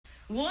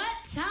What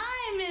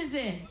time is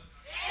it?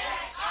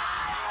 It's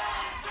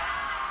Island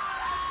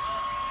Time!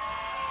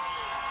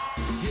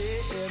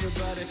 Yeah,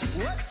 everybody,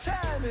 what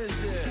time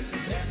is it?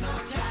 There's no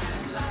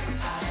time like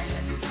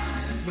Island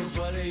Time.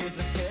 Nobody is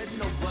ahead,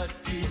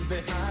 nobody's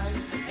behind.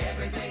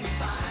 Everything's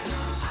fine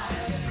on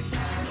Island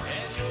Time.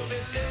 And you'll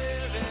be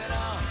living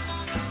on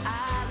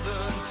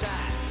Island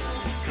Time.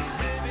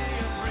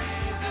 Caribbean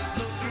breezes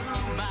blow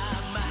through my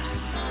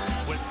mind.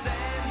 Where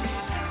sand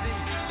meets sea,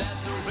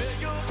 that's where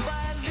you'll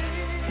find me.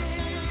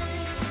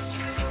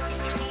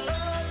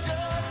 Oh,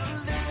 just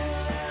living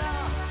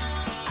on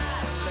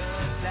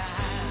Island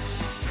Time.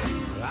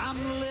 I'm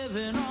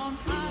living on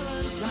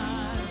Island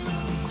Time.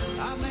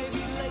 I may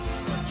be late,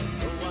 but you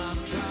know I'm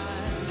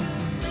trying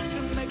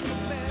to make the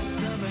best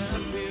of an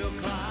uphill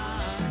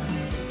climb.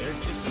 There's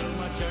just so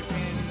much I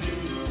can do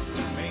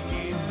to make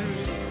it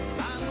through.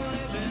 I'm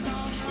living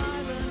on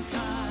Island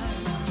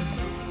Time.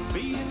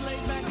 Being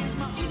laid back is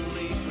my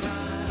only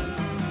crime.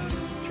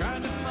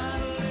 Trying to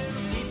find a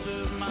little peace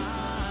of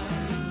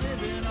mind.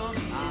 Living on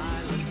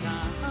Island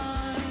Time.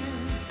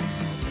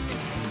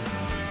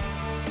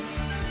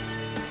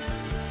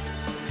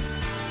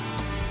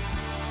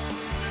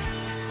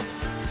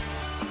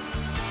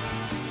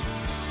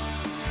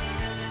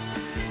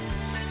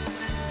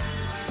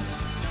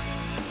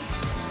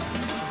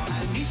 I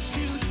need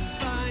to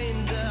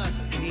find a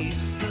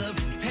piece of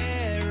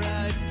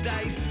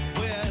paradise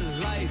where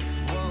life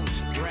won't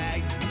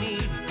drag me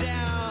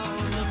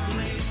down, a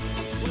place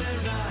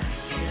where I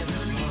can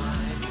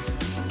unwind.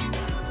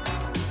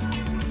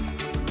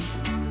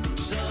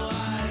 So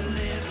I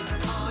live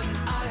on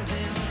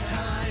Island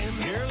Time.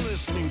 You're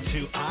listening to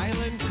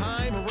Island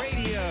Time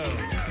Radio.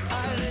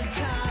 Island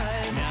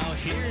Time. Now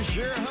here's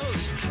your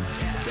host,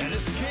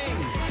 Dennis King.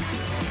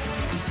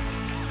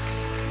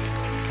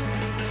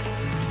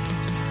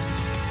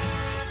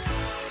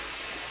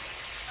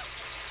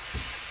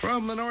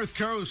 From the North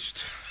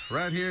Coast,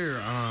 right here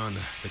on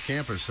the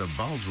campus of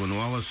Baldwin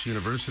Wallace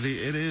University,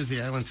 it is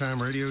the Island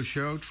Time Radio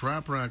Show,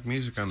 Trop Rock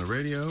music on the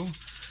radio.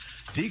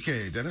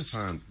 DK,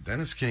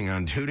 Dennis King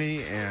on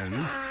duty, and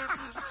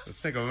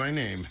let's think of my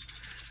name.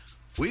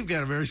 We've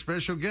got a very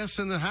special guest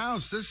in the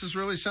house. This is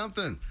really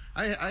something.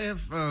 I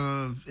have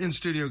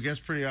in-studio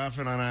guests pretty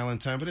often on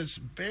Island Time, but it's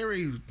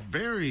very,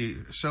 very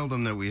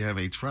seldom that we have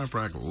a Trop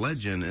Rock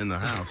legend in the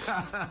house.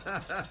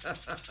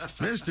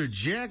 Mr.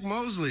 Jack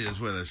Mosley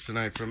is with us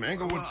tonight from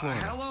Englewood,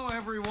 Florida. Hello,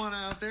 everyone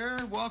out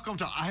there. Welcome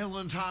to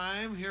Island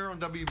Time here on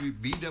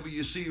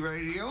WBWC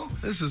Radio.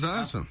 This is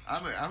awesome.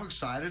 I'm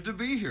excited to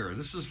be here.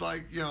 This is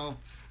like,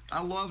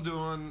 I love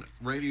doing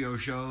radio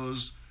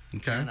shows.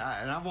 Okay. And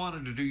I've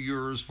wanted to do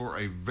yours for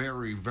a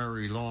very,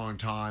 very long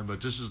time, but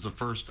this is the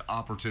first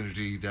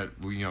opportunity that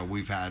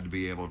we've had to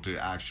be able to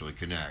actually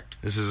connect.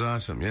 This is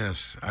awesome,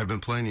 yes. I've been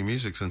playing your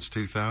music since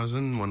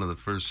 2000. One of the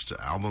first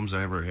albums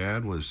I ever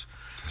had was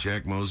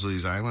Jack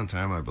Mosley's Island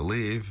Time, I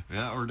believe.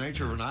 Yeah, or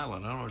Nature of an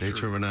Island. I'm not Nature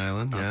sure. of an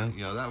Island,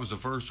 yeah. That was the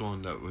first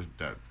one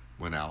that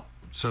went out.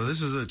 So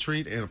this is a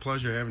treat and a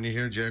pleasure having you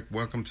here, Jack.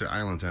 Welcome to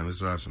Island Time. This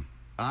is awesome.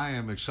 I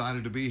am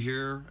excited to be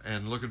here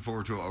and looking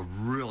forward to a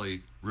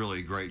really,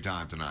 really great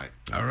time tonight.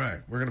 All right.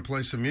 We're going to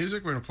play some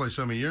music. We're going to play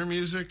some of your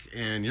music,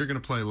 and you're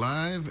going to play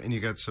live, and you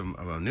got some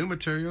new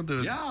material.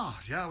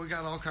 Yeah, we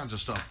got all kinds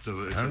of stuff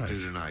to do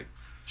tonight.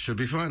 Should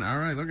be fun. All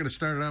right, we're going to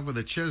start it off with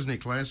a Chesney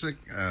classic,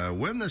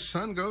 When the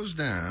Sun Goes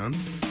Down.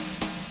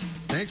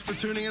 Thanks for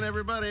tuning in,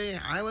 everybody.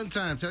 Island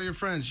Time. Tell your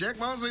friends. Jack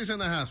Mosley's in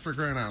the house, for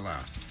crying out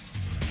loud.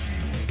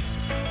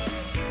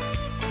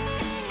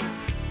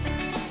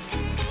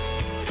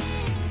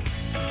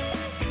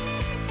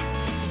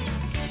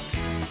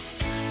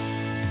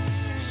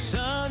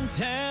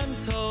 Suntan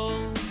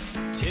toes,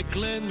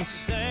 tickling the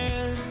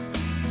sand,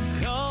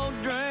 cold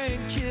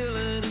drink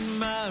chilling in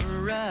my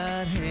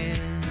right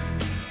hand,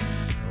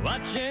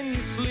 watching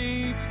you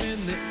sleep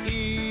in the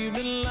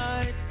evening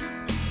light,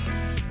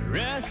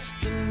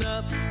 resting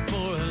up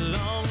for a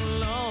long,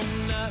 long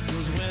night.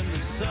 'Cause when the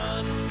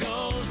sun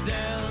goes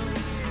down,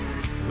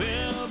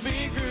 we'll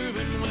be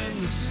grooving.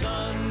 When the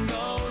sun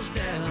goes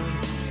down,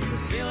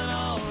 we're feeling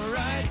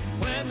alright.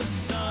 When the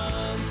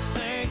sun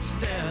sinks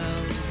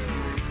down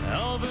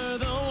over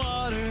the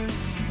water,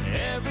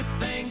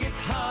 everything gets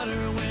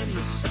hotter when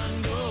the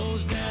sun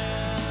goes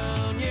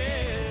down,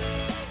 yeah.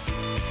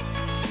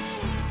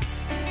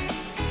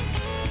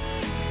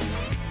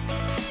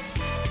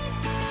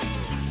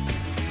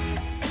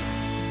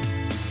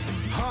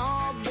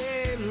 All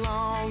day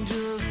long,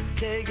 just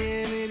taking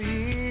it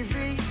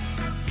easy,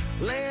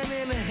 laying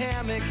in a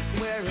hammock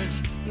where it's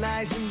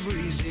nice and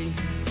breezy,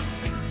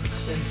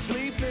 and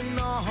sleeping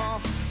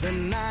off the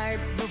night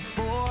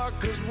before.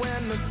 'Cause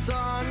when the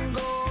sun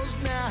goes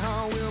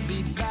down, we'll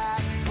be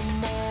back for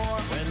more.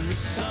 When the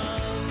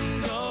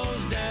sun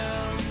goes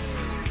down,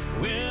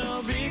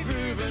 we'll be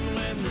grooving.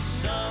 When the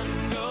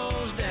sun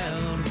goes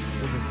down,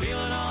 we'll be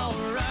feeling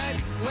alright.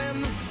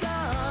 When the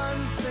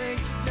sun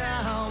sinks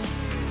down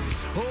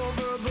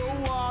over the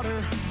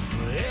water,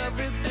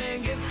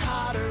 everything gets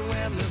hotter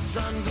when the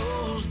sun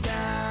goes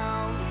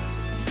down.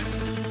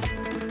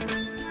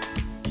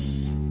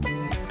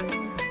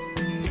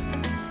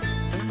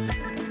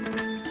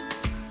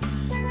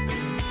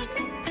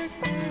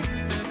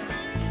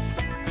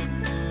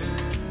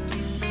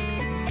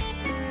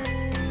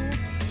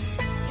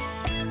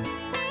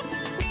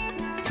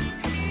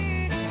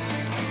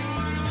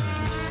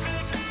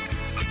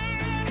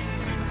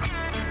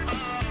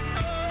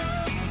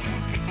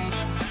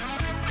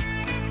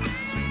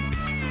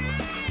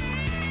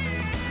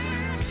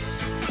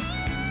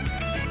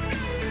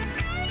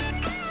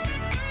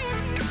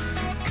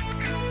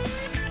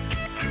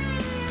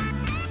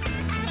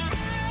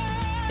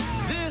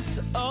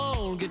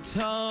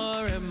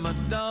 guitar and my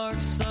dark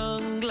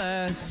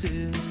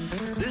sunglasses.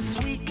 This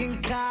sweet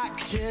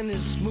concoction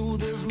is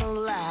smooth as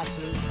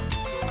molasses.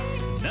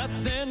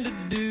 Nothing to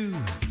do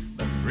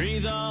but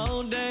breathe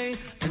all day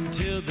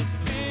until the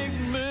big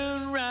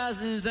moon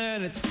rises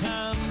and it's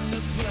time to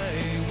play.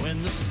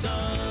 When the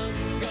sun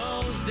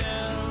goes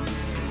down,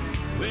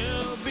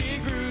 we'll be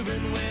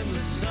grooving. When the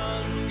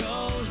sun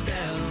goes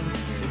down,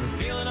 we're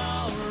feeling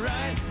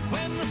alright.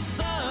 When the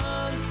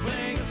sun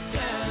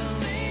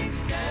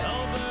sinks down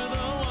over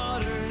the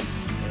water,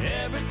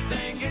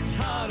 everything gets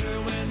hotter.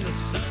 When the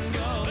sun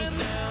goes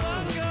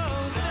down,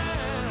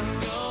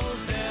 goes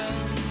down,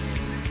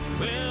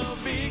 we'll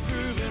be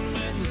grooving.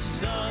 When the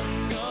sun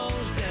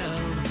goes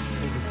down,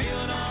 we're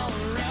feeling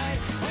alright.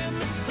 When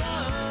the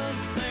sun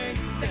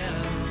sinks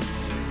down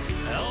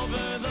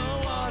over the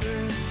water,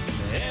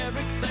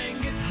 everything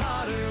gets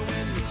hotter.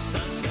 When the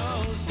sun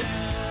goes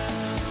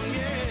down,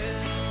 yeah.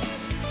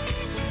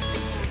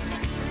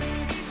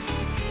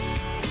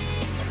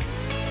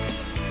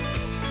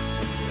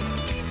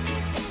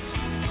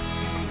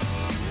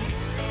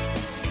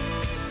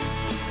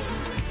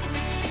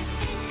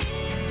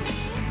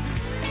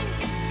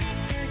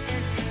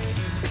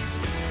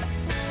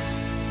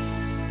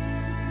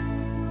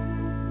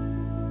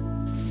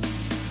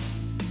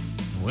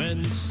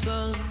 When the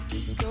sun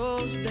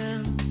goes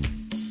down,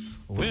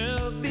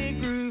 we'll be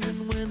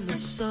grooving. When the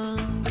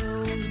sun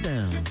goes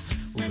down,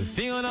 we'll be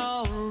feeling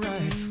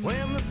alright.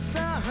 When the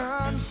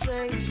sun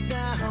sinks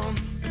down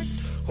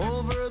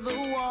over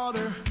the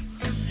water,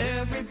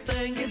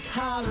 everything gets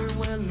hotter.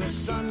 When the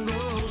sun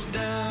goes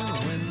down,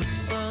 when the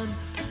sun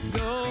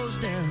goes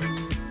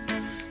down,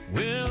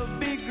 we'll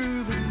be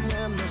grooving.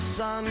 When the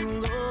sun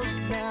goes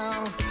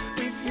down,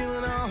 we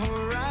feeling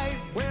alright.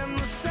 When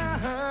the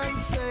sun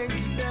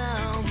sinks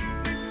down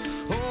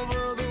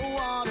over the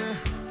water,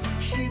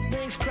 she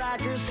thinks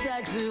cracker's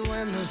sexy.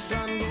 When the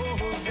sun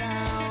goes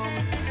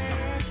down,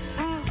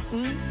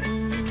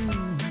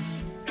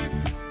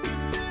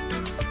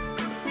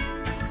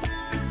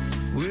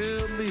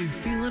 we'll be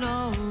feeling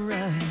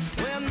alright.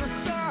 When the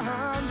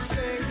sun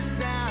sinks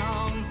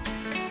down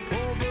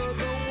over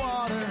the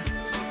water,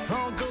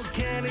 Uncle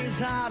Kenny's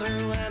hotter.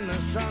 When the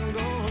sun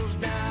goes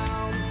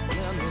down,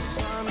 when the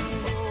sun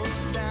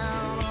goes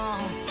down,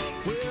 oh,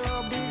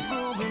 we'll be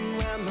grooving.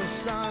 When the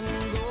sun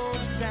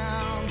goes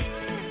down,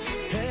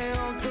 hey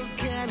Uncle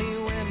Kenny,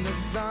 when the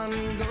sun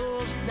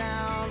goes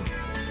down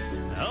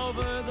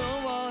over the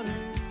water,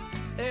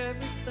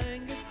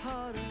 everything gets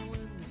hotter.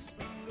 When the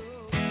sun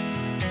goes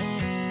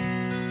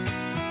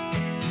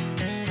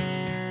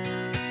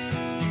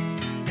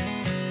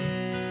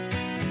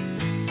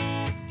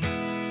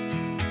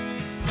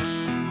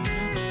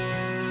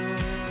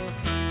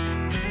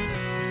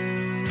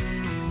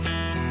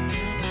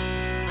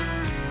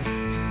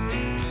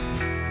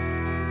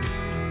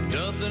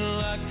nothing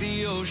like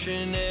the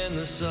ocean and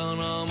the sun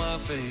on my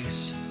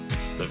face,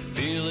 the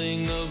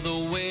feeling of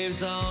the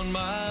waves on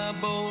my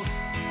boat.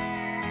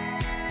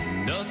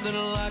 Nothing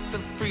like the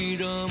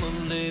freedom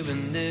of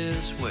living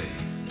this way,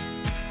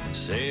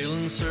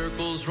 sailing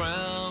circles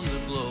round the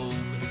globe.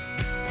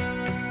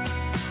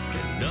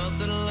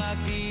 Nothing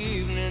like the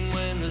evening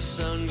when the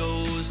sun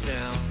goes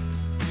down,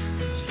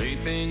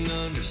 sleeping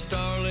under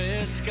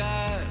starlit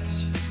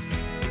skies.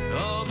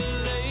 Oh, but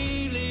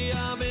lately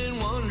I've been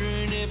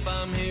wondering if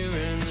I'm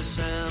hearing the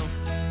sound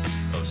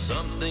of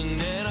something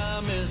that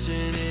I'm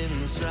missing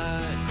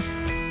inside.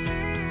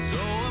 So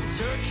I'm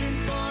searching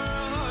for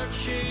a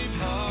heart-shaped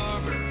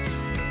harbor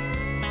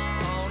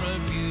on a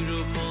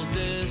beautiful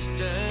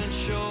distant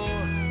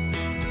shore,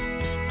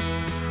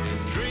 and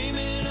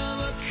dreaming of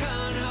a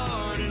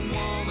kind-hearted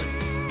woman,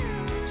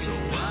 so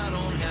I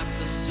don't have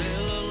to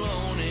sail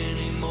alone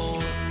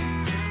anymore.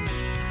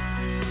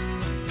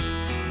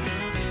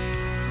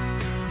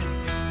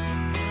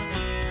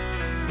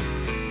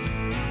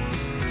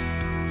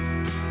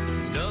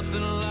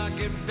 Nothing like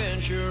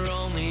adventure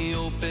on the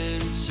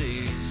open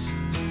seas,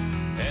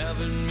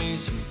 having me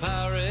some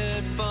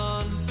pirate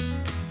fun.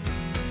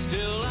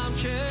 Still I'm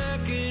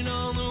checking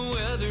on the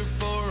weather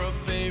for a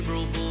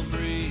favorable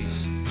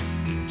breeze,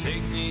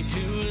 take me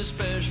to a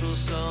special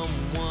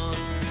someone.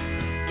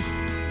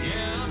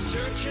 Yeah, I'm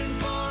searching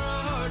for a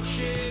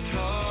heart-shaped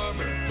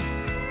harbor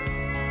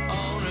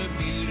on a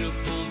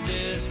beautiful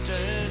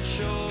distant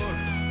shore,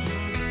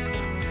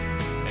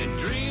 and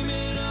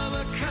dreaming of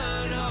a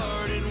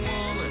kind-hearted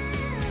woman,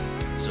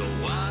 so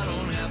I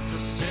don't have to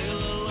sail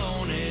alone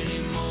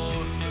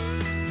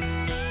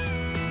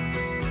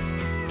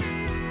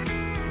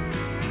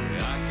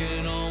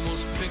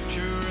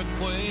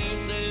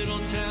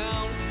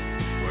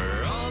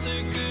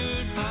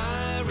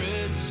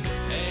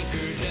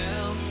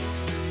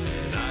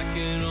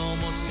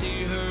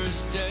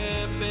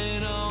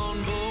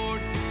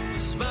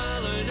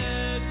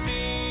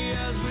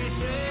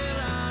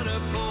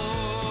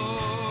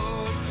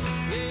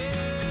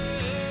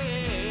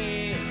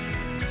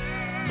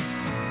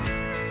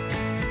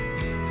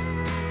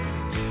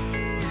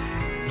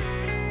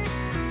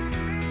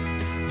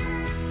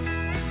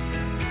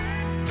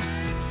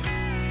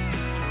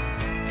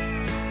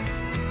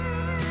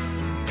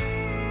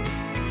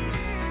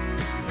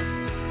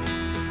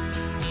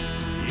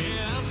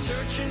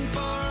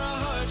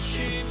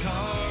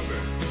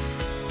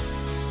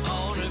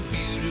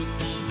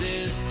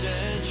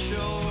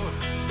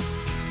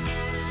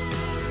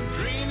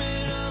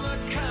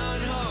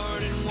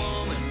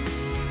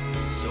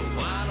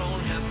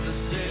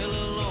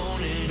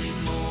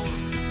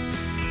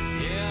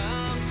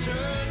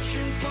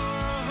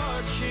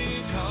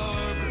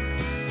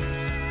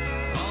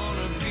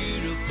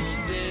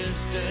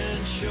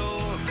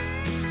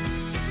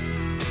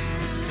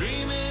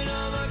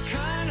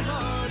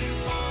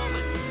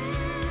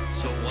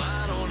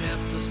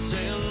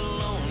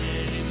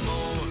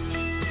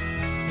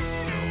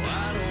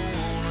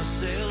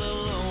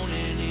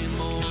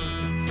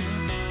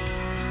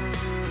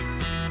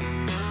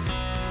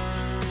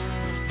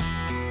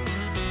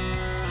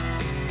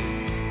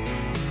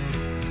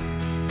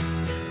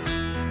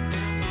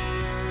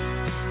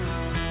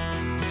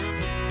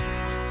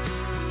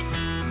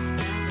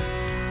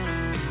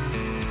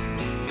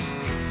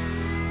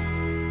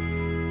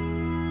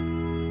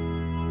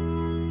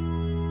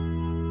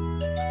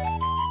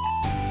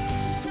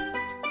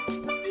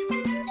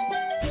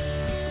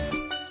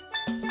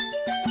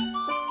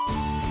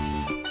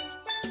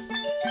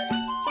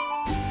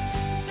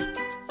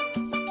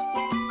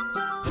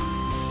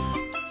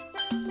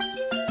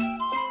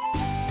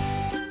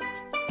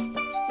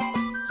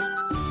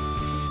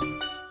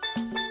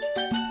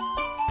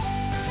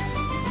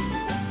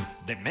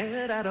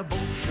met at a boat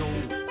show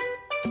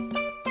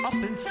up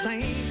in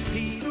St.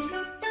 Pete.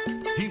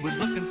 He was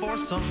looking for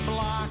some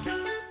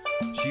blocks.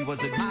 She was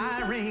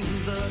admiring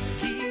the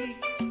tea.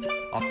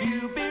 A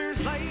few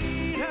beers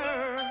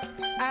later,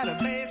 at a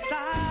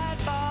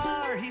Bayside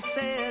bar, he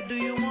said, do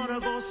you want to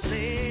go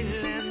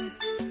sailing?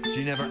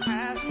 She never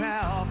asked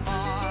how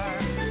far,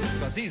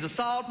 'cause he's a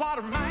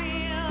saltwater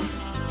man,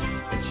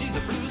 and she's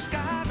a blue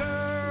sky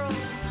girl,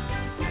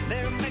 and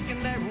they're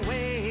making their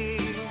way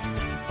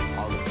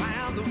all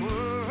around the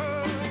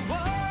world.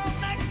 Well,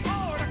 next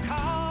port of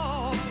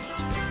call,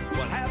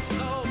 we'll have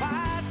snow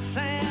white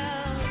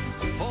sand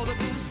for the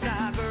blue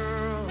sky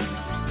girl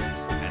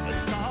and the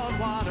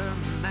saltwater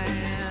man.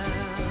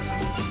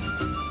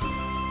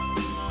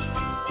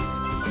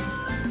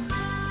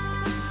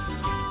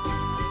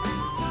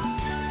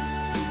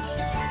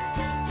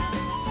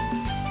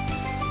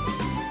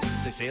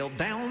 They sailed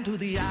down to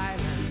the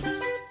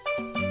islands,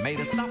 made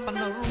a stop on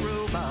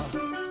Aruba,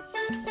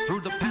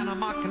 through the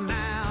Panama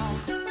Canal,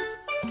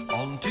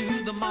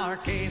 onto the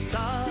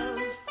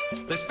Marquesas.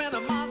 They spent a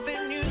month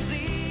in New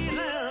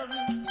Zealand,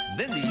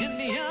 then the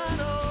Indian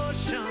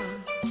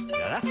Ocean.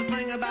 Yeah, that's the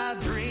thing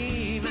about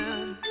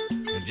dreaming.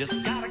 You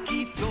just gotta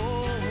keep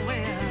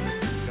going,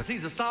 'cause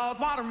he's a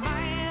saltwater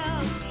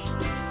man,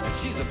 and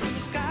she's a blue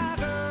sky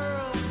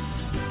girl,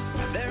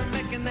 and they're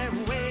making their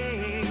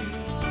way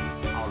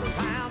all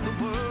around the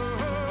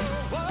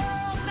world.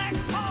 Well,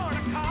 next port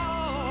of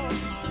call,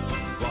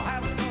 we'll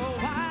have snow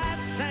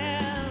white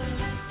sand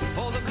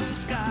for the blue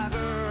sky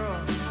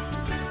girl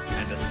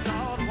and the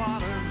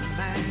saltwater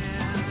man.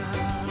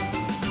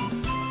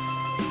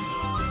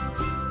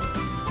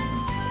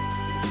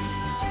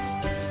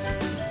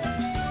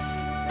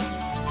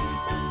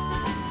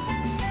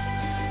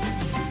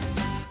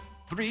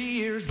 Three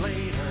years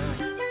later,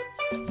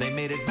 they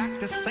made it back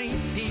to St.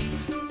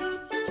 Pete,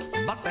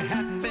 but they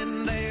hadn't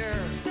been there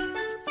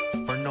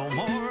for no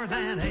more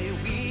than a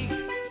week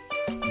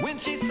when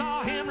she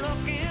saw him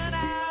looking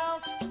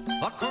out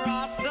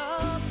across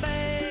the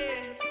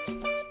bay.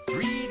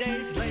 3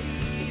 days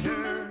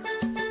later,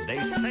 they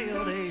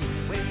sailed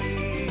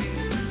away,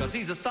 'cause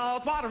he's a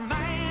saltwater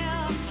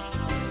man,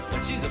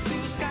 and she's a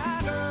blue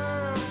sky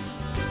girl,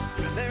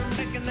 and they're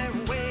making their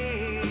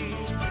way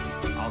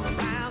all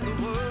around the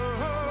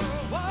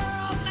world.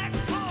 Well, next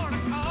port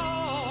of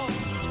call,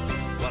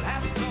 we'll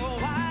have snow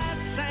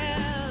white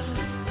sand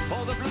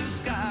for the blue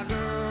sky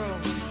girl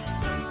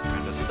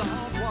and the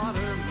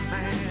saltwater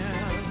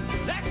man.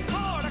 Next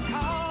port of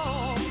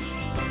call,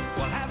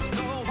 we'll have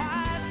snow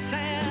white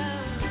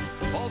sand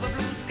for the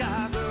blue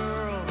sky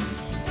girl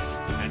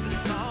and the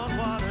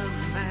saltwater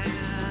man.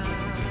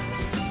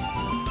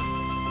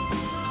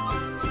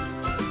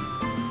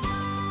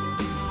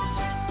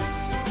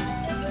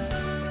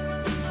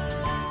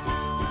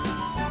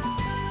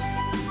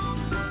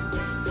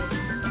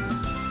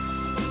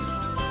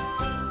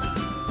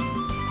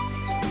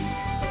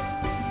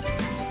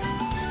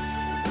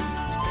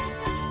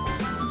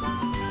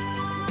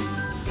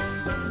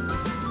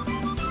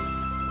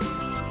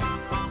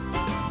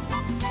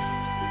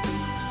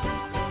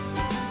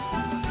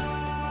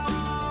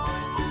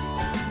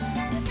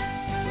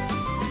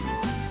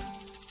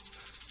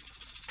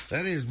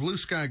 That is Blue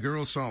Sky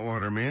Girl,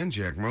 Saltwater Man,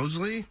 Jack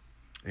Mosley.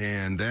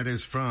 And that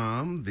is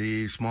from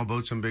the Small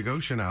Boats and Big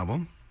Ocean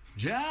album.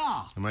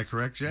 Yeah. Am I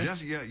correct, Jack?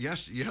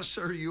 Yes,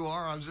 sir, you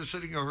are. I was just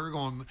sitting over here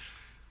going,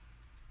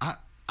 I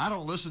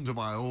don't listen to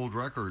my old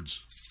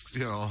records,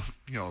 you know,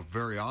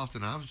 very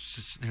often. I was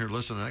just sitting here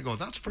listening and I go,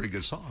 that's a pretty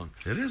good song.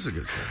 It is a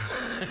good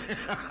song.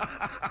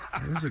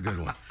 It is a good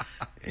one.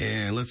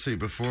 And let's see,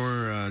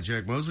 before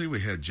Jack Mosley,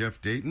 we had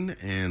Jeff Dayton,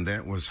 and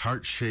that was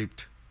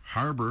Heart-Shaped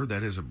Harbor.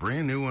 That is a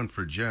brand new one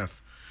for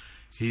Jeff.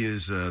 He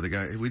is the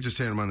guy, we just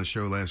had him on the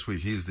show last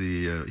week. He's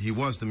he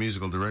was the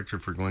musical director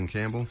for Glenn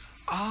Campbell.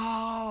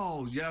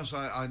 Oh, yes,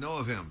 I know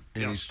of him.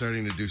 And yes. he's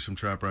starting to do some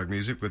trop rock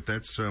music, but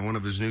that's one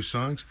of his new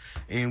songs.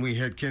 And we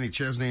had Kenny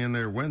Chesney in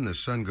there, When the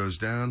Sun Goes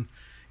Down.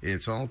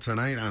 It's all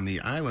tonight on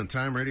the Island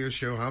Time Radio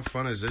Show. How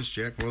fun is this?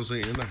 Jack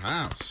Mosley in the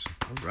house.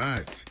 All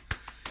right.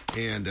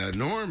 And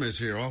Norm is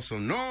here also.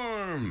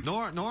 Norm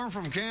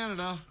from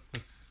Canada.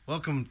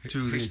 Welcome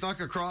to He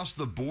snuck across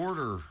the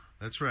border.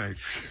 That's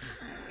right.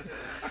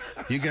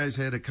 You guys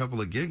had a couple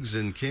of gigs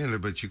in Canada,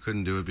 but you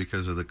couldn't do it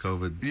because of the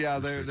COVID. Yeah,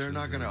 they're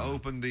not going to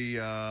open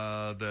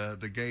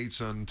the gates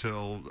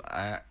until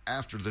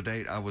after the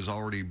date I was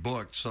already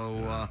booked.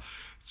 So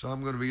so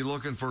I'm going to be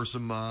looking for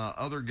some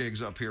other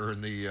gigs up here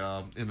in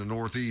the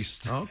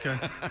Northeast. Oh, okay.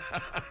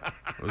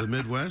 Or the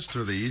Midwest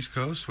or the East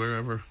Coast,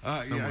 wherever.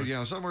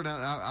 Somewhere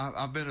down.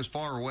 I've been as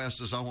far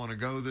west as I want to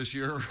go this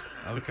year.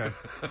 Okay.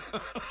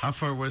 How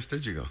far west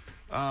did you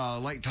go?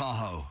 Lake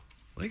Tahoe.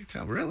 Lake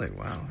Tahoe, really?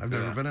 Wow. I've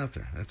never been out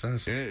there. That's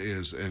awesome. It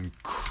is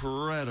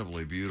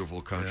incredibly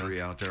beautiful country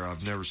out there.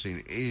 I've never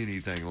seen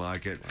anything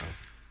like it. Wow.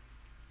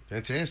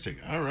 Fantastic.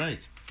 All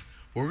right.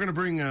 Well, we're going to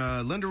bring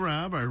Linda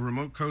Robb, our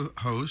remote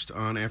co-host,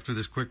 on after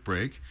this quick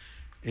break.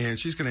 And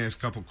she's going to ask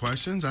a couple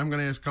questions. I'm going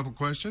to ask a couple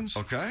questions.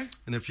 Okay.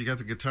 And if you got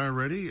the guitar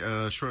ready,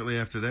 shortly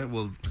after that,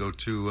 we'll go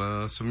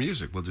to some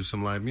music. We'll do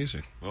some live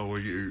music. Well,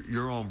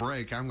 you're on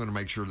break. I'm going to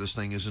make sure this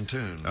thing is in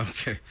tune.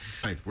 Okay.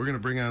 Right. We're going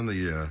to bring on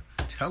the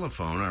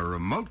telephone, our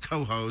remote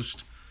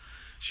co-host.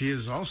 She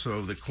is also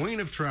the Queen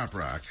of Trop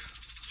Rock.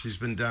 She's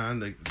been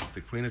donned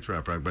the Queen of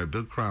Trop Rock by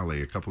Bill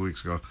Crowley a couple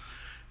weeks ago.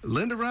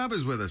 Linda Robb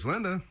is with us.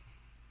 Linda.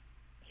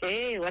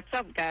 Hey, what's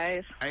up,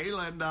 guys? Hey,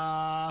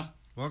 Linda.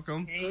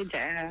 Welcome. Hey,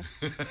 Dad.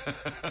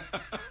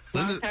 Linda,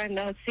 Long time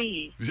no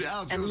see. Yeah,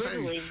 I was And going to say,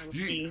 literally no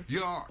see.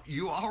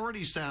 you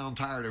already sound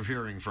tired of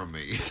hearing from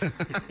me.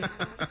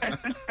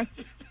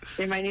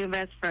 You're my new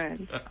best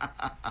friend.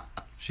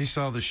 she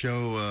saw the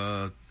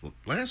show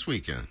last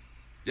weekend.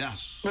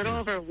 Yes. A little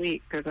over a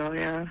week ago,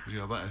 yeah.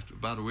 Yeah,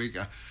 about a week.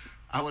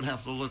 I would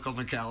have to look on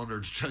the calendar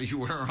to tell you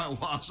where I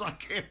was.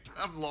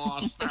 I'm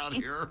lost out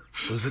here.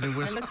 Was it in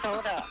Wisconsin?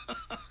 Minnesota.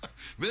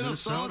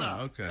 Minnesota.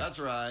 Okay. That's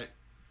right.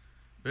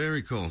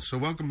 Very cool. So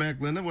welcome back,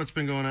 Linda. What's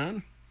been going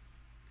on?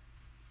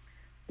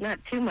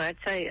 Not too much.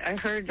 I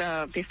heard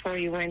before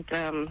you went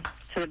to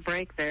the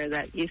break there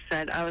that you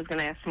said I was going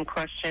to ask some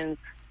questions,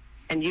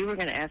 and you were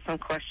going to ask some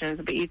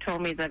questions, but you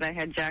told me that I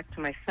had Jack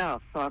to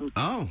myself. So I'm.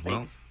 Oh,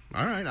 well,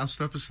 all right. I'll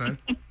step aside.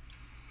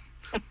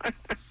 Go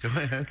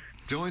ahead.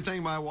 The only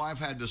thing my wife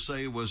had to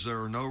say was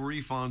there are no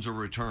refunds or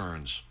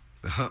returns.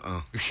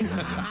 Uh-oh.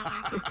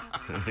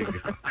 There you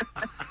go.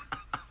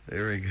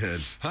 Very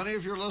good. Honey,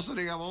 if you're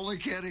listening, I'm only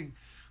kidding.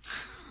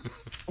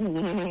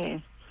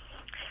 So,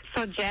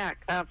 Jack,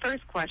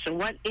 first question.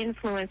 What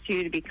influenced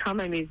you to become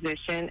a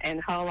musician, and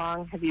how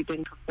long have you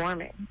been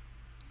performing?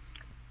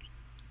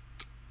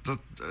 The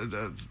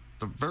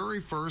very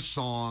first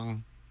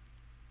song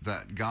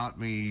that got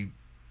me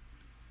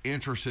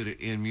interested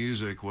in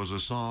music was a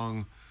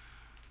song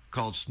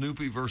called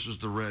Snoopy versus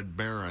the Red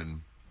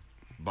Baron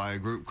by a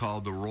group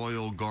called the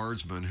Royal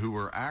Guardsmen, who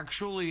were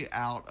actually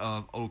out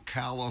of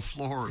Ocala,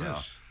 Florida.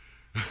 Yes.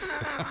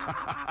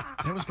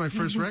 That was my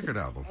first record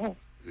album.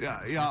 Yeah.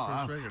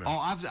 first record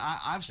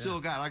I've still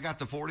got. I got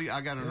the 40.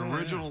 I got an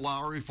original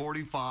Lowry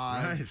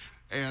 45, Right.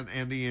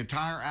 and the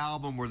entire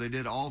album where they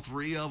did all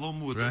three of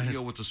them with Right.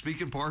 with the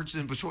speaking parts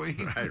in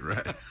between.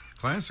 Right.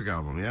 Classic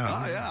album, yeah.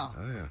 Oh yeah.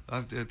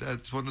 Oh, yeah.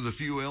 That's one of the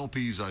few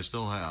LPs I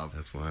still have.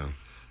 That's wild.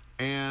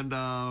 And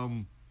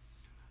I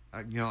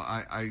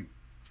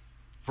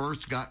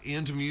first got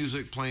into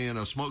music playing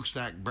a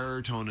smokestack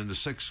baritone in the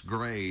 6th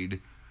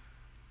grade,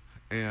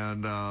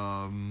 and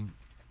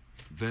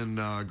then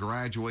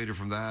graduated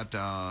from that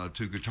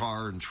to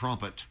guitar and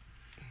trumpet,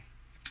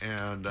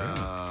 and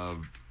I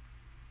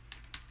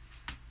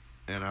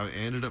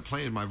ended up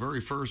playing my very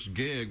first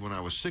gig when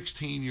I was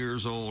 16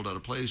 years old at a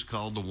place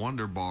called the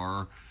Wonder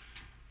Bar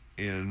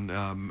in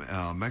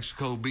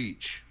Mexico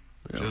Beach,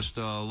 just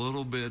a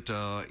little bit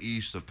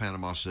east of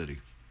Panama City.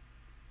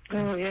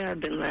 Oh, yeah, I've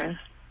been there.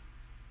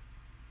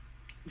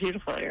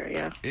 Beautiful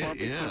area.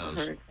 It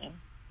is.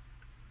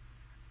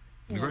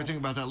 The great thing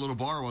about that little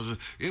bar was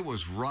it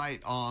was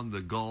right on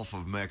the Gulf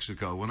of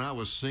Mexico. When I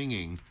was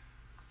singing,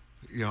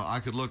 I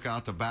could look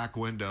out the back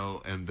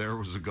window and there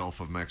was the Gulf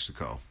of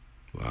Mexico.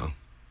 Wow.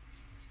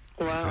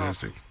 Wow.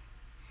 Fantastic.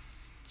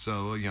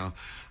 So,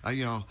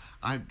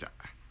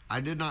 I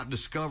did not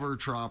discover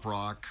trop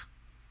rock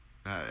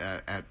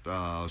at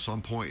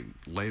some point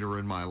later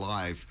in my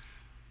life.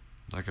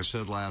 Like I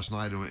said last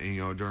night,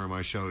 during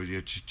my show,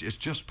 it's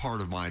just part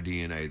of my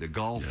DNA. The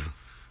Gulf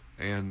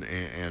and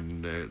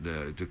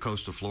the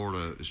coast of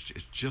Florida is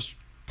just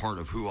part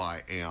of who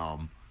I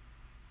am.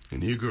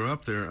 And you grew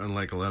up there,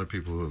 unlike a lot of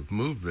people who have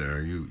moved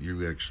there.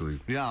 You actually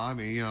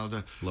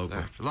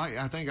Local. Like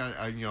I think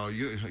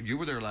you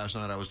were there last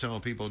night. I was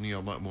telling people,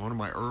 one of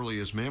my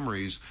earliest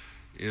memories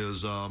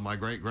is my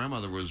great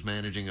grandmother was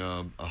managing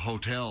a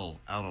hotel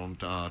out on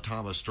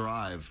Thomas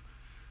Drive,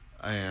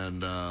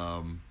 and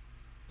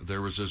there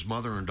was this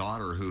mother and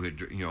daughter who had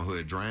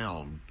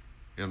drowned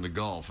in the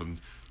Gulf, and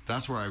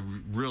that's where I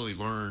really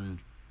learned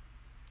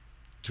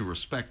to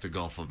respect the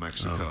Gulf of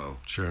Mexico. Oh,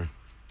 sure.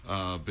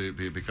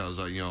 Because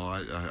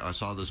I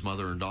saw this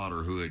mother and daughter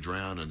who had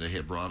drowned, and they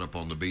had brought up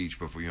on the beach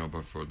before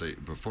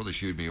they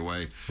shooed me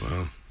away.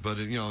 Wow. But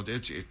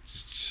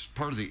it's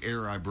part of the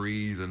air I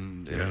breathe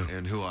and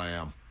who I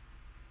am.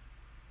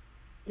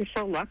 You're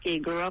so lucky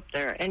you grew up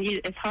there, and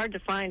it's hard to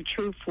find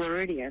true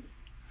Floridians.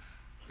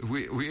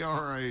 We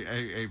are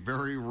a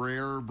very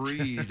rare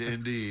breed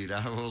indeed.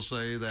 I will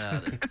say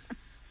that.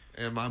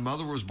 And my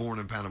mother was born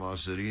in Panama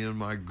City, and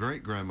my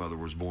great-grandmother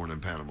was born in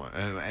Panama,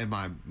 and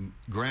my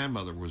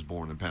grandmother was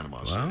born in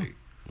Panama City.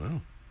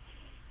 Wow.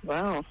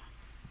 Wow.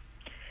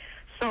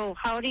 So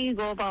how do you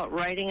go about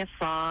writing a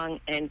song,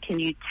 and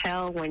can you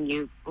tell when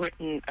you've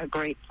written a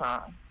great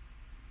song?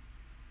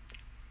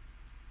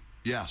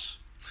 Yes.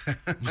 It's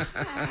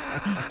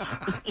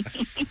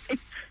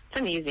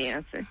an easy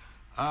answer.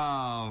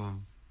 I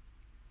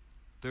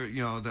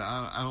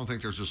don't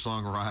think there's a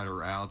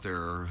songwriter out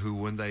there who,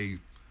 when they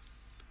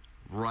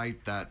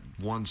write that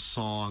one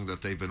song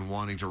that they've been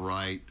wanting to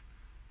write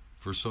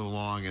for so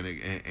long, and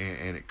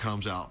it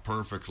comes out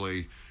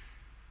perfectly,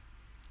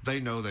 they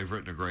know they've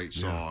written a great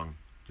song.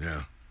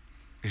 Yeah.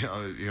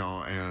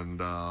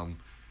 And I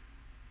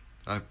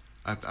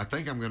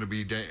think I'm going to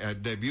be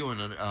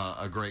debuting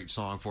a great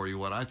song for you.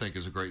 What I think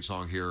is a great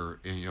song here,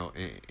 in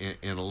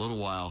a little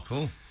while.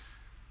 Cool.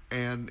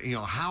 And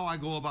how I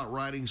go about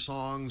writing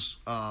songs.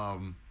 I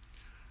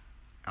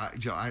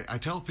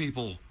tell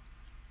people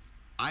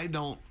I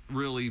don't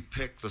really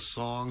pick the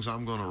songs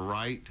I'm going to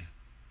write.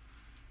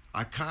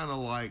 I kind of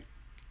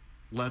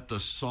let the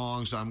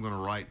songs I'm going to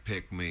write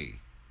pick me.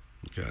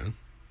 Okay.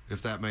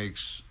 If that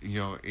makes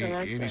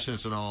any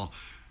sense at all.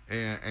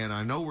 And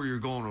I know where you're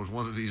going with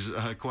one of these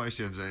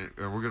questions, and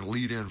we're going to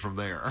lead in from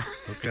there.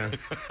 Okay.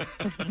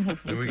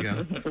 There we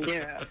go.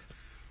 Yeah,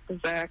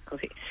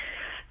 exactly.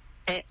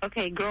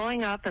 Okay,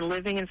 growing up and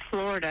living in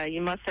Florida,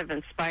 you must have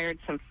inspired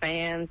some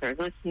fans or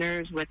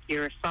listeners with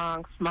your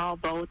song Small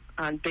Boats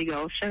on Big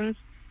Oceans,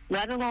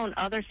 let alone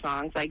other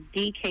songs. Like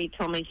DK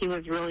told me he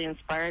was really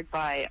inspired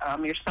by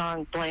your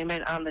song Blame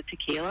It on the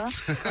Tequila.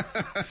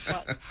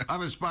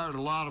 I've inspired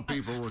a lot of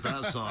people with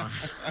that song.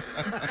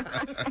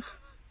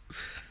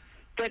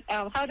 But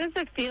how does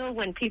it feel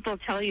when people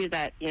tell you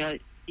that,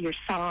 your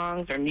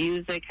songs or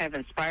music have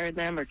inspired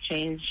them or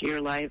changed your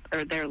life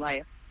or their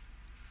life?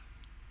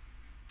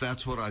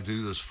 That's what I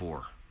do this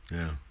for.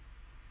 Yeah.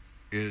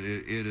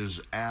 It is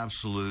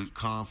absolute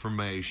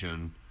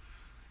confirmation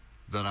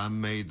that I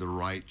made the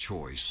right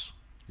choice.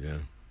 Yeah.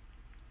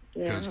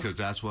 Because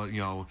that's what,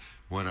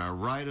 when I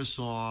write a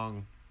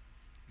song,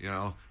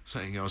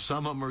 saying,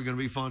 some of them are going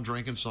to be fun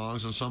drinking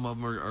songs, and some of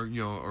them are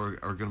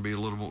going to be a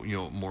little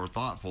more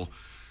thoughtful.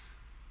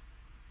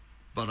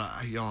 But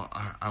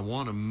I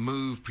want to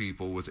move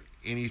people with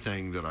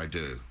anything that I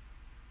do.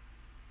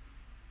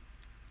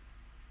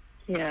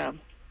 Yeah,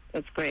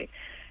 that's great.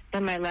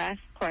 And my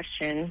last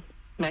question,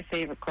 my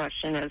favorite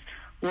question is,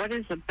 what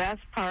is the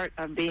best part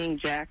of being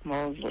Jack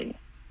Mosley?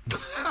 There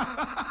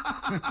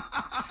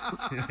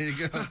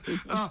you go.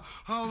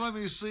 Let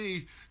me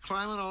see.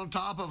 Climbing on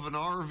top of an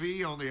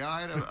RV on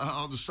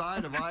the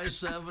side of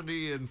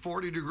I-70 in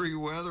 40-degree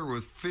weather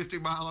with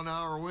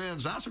 50-mile-an-hour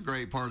winds. That's a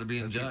great part of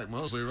being Jack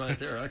Mosley right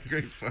there.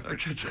 Great part.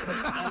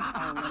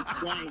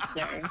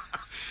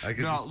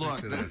 No,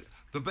 look,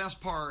 the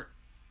best part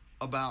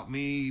about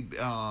me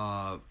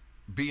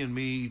being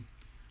me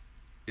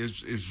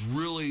is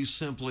really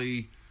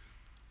simply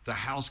the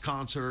house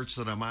concerts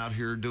that I'm out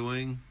here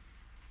doing.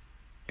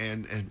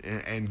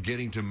 And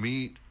getting to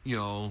meet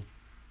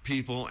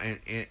people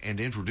and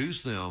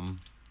introduce them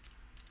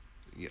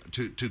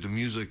to the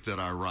music that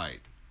I write,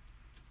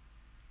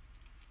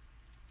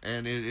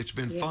 and it's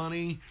been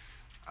funny.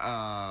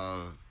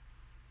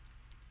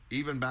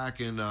 Even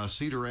back in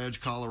Cedar Edge,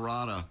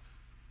 Colorado,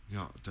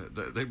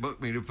 they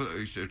booked me to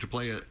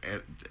play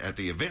at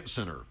the event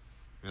center,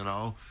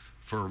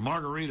 for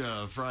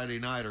Margarita Friday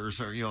night or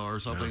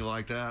something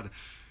like that,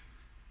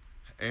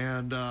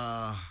 and.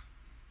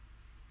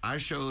 I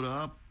showed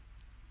up,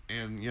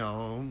 and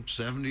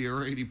 70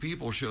 or 80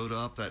 people showed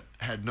up that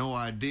had no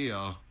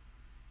idea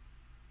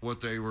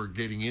what they were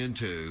getting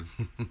into.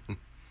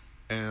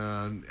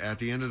 And at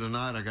the end of the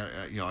night, I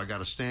got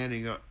a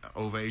standing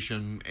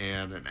ovation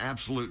and an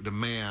absolute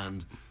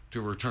demand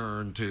to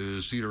return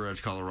to Cedar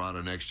Edge,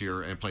 Colorado next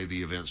year and play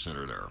the event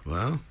center there.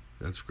 Wow,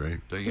 that's great.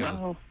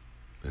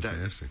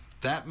 Fantastic.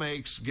 That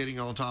makes getting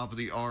on top of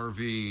the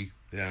RV,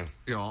 on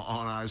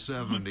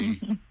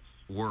I-70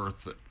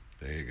 worth it.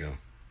 There you go.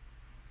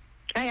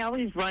 I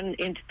always run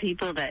into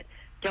people that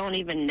don't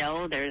even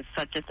know there's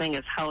such a thing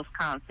as house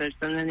concerts,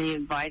 and then you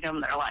invite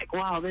them, they're like,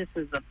 wow, this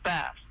is the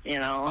best,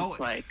 it's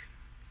like...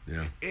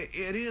 Yeah.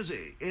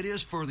 It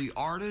is for the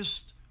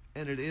artist,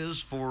 and it is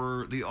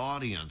for the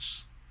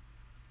audience.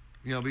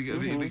 Because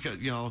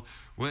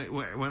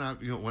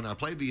when I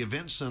played the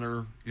event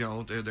center,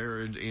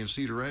 there in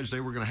Cedar Edge,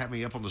 they were going to have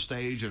me up on the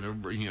stage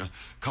and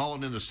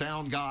calling in the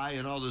sound guy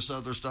and all this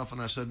other stuff,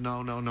 and I said,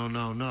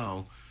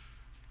 no,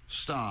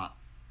 stop.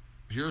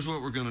 Here's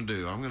what we're going to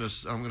do. I'm going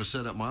to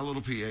set up my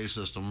little PA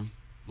system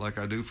like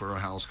I do for a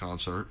house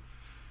concert,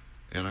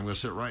 and I'm going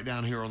to sit right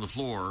down here on the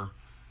floor,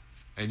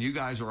 and you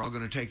guys are all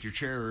going to take your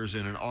chairs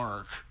in an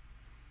arc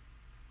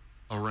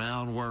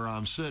around where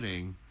I'm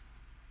sitting,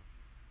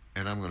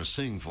 and I'm going to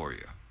sing for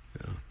you.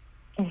 Yeah.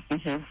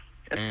 That's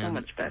and so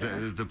much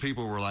better. The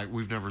people were like,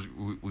 we've never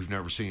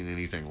seen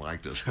anything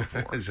like this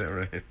before. Is that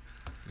right?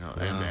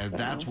 And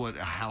that's what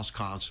a house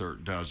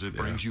concert does. It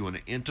brings you an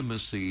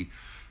intimacy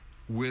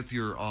with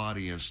your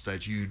audience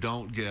that you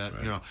don't get.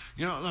 Right.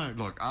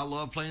 Look, I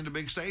love playing the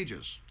big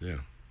stages. Yeah.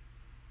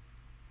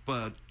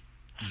 But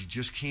you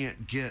just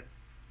can't get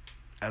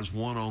as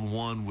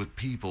one-on-one with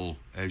people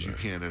as you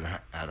can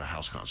at a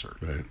house concert.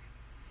 Right.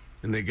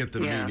 And they get the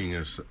meaning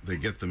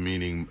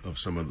of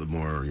some of the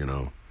more,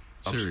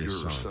 serious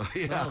obscure songs.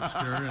 Yeah.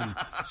 Obscure and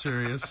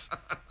serious,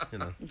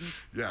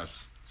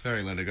 Yes.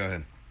 Sorry, Linda, go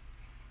ahead.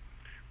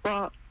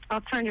 Well,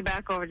 I'll turn you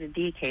back over to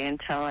DK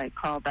until I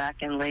call back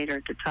in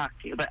later to talk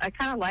to you. But I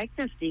kind of like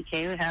this,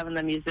 DK, having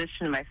the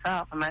musician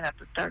myself. I might have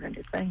to start a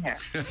new thing here.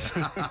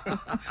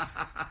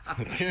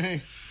 Okay.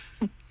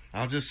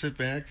 I'll just sit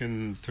back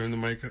and turn the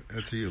mic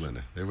to you,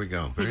 Linda. There we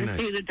go. Very You nice.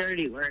 do the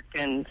dirty work,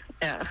 and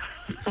yeah.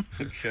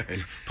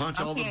 Okay. Punch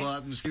all the Okay.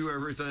 buttons, screw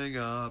everything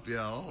up,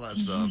 yeah, all that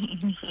stuff.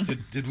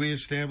 Did we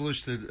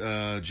establish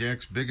that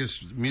Jack's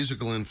biggest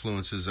musical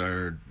influences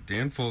are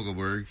Dan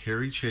Fogelberg,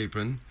 Harry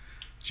Chapin,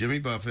 Jimmy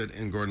Buffett,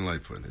 and Gordon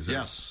Lightfoot? Is that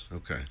Yes.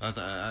 Okay.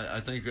 I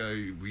think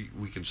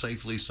we can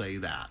safely say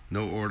that.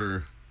 No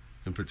order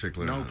in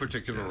particular. No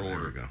particular There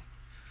order. we go.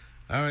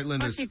 All right,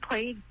 Linda. Plus, you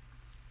played.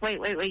 Wait!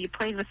 You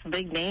played with some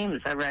big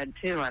names. I read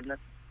too on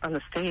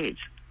the stage.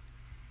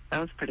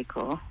 That was pretty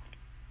cool.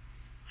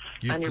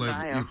 on your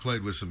bio. You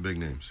played with some big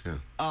names,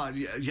 yeah.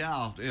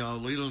 Yeah, you know,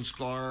 Leland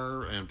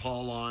Sklar and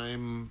Paul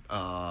Lime,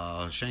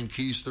 Shane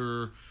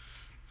Keister,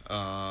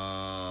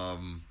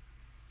 and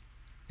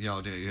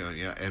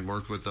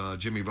worked with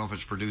Jimmy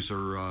Buffett's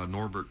producer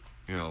Norbert,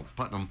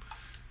 Putnam,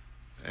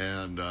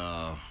 and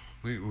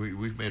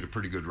we made a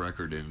pretty good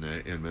record in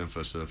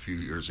Memphis a few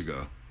years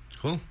ago.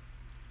 Cool,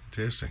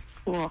 fantastic.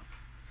 Cool.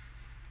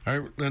 All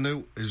right,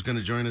 Linda is going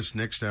to join us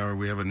next hour.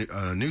 We have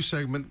a new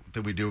segment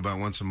that we do about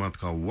once a month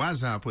called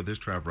What's Up with this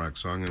Trop Rock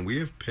song, and we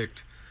have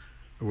picked,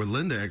 where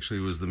Linda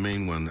actually was the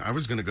main one. I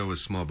was going to go with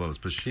Small Boats,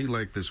 but she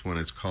liked this one.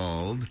 It's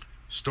called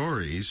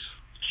Stories,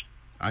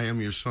 I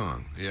Am Your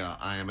Song. Yeah,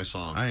 I Am a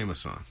Song. I Am a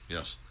Song.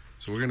 Yes.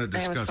 So we're going to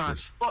discuss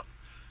this. Well,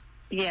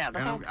 yeah, the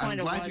whole And point I'm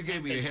of glad was you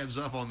gave me a heads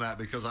up on that,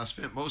 because I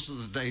spent most of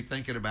the day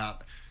thinking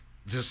about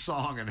this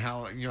song and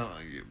how,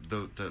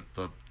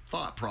 the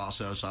thought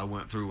process I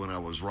went through when I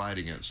was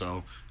writing it.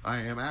 So I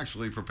am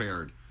actually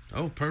prepared.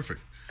 Oh,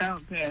 perfect. Oh,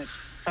 good.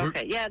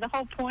 Okay, yeah, the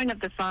whole point of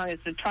the song is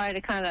to try to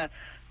kind of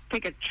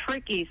pick a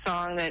tricky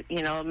song that,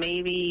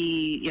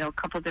 maybe, a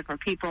couple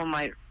different people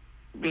might,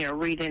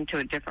 read into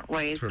it different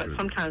ways. Sure. But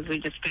sometimes we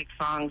just pick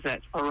songs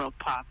that are real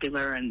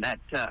popular and that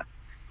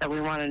we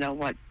want to know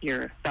what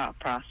your thought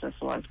process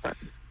was. But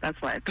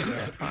that's why I picked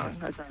that song.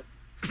 I thought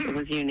it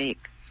was unique.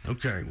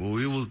 Okay, well,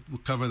 we'll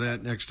cover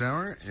that next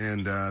hour,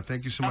 and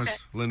thank you so much, Okay.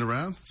 Linda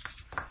Robb.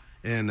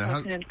 And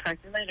Talk to you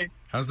later.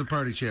 how's the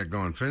party chat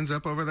going? Finn's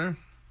up over there?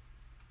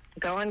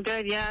 Going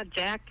good, yeah.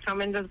 Jack,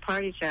 come into the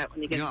party chat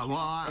when you get. Yeah, well,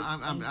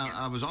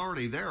 I was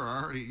already there.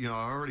 I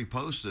already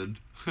posted.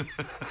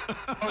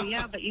 Oh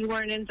yeah, but you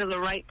weren't into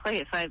the right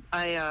place.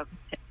 I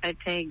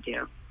tagged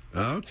you.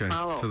 Oh, okay,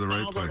 to the right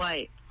follow place. the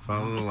light.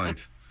 Follow the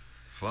light.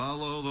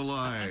 Follow the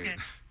light. Okay.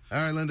 All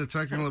right, Linda,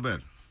 talk to you in a little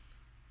bit.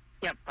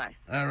 Yep, bye.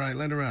 All right,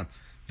 Linda Robb.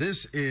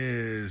 This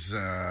is,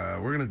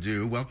 we're going to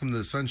do Welcome to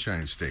the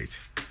Sunshine State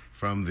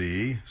from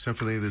the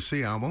Symphony of the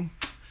Sea album.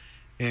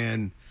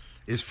 And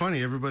it's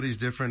funny, everybody's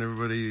different.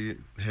 Everybody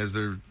has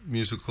their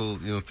musical,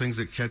 things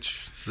that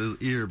catch the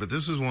ear. But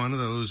this is one of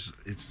those,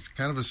 it's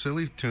kind of a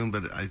silly tune,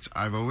 but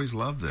I've always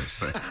loved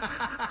this.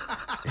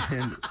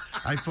 And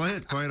I play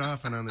it quite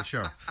often on the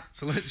show.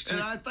 So let's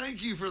And I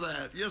thank you for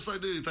that. Yes, I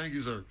do. Thank you,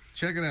 sir.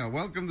 check it out.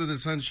 Welcome to the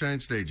Sunshine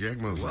State, Jack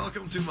Mosley.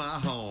 Welcome to my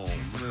home.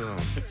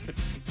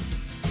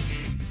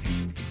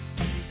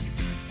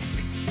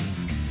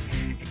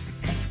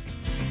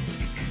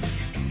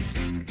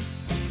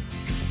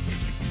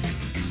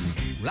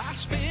 Well, I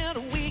spent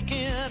a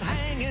weekend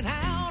hanging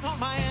out on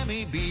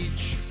Miami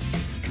Beach,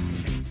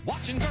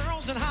 watching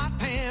girls in hot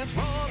pants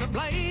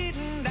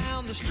rollerblading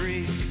down the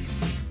street.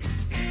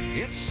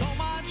 It's so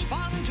much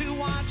fun to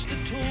watch the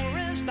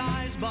tourist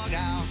eyes bug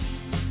out.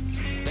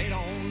 They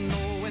don't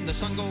know when the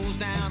sun goes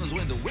down is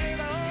when the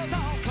weirdos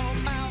all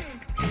come out.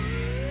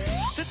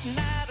 Sitting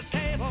at a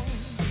table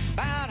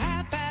about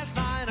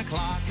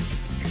 9:30,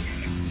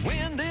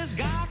 when this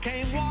guy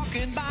came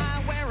walking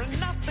by wearing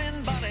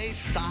nothing but a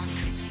sock.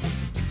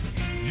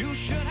 You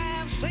should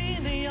have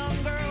seen the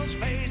young girls'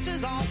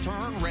 faces all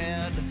turn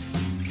red.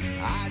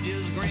 I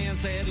just grinned,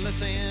 said,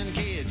 listen,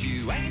 kids,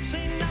 you ain't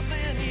seen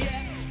nothing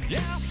yet.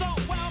 Yeah, so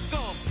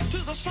welcome to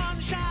the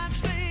Sunshine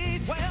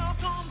State.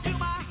 Welcome to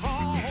my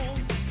home.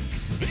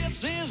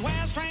 This is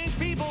where strange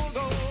people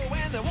go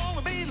when they want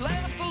to be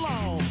left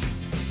alone.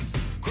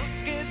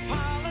 Crooked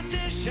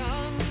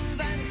politicians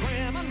and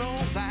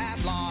criminals at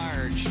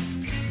large.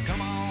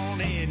 Come on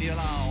in, you'll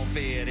all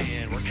fit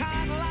in. We're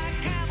kind of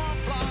like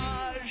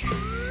camouflage.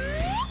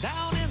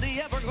 Down in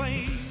the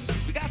Everglades,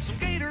 we got some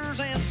gators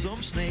and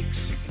some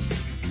snakes.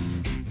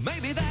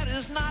 Maybe that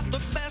is not the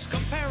best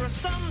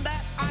comparison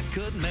that I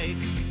could make,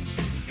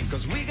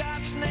 'cause we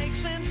got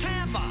snakes in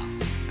Tampa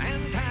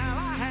and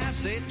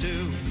Tallahassee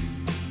too.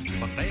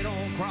 But they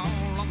don't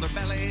crawl on their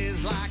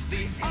bellies like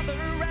the other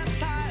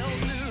reptiles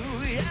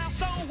do. Yeah,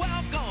 so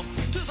welcome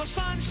to the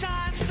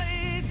Sunshine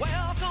State.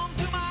 Welcome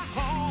to my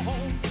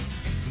home.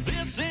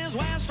 This is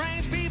where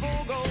strange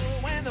people go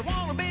when they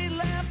want to be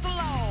left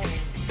alone.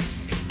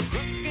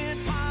 Crooked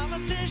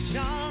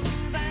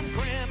politicians and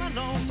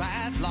criminals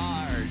at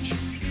large.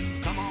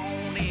 Come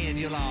on in,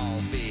 you'll all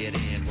fit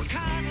in. We're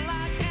kind of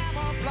like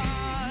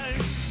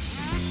camouflage.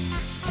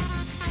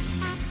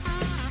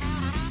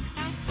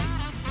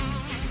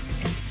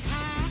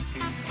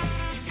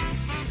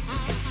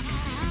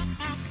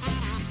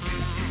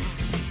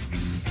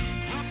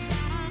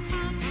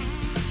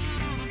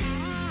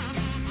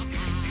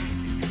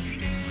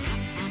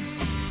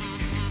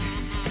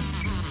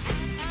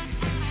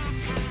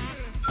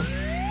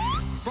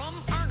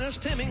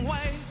 Ernest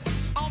Hemingway,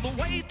 all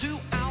the way to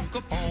Al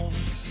Capone.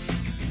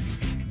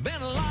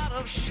 Been a lot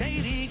of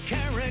shady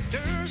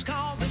characters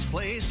call this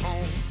place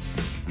home.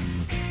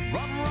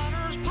 Rum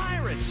runners,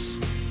 pirates,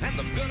 and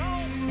the good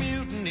old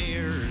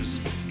mutineers.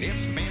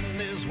 It's been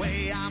this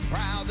way, I'm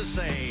proud to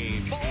say,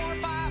 for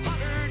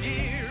 500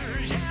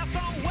 years. Yeah, so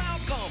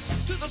welcome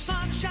to the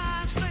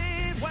Sunshine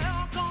State.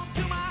 Welcome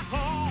to my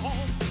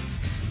home.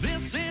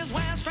 This is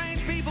where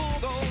strange people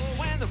go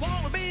when they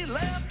want to be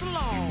left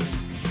alone.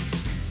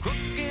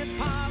 Crooked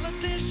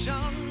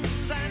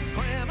politicians and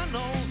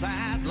criminals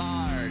at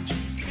large.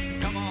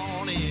 Come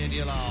on in,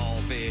 you'll all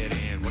fit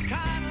in. We're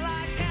kind of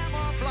like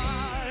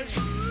camouflage.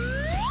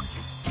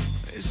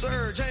 Hey,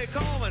 Sir J.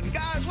 Coleman.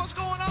 Guys, what's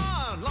going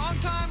on? Long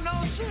time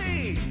no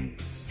see.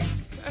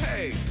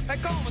 Hey,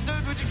 Coleman,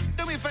 dude, would you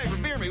do me a favor?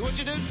 Beer me, would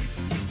you, dude?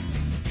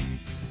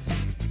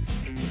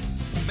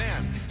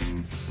 Man,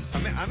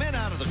 I'm in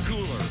out of the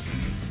cooler.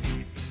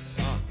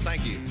 Oh,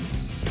 thank you.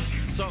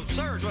 So,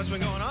 Serge, what's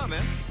been going on,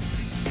 man?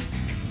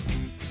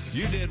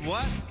 You did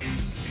what?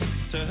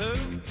 To who?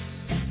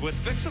 With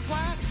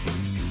Fix-A-Flat?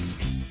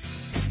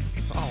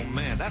 Oh,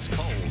 man, that's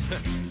cold.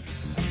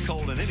 That's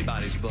cold in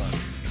anybody's book.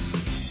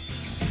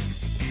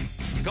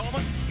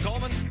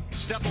 Coleman,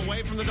 step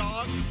away from the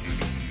dog.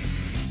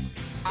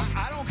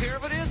 I don't care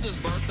if it is his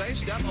birthday.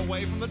 Step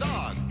away from the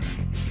dog.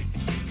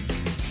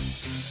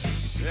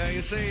 Yeah,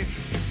 you see,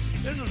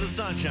 this is the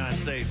Sunshine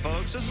State,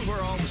 folks. This is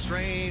where all the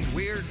strange,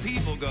 weird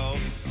people go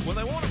when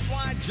they want to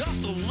fly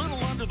just a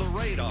little under the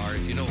radar,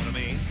 if you know what I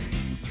mean.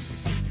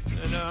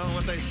 You know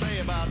what they say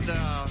about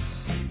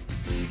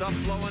stuff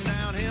flowing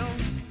downhill?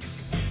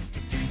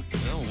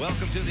 Well,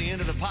 welcome to the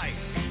end of the pipe.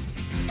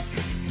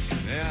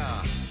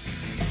 Yeah,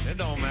 it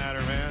don't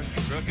matter, man.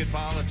 Crooked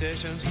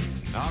politicians,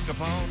 Al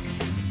Capone.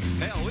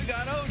 Hell, we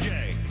got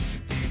OJ.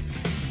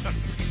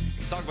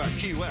 Talk about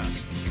Key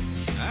West.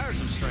 There's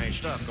some strange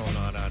stuff going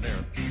on down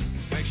there.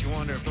 Makes you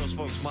wonder if those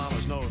folks'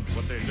 mamas know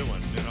what they're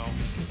doing, you know?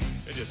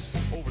 They're just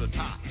over the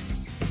top.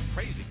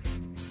 Crazy.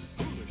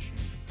 Foolish.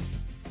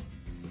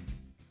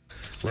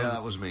 Yeah,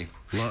 that was me.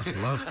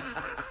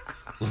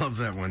 Love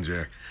that one,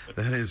 Jack.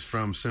 That is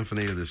from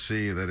Symphony of the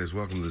Sea. That is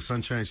Welcome to the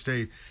Sunshine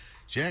State.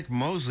 Jack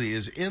Mosley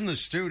is in the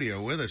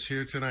studio with us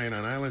here tonight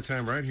on Island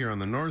Time, right here on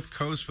the North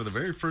Coast for the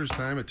very first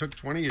time. It took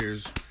 21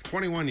 years.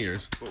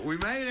 But we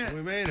made it.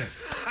 We made it.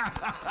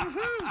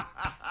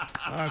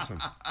 Awesome.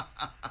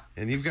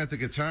 And you've got the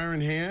guitar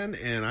in hand,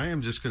 and I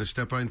am just going to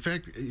step by. In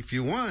fact, if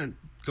you want,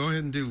 go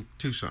ahead and do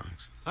 2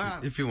 songs. All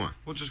right. If you want.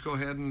 We'll just go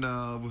ahead and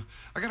I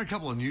got a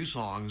couple of new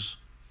songs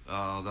that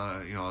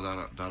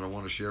I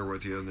want to share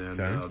with you, and then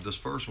Okay. This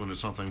first one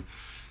is something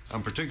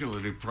I'm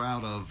particularly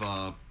proud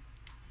of,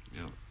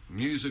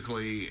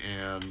 musically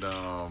and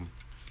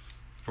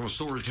from a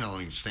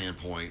storytelling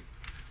standpoint.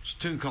 It's a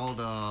tune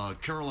called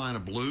Carolina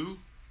Blue.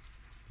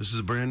 This is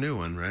a brand new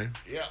one, right?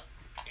 Yeah.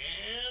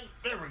 And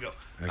there we go.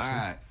 Excellent. All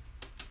right.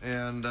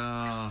 And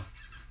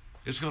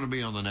it's going to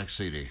be on the next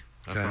CD.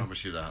 I Okay.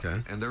 promise you that.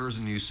 Okay. And there is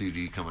a new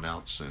CD coming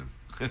out soon.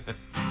 All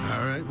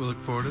right, we'll look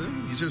forward to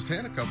them. You just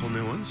had a couple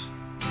new ones.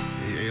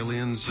 The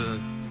Aliens.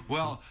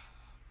 Well,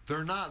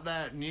 they're not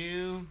that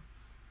new.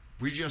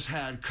 We just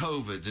had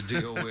COVID to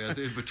deal with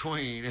in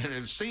between, and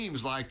it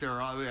seems like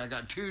I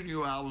got 2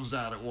 new albums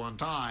out at one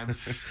time,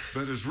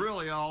 but it's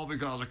really all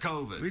because of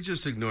COVID. We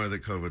just ignore the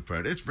COVID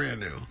part. It's brand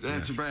new.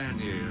 That's Yes. brand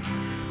new.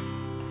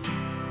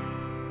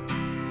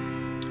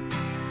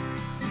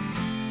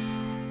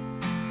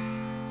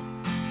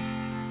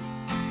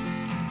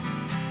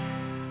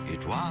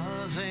 It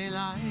was a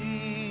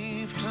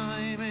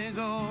lifetime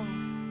ago,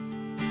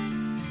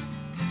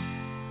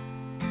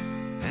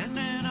 and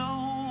an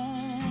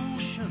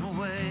ocean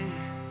away.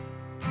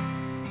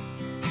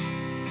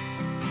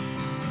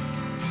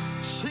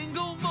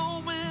 Single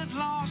moment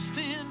lost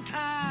in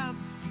time,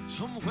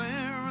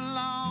 somewhere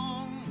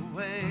along the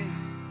way.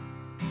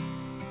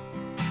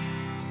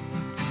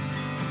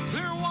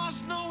 There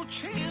was no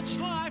chance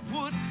life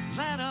would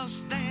let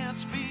us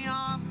dance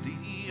beyond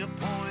the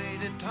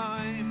appointed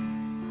time.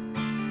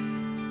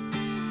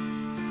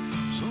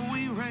 So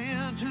we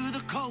ran to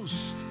the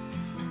coast,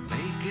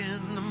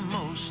 making the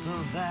most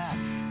of that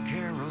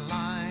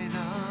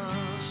Carolina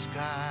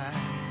sky.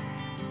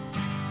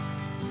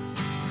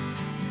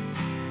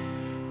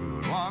 We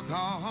would walk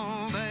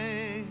all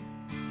day,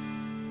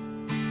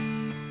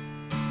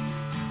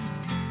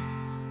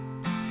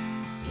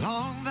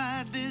 along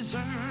that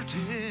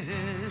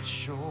deserted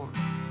shore.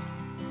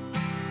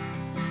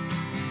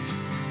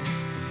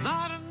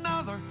 Not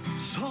another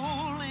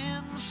soul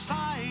in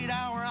sight,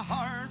 our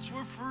hearts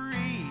were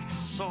free to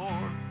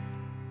soar.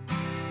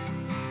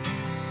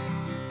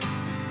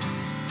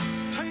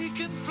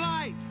 Taking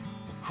flight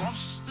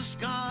across the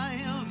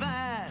sky of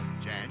that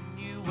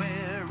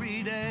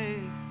January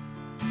day.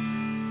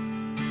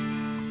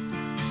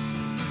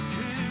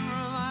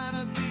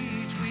 Carolina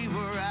Beach, we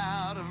were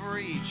out of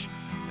reach,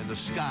 and the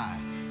sky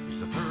was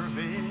the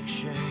perfect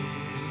shade.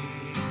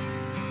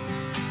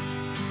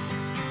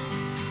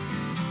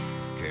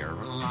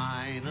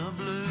 Carolina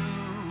blue,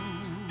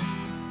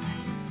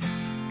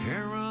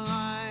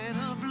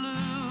 Carolina blue.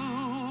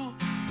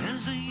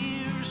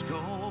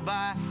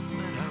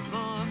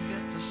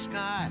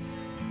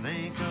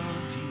 think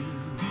of you.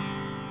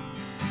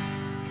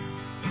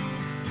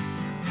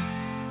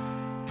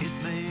 It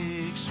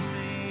makes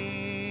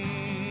me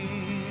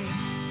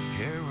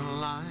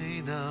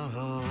Carolina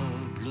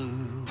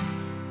blue.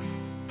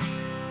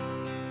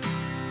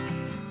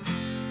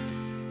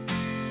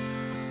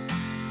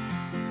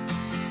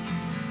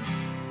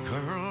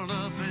 Curled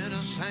up in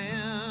a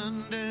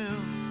sand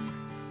dune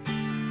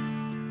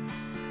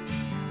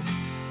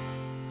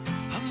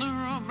under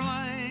a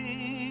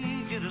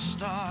blanket of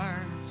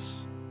stars.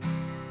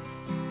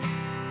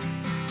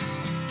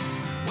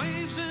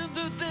 Waves in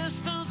the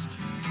distance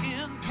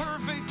in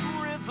perfect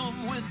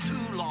rhythm with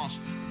two lost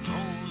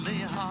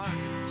lonely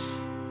hearts.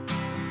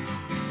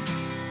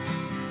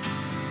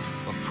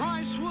 A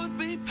price would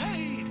be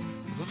paid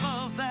for the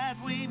love that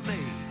we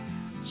made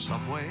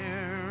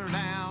somewhere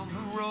down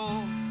the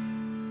road.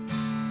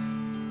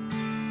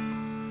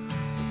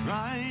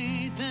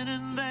 Right then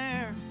and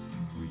there,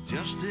 we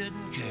just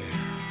didn't care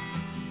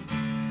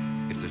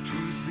if the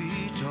truth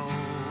be told.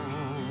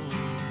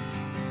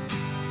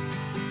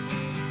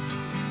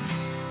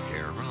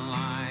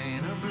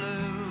 Carolina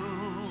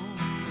blue,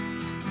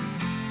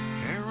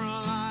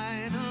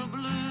 Carolina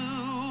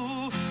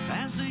blue.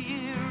 As the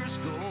years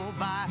go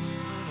by,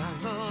 when I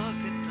look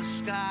at the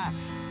sky,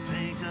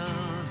 think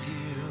of you.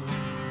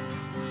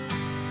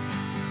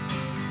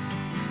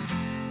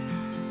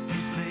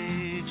 It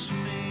makes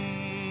me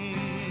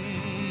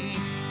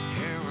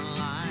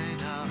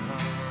Carolina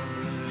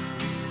blue.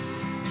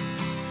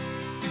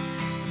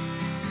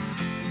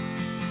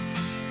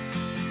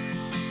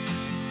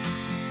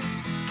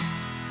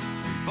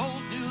 We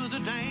both knew the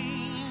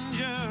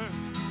danger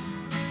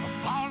of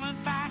falling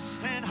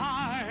fast and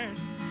hard,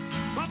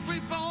 but we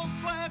both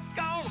let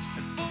go,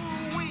 and for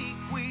a week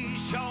we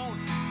shone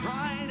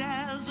bright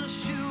as a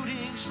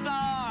shooting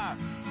star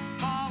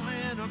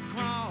falling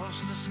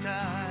across the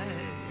sky.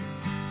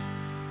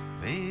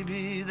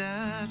 Maybe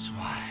that's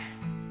why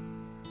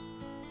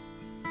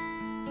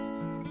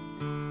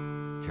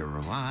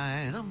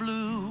Carolina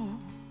blue,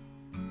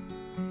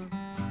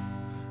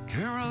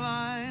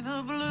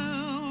 Carolina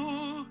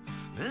blue.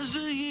 As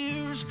the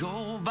years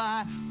go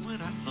by,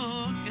 when I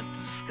look at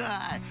the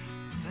sky,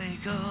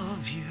 think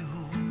of you.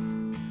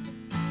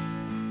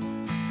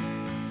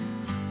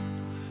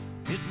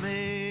 It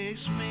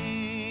makes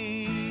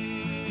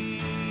me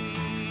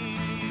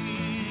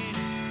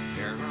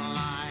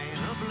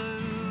Carolina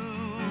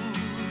blue,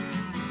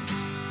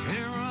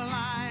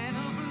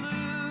 Carolina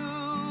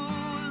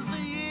blue. As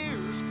the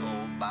years go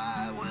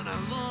by, when I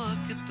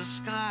look at the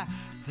sky,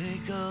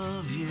 think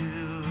of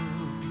you.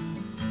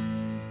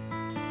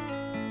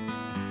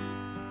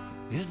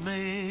 It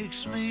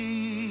makes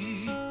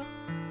me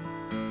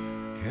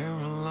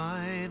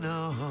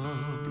Carolina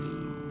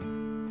blue.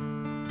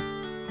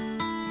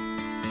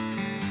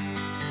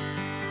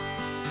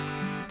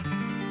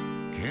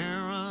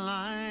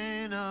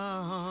 Carolina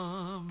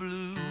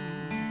blue.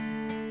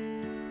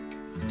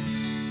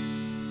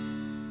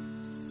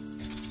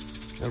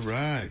 All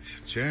right,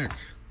 check.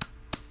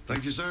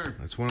 Thank you, sir.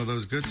 That's one of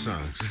those good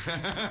songs.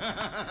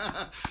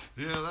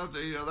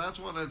 That's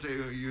one that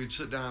you'd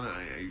sit down and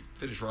you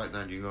finish writing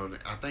that and you go,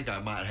 I think I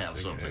might have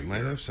something. I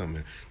might have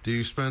something. Do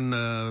you spend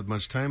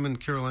much time in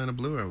Carolina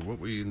blue, or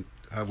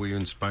how were you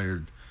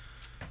inspired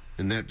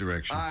in that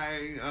direction?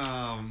 I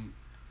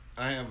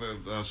have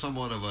a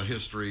somewhat of a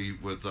history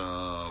with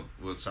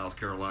South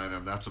Carolina,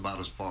 and that's about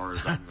as far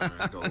as I'm going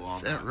to go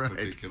on that right?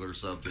 particular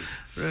subject.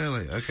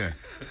 Really? Okay.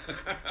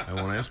 I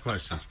won't ask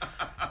questions.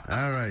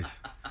 All right.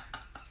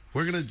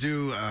 We're going to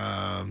do,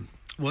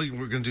 we're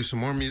going to do some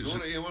more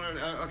music. You want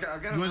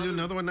to do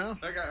another one now?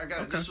 I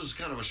got. Okay. This is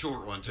kind of a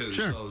short one too.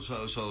 Sure.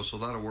 So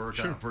that'll work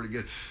Sure. out pretty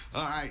good.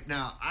 All right.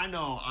 Now I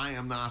know I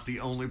am not the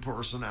only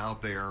person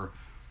out there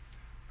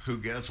who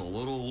gets a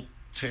little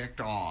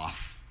ticked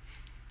off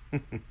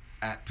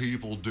at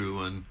people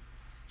doing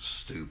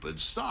stupid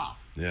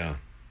stuff. Yeah.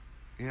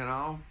 You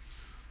know,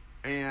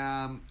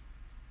 and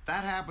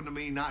that happened to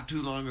me not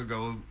too long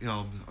ago.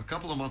 A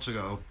couple of months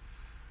ago.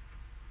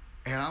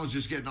 And I was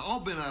just getting all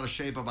bent out of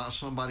shape about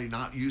somebody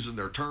not using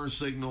their turn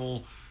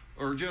signal,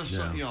 or just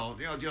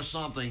just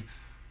something.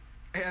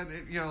 And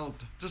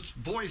this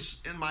voice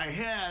in my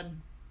head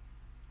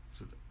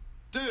said,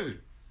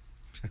 "Dude,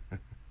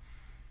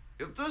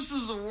 if this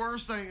is the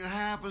worst thing that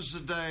happens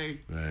today,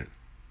 Right.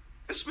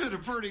 it's been a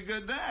pretty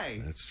good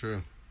day." That's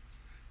true.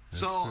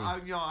 So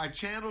I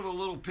channeled a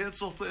little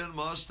pencil thin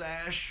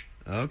mustache.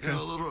 Okay. A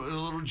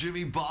little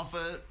Jimmy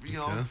Buffett.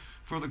 Okay.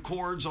 For the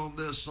chords on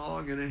this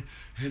song, and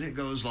it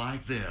goes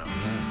like this.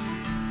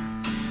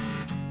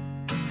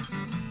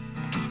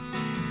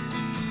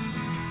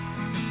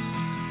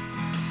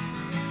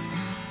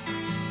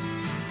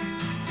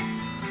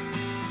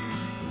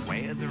 The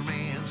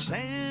weatherman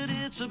said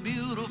it's a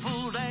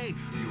beautiful day.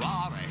 You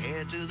ought to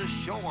head to the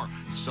shore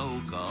and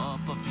soak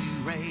up a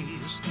few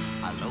rays.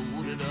 I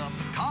loaded up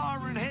the car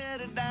and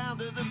headed down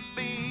to the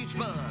beach,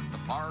 but the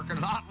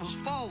parking lot was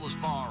full as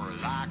far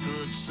as I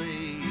could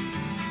see.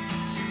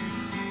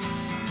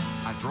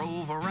 I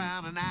drove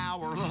around an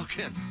hour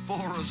looking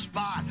for a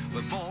spot,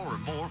 but more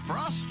and more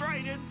frustrated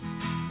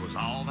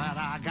was all that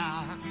I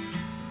got.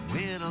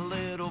 When a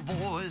little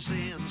voice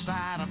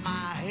inside of my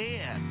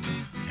head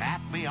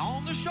tapped me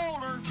on the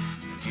shoulder,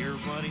 and here's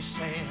what he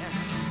said.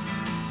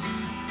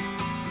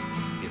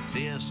 If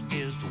this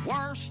is the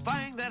worst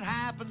thing that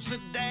happens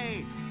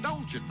today,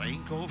 don't you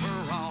think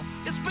overall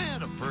it's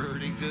been a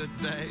pretty good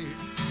day?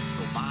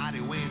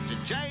 Nobody went to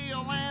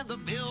jail and the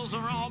bills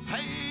are all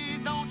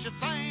paid. Don't you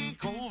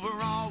think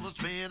overall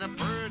it's been a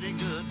pretty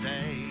good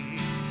day?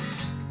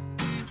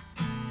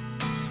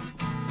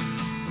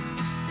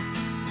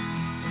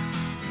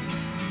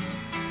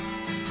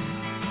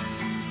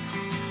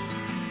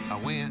 I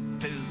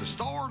went to the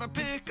store to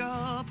pick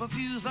up a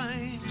few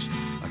things,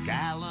 a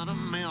gallon of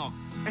milk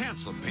and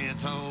some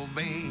pinto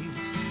beans.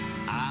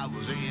 I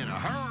was in a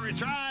hurry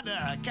trying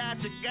to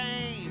catch a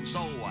game, so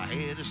I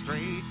headed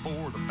straight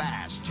for the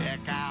fast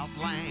checkout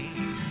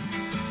lane.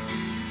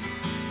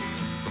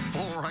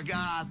 Before I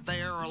got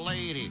there, a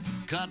lady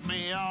cut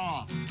me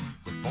off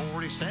with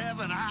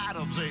 47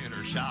 items in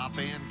her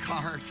shopping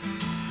cart.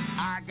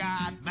 I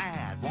got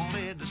mad,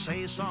 wanted to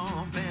say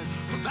something,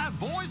 but that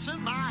voice in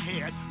my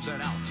head said,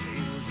 I'll tell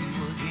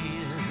you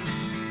again.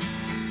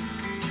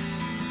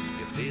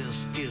 If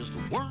this is the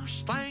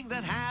worst thing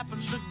that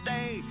happens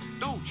today,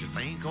 don't you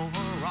think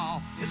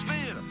overall it's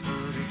been a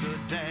pretty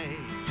good day?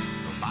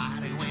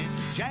 Nobody went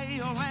to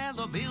jail and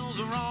the bills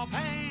are all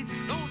paid.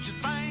 Don't you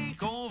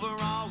think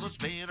overall it's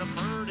been a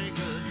pretty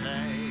good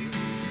day?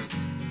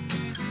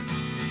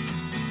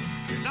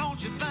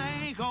 Don't you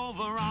think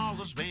overall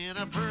it's been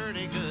a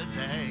pretty good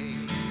day?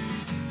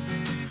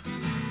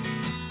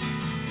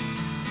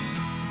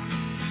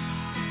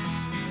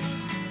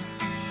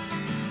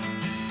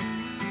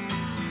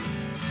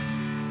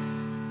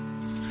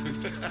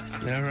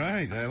 All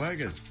right, I like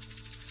it.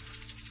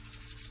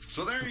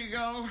 So there you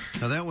go.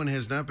 Now that one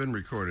has not been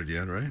recorded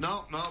yet, right?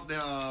 No.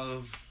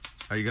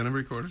 Are you going to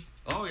record it?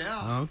 Oh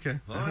yeah. Oh, okay.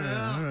 Oh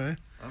yeah. All right.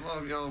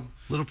 I'm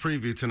Little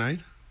preview tonight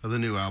of the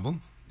new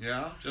album.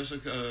 yeah, just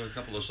a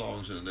couple of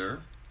songs in there.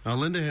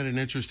 Linda had an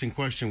interesting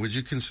question. Would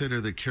you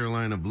consider the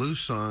Carolina Blues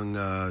song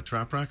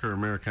trop rock or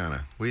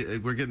Americana?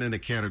 We're getting into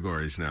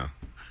categories now.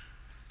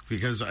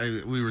 Because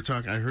we were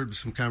talking, I heard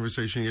some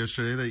conversation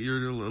yesterday that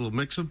you're a little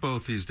mix of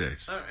both these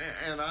days.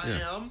 And I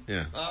am.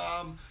 Yeah.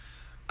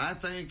 I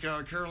think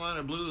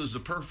Carolina Blue is the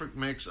perfect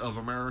mix of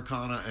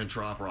Americana and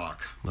trop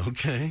rock.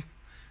 Okay.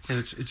 And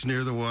it's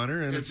near the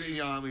water, and It's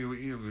I mean,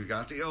 we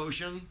got the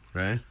ocean,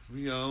 right.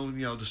 you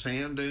know the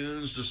sand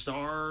dunes, the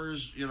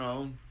stars,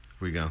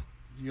 We go.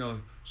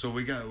 So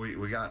we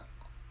got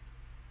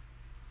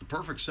the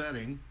perfect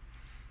setting,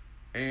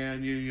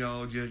 and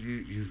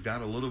you've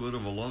got a little bit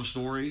of a love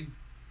story,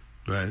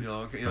 Right.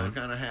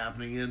 kind of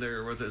happening in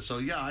there with it. So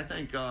yeah, I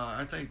think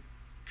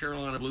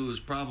Carolina Blue is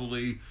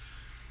probably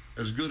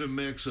as good a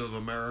mix of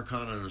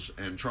Americana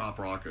and trop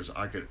rock as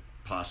I could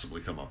possibly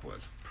come up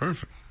with.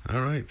 Perfect.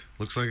 All right.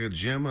 Looks like a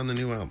gem on the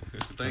new album.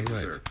 Thank you,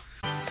 All sir.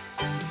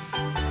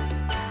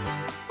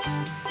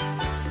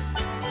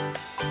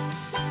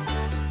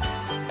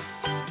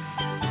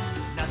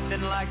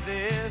 Nothing like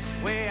this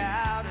way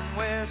out in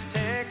West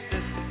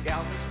Texas.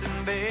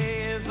 Galveston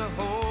Bay is a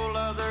whole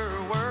other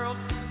world.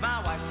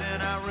 My wife's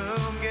in our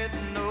room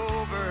getting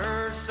over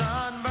her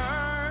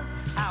sunburn.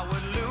 How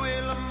would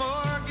Louis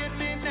L'Amour get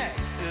me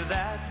next to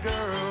that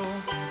girl?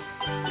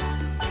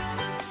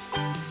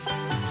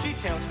 She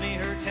tells me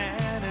her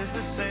tan is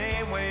the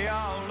same way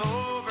all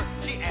over.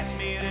 She asks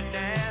me to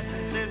dance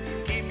and says,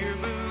 keep your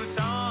boots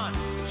on.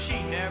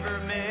 She never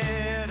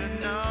met a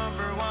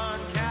number one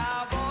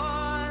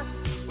cowboy.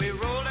 We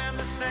rolled in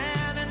the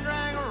sand and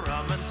drank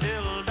rum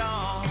until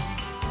dawn.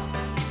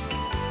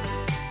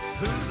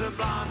 Who's the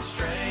blonde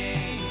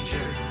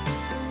stranger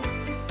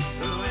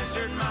who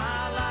entered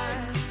my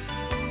life,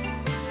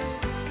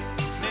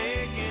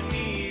 making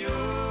me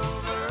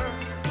over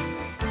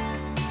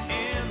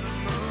in the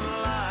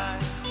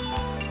moonlight?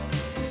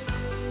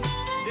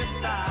 This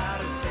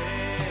side of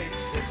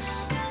Texas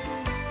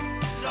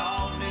is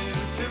all new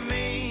to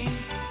me.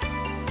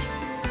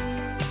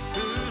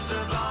 Who's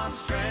the blonde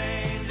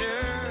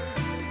stranger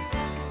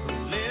who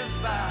lives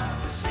by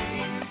the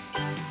sea?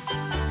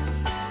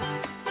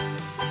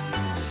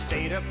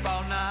 Stayed up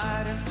all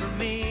night, and for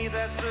me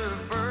that's the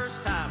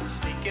first time.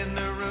 Sneak in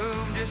the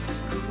room just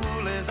as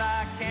cool as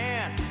I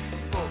can.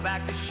 Pull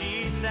back the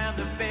sheets and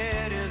the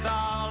bed is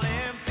all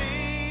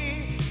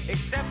empty,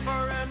 except for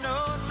a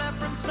note left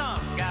from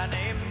some guy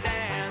named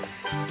Dan.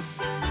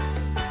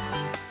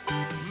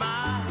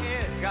 My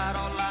head got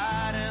all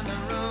light and the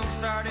room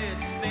started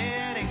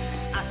spinning.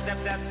 I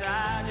stepped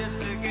outside just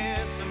to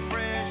get some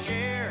fresh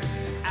air.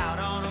 Out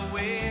on a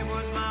wave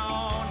was my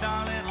own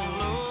darling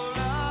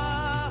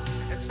Lola,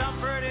 and some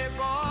pretty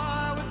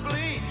boy with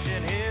bleach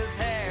in his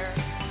hair.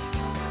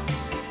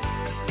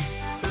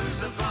 Who's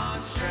the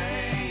blonde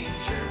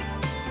stranger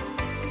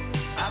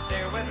out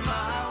there with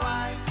my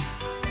wife?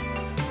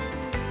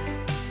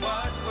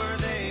 What were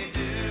they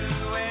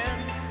doing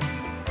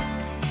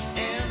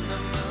in the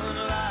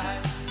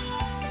moonlight?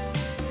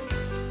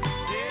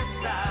 This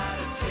side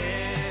of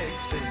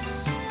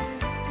Texas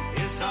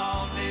is all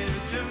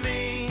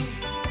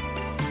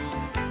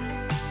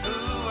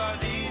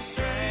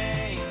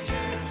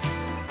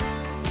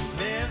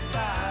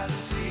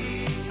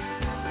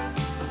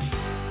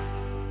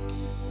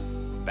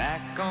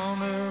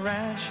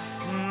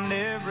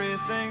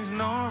everything's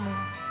normal.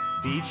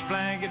 Beach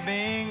blanket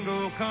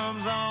bingo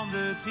comes on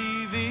the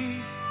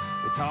TV.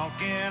 We talk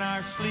in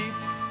our sleep,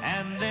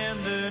 and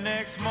then the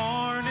next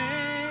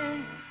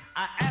morning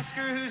I ask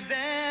her who's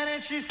Dan,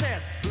 and she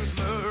says, who's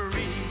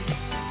Marie?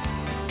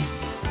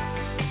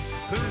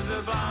 Who's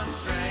the blonde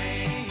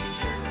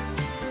stranger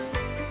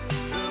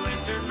who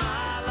entered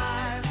my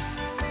life,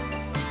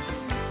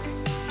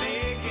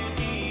 making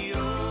me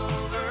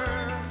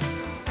over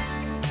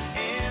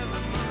in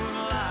the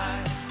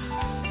moonlight?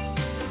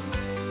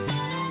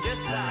 This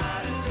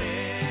side of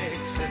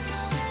Texas,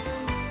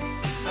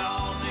 it's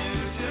all new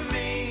to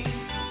me.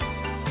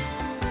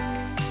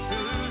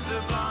 Who's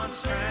the blonde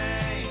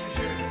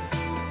stranger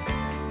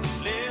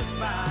who lives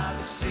by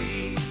the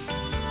sea?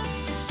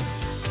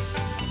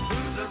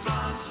 Who's the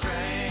blonde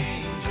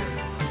stranger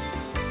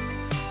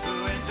who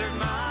entered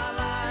my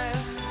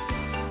life,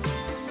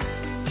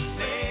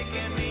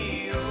 making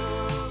me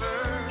over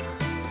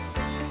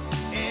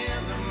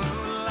in the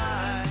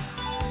moonlight?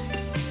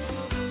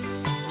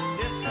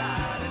 This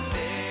side of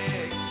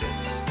Texas,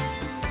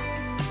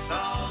 it's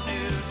all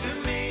new to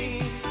me.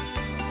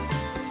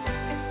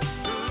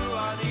 Who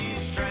are these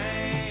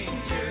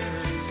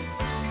strangers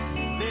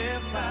who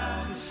live by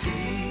the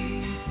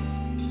sea?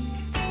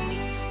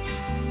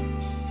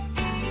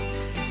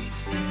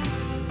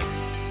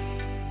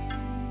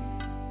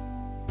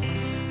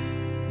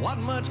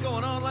 Wasn't much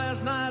going on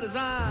last night as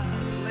I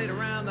laid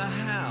around the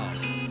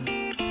house.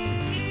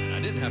 I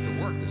didn't have to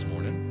work this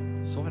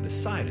morning, so I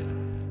decided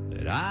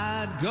that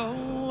I'd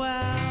go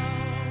out.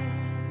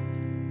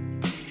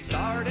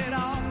 Started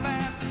off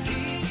at the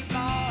tiki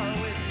bar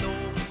with no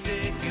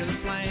particular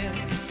plan.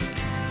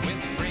 When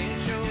some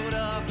friends showed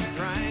up and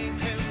drank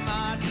too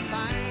much,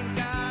 things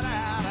got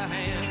out of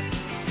hand.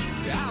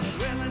 I was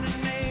willing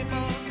and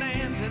able,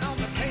 dancing on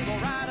the table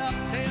right up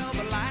till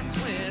the lights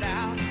went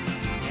out.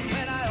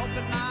 When I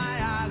opened my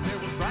eyes, there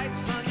was bright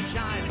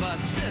sunshine, but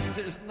this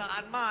is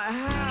not my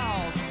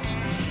house.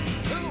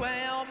 Who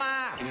am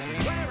I?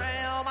 Where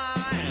am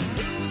I? And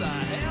who the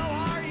hell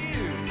are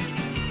you?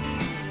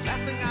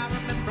 Last thing I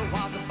remember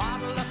was a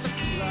bottle of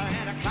tequila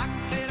and a clock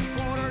that said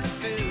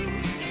 1:45.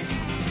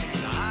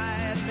 I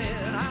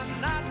admit I'm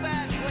not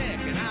that quick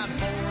and I'm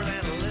more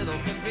than a little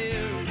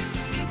confused.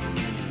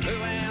 Who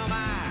am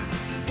I?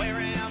 Where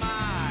am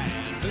I?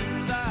 And who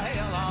the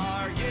hell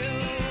are you?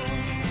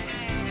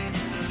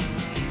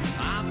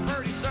 I'm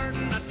pretty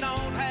certain I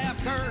don't have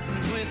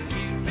curtains with a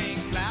cute pink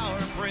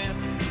flower print.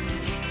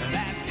 And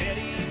that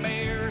teddy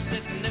bear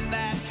sitting in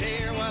that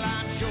chair, well,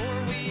 I'm sure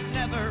we've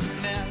never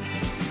met.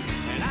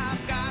 And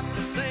I've got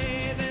to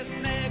say this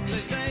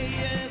negligee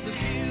is as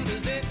cute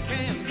as it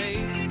can be.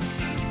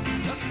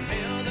 But to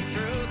tell the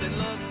truth, it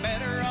looked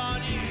better on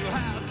you.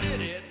 How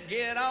did it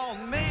get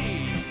on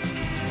me?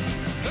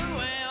 Who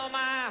am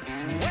I?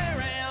 Where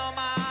am I?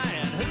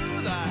 And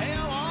who the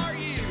hell are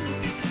you?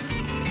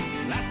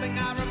 Last thing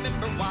I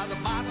remember was a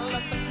bottle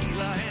of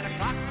tequila and a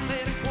clock that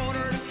said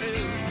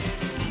 1:45.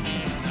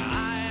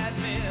 I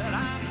admit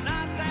I'm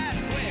not that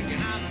quick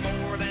and I'm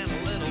more than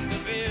a little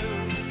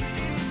confused.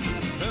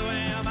 Who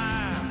am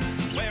I?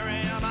 Where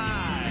am I?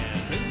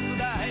 And who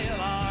the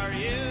hell are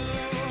you?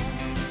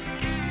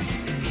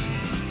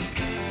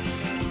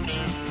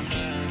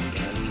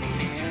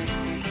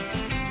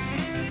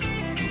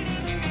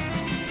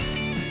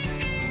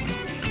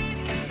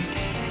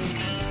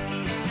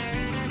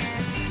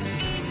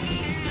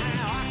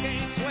 Now I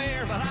can't swear,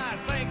 but I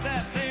think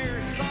that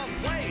there's some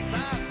place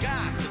I've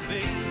got to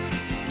be.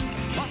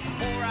 But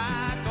before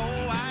I go,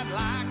 I'd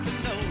like to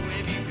know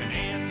if you can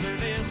answer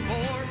this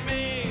for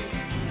me.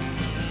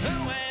 Who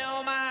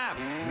am I?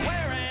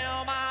 Where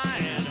am I?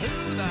 And who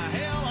the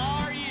hell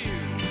are you?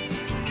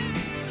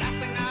 Last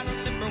thing I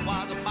remember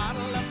was a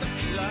bottle of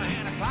tequila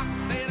and a clock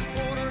that said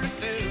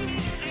 1:45.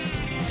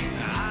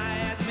 I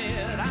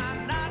admit I'm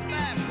not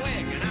that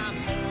quick and I'm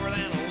more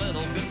than a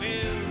little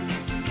confused.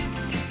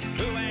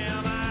 Who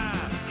am I?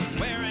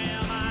 Where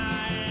am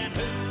I? And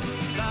who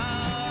the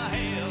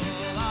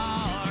hell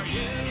are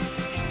you?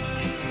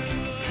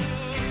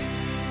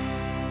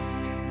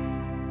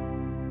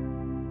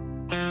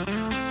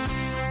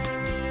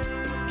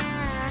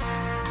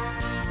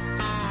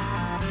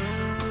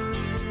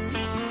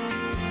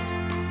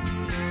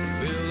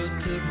 Well, I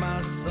took my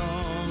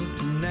songs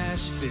to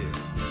Nashville,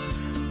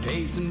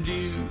 paid some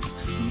dues,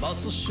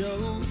 muscle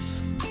shows.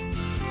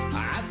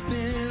 I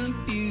spent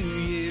a few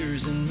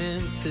years in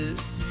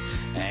Memphis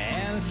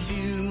and a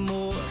few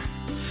more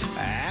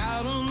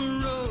out on the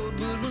road.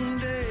 But one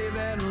day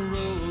that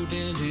road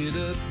ended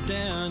up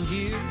down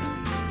here,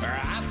 where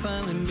I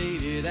finally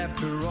made it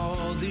after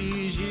all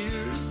these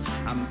years.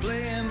 I'm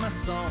playing my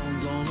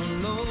songs on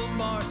an old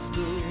bar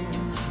stool,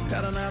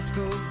 got a nice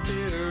cold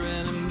beer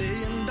and $1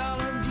 million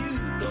view,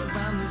 'cause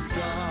I'm the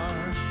star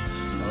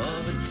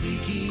of a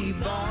tiki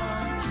bar.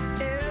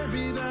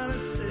 Everybody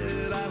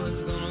said I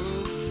was gonna go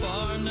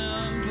far. Now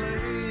I'm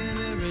playing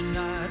every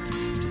night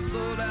to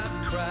sold out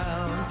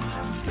crowds.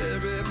 If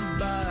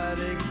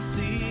everybody can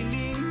see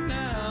me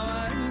now,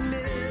 I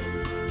admit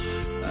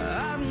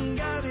I've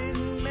got it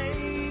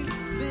made,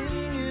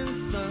 singing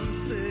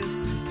sunset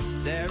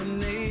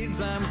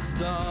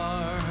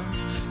star.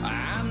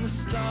 I'm the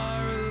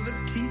star of a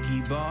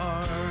tiki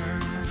bar.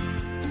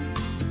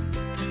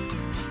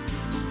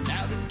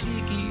 Now the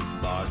tiki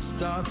bar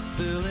starts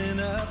filling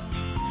up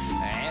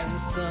as the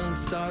sun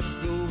starts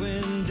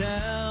going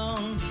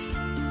down.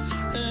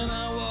 And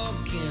I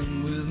walk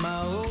in with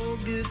my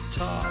old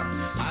guitar.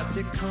 I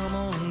said, come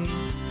on,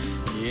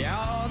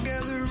 y'all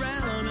gather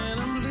round, and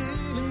I'm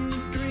living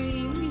the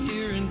dream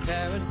here in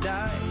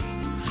paradise.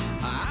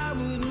 I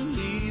wouldn't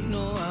leave,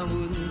 no, I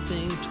wouldn't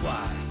think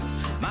twice.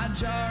 My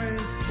jar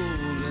is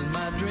full and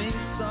my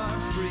drinks are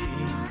free.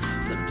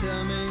 So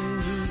tell me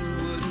who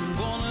wouldn't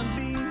wanna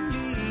be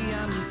me?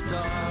 I'm the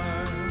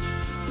star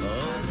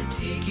of the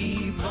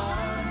tiki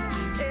bar.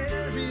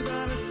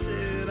 Everybody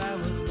said I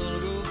was gonna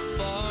go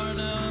far.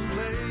 Now I'm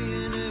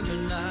playing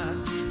every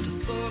night to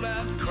sold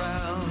out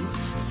crowds.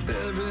 If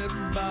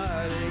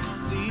everybody could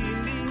see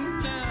me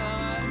now,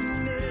 I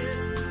admit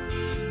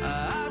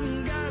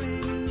I've got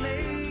it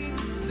made.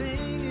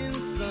 Singing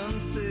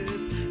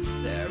sunset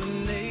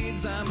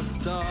serenades. I'm a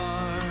star.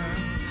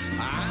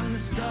 I'm the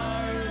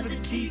star of the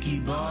tiki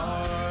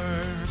bar.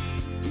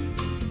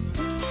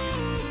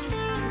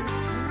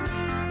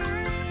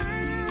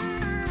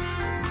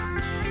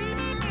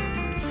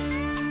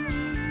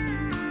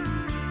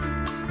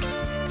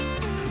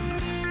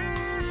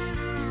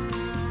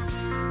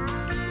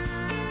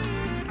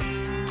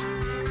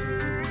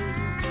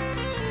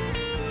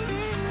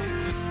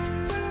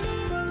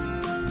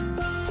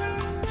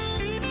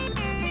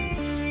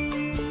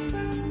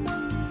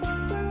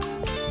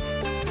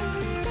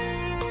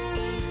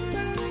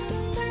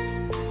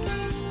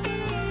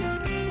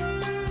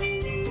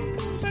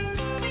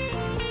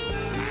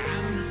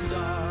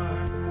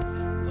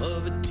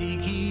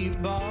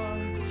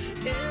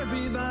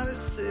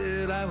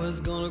 I was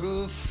gonna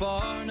go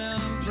far. Now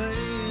I'm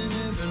playing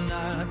every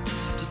night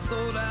to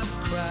sold out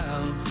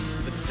crowds.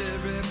 If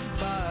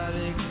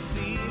everybody could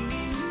see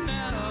me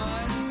now,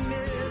 I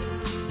admit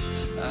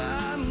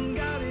I've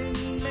got it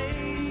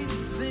made.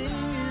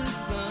 Singing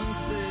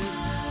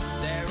sunset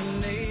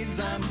serenades.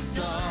 I'm the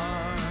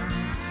star.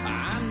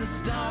 I'm the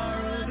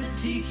star of the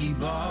tiki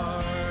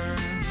bar.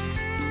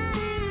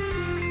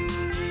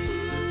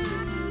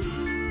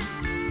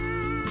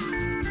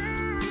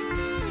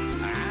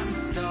 I'm the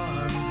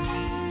star.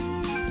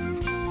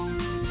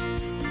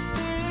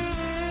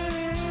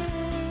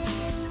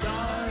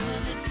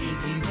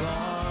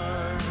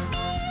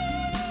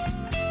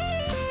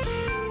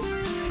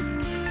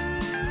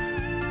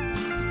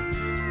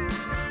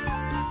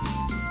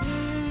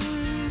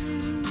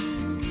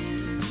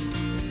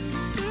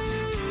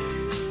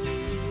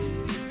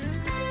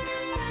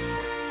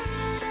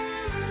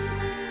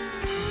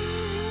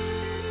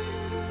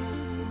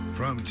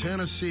 From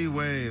Tennessee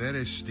Way, that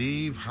is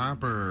Steve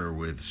Hopper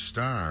with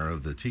Star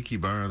of the Tiki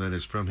Bar. That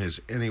is from his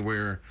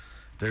Anywhere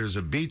There's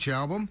a Beach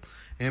album.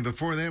 And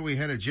before that, we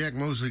had a Jack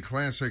Mosley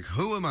classic,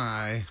 Who Am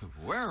I?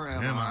 Where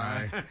am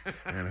I?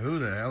 And who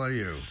the hell are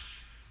you?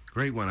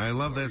 Great one. I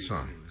love that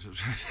song.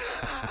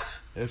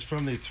 It's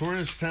from the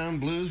Tourist Town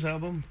Blues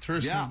album?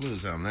 Town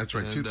Blues album. That's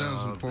right,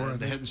 2004. And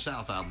the Heading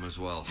South album as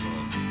well. So.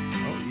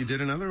 Oh, you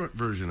did another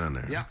version on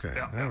there. Yeah. Okay,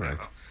 yeah, all right.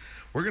 Yeah.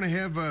 We're going to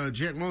have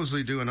Jack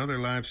Mosley do another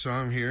live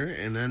song here,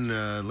 and then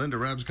Linda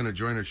Robb's going to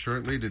join us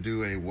shortly to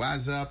do a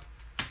Wise Up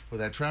for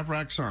that Trop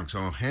Rock song.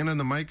 So handing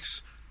the mics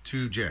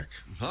to Jack.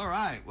 All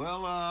right.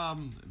 Well,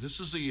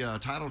 this is the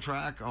title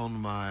track on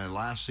my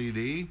last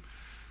CD.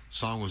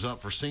 Song was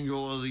up for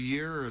Single of the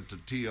Year at the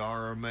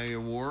TRMA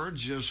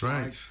Awards, just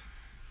like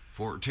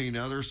 14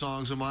 other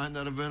songs of mine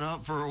that have been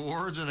up for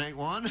awards and ain't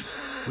won.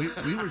 We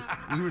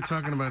were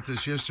talking about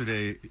this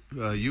yesterday.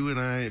 You and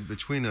I,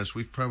 between us,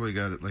 we've probably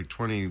got like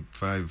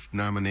 25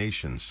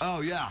 nominations.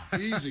 Oh yeah,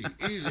 easy.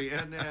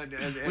 And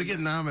we get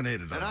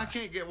nominated. And I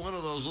can't get one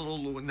of those little.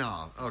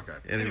 No, okay.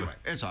 Anyway,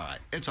 it's all right.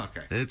 It's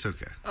okay. It's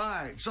okay. All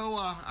right. So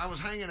I was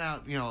hanging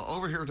out,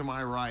 over here to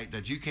my right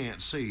that you can't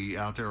see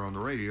out there on the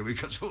radio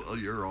because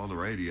you're on the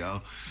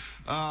radio.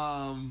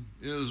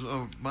 Is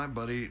my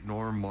buddy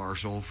Norm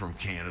Marshall from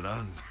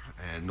Canada,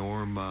 and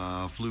Norm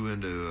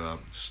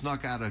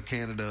snuck out of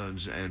Canada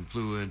and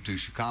flew into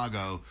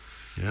Chicago,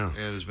 and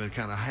has been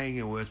kind of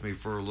hanging with me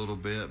for a little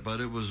bit. But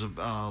it was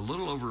a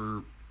little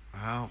over,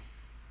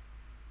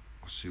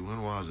 let's see,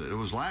 when was it? It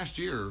was last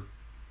year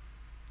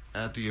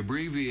at the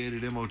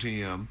abbreviated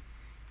MOTM.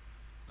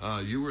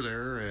 You were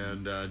there,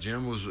 and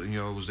Jim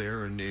was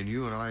there, and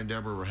you and I and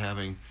Deborah were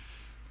having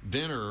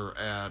dinner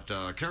at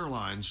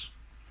Caroline's.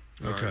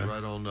 Okay.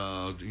 Right on,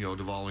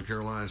 Duval and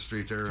Caroline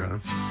Street there. Okay.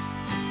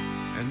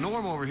 And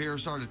Norm over here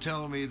started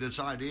telling me this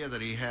idea that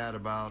he had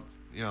about,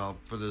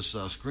 for this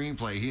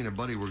screenplay he and a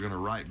buddy were going to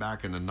write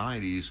back in the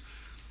 90s,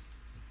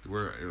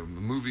 where a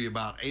movie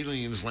about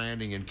aliens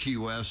landing in Key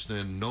West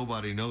and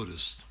nobody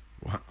noticed.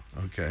 Wow.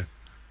 Okay.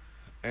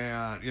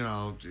 And,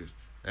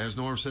 as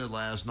Norm said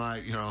last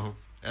night,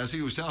 as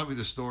he was telling me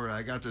the story,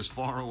 I got this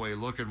faraway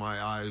look in my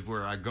eyes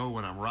where I go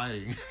when I'm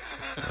writing.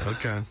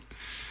 Okay.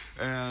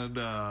 And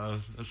I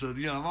said,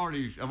 I'm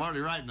already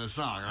writing this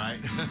song, right?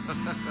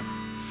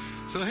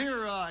 So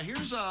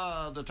here's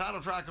the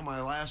title track of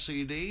my last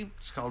CD.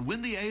 It's called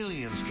When the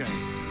Aliens Came.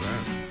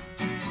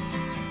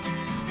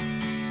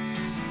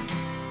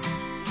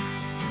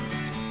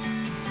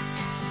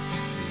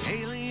 The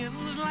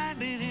aliens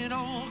landed in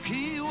old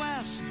Key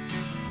West,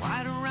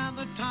 right around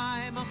the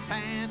time of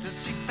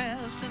Fantasy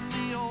Fest. In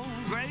the old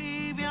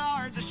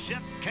graveyard, the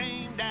ship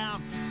came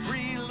down.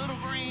 3 little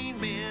green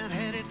men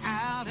headed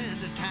out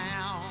into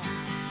town.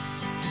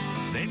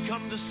 They'd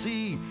come to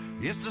see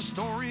if the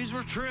stories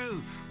were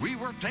true. We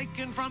were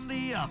taken from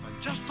the oven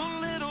just a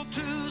little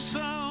too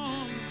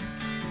soon.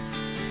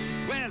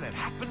 Well, it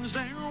happens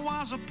there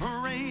was a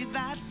parade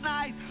that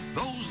night.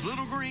 Those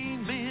little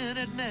green men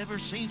had never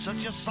seen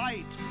such a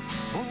sight.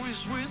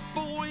 Boys with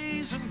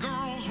boys and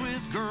girls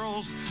with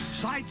girls,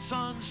 sights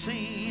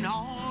unseen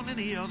on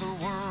any other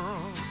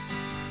world.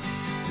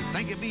 You'd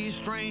think it'd be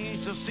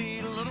strange to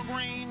see little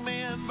green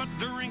men, but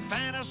during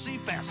Fantasy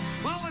Fest,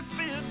 well, it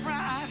fit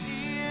right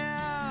in.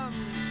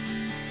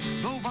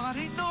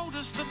 Nobody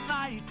noticed the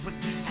night when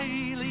the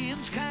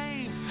aliens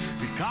came,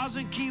 because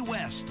in Key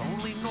West,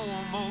 only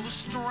normal is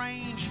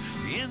strange.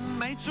 The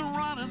inmates are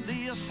running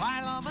the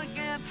asylum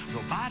again.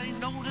 Nobody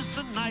noticed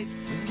the night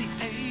when the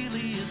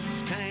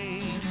aliens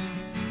came.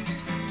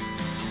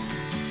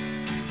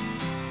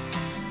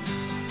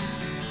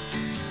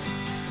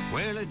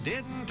 Well, it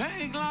didn't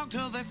take long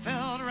till they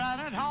felt right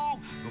at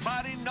home.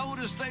 Nobody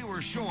noticed they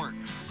were short,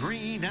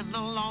 green, and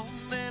alone.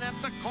 Then at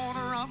the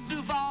corner of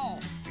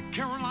Duval and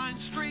Caroline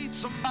Street,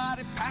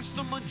 somebody passed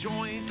them a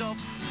joint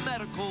of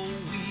medical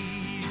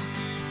weed.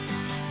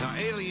 Now,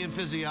 alien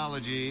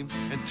physiology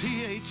and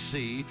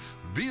THC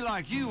would be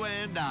like you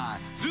and I,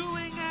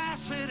 doing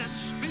acid and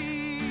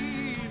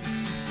speed.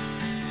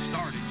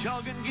 Started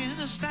chugging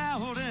Guinness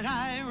Stout at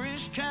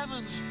Irish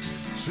Kevin's.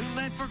 Soon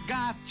they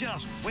forgot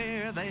just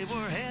where they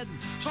were heading,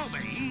 so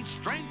they each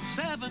drank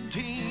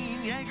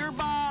 17 Jaeger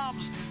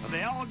bombs.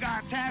 They all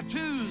got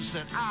tattoos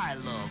that I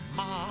love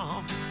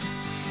Mom.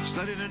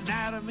 Studied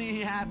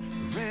anatomy at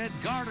the Red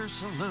Garter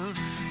Saloon.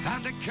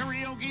 Found a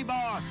karaoke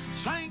bar,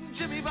 sang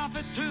Jimmy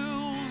Buffett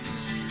tunes.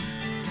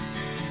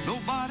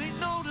 Nobody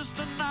noticed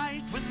the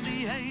night when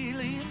the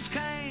aliens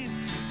came,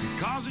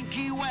 because in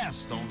Key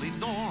West only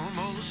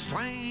normal is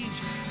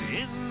strange. The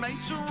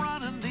inmates are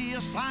running the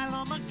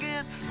asylum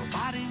again.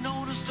 Nobody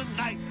noticed the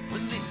night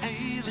when the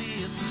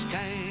aliens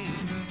came.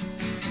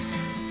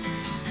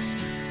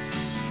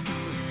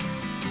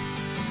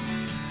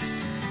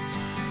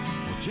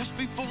 Well, just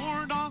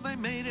before dawn they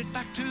made it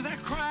back to their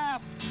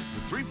craft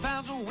with 3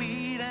 pounds of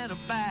weed and a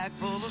bag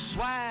full of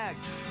swag.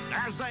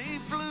 As they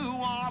flew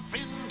off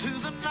into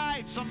the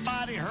night,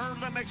 somebody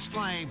heard them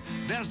exclaim,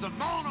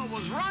 Desdemona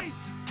was right.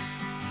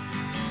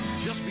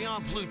 Just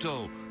beyond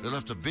Pluto, they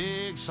left a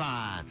big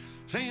sign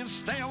saying,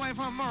 stay away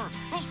from Earth,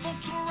 those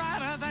folks are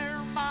out of their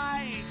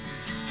mind.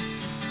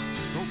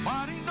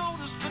 Nobody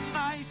noticed the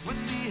night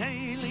when the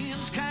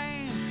aliens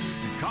came,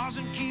 because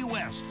in Key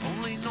West,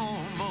 only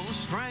normal is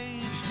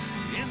strange.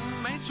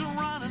 Inmates are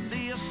running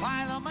the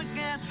asylum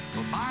again.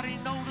 Nobody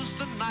noticed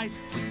the night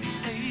when the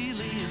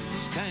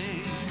aliens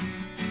came.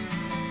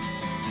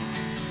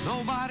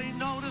 Nobody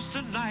noticed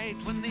the night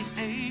when the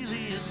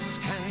aliens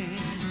came.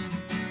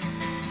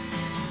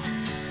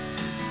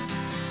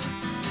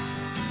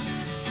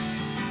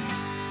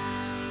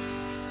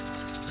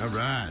 All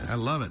right, I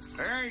love it.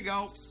 There you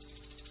go.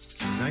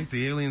 Night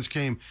the aliens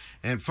came,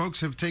 and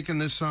folks have taken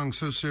this song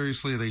so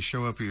seriously they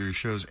show up at your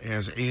shows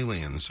as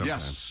aliens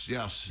sometimes.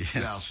 Yes.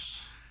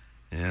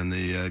 And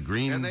the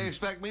green... And they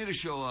expect me to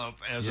show up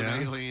as an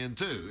alien,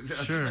 too.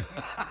 Sure.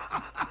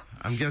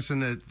 I'm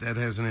guessing that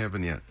hasn't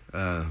happened yet.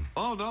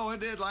 Oh, no, it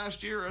did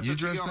last year at the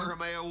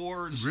TRMA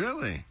Awards.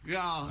 Really?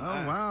 Yeah.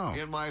 Oh, wow.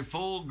 In my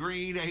full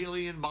green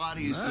alien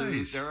bodysuit.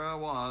 Nice. There I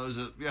was.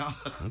 Yeah.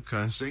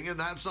 Okay. Singing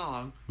that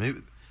song.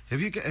 Maybe... Have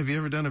you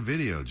ever done a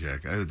video,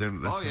 Jack?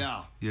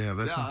 Yeah. Yeah,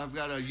 I've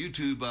got a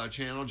YouTube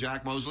channel,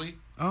 Jack Mosley.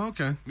 Oh,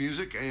 okay.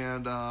 Music,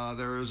 and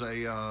there's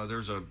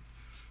a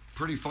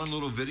pretty fun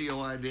little video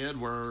I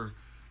did where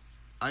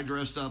I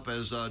dressed up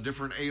as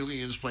different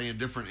aliens playing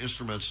different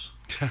instruments.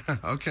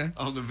 Okay.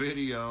 On the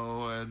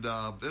video, and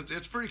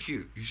it's pretty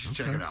cute. You should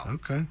check it out.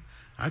 Okay.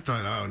 I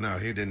thought, oh no,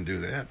 he didn't do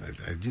that.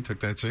 You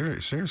took that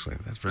seriously.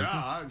 That's very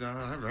good.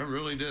 I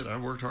really did. I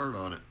worked hard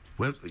on it.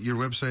 Your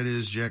website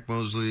is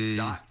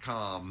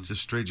jackmosley.com.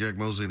 Just straight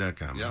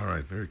jackmosley.com. Yep. All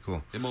right, very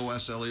cool.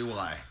 Mosley.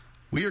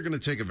 We are going to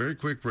take a very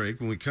quick break.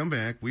 When we come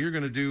back, we are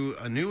going to do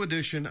a new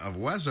edition of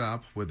What's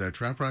Up with that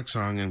Trop Rock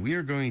song, and we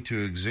are going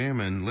to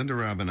examine, Linda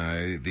Robb and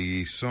I,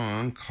 the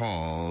song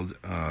called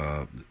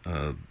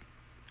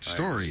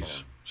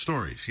Stories.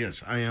 Stories,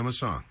 yes, I Am a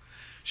Song.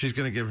 She's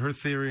going to give her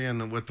theory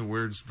on what the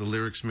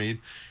lyrics mean,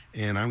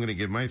 and I'm going to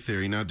give my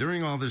theory. Now,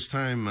 during all this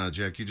time,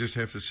 Jack, you just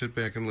have to sit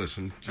back and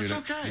listen. That's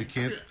okay. You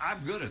can't. I'm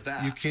good at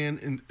that. You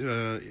can,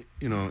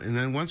 and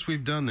then once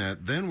we've done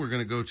that, then we're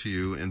going to go to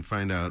you and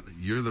find out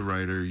you're the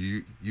writer.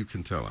 You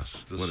can tell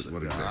us what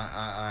exactly.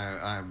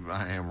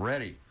 I am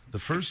ready. The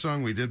first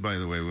song we did, by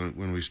the way,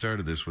 when we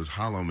started this, was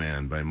Hollow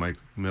Man by Mike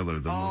Miller.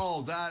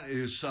 That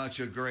is such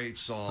a great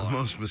song. The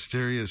most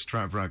mysterious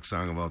trop rock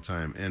song of all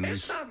time. And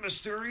it's not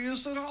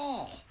mysterious at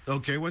all.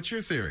 Okay, what's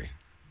your theory?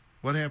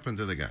 What happened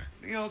to the guy?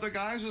 The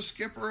guy's a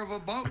skipper of a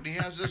boat, and he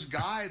has this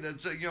guy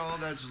that's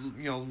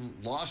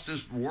lost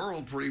his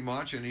world pretty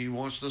much, and he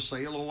wants to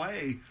sail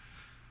away.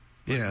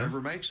 But never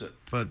makes it.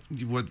 But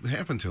what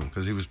happened to him?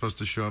 Because he was supposed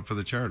to show up for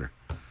the charter.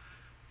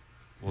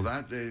 Well,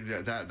 that's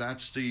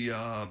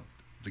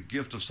the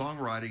gift of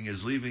songwriting,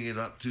 is leaving it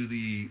up to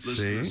the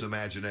listener's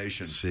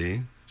imagination.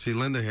 See,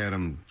 Linda had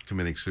him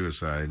committing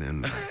suicide,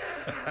 and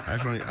I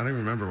don't even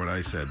remember what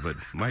I said, but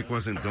Mike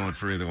wasn't going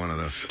for either one of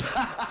those.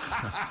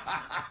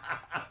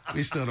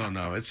 We still don't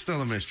know. It's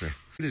still a mystery.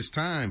 It is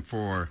time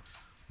for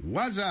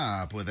What's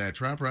Up with that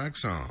trop rock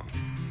song.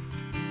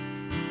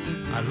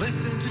 I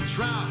listen to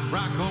trop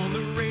rock on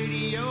the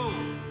radio.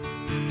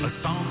 A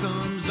song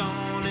comes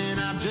on and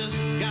I've just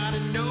got to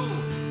know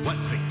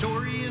what's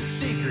Victoria's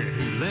Secret,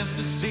 who left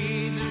the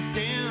seeds and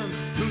stems,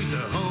 who's the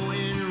hoe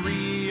in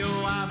Rio.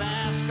 I've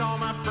asked all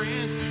my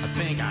friends, I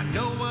think I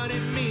know what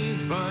it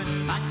means, but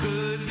I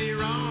could be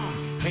wrong.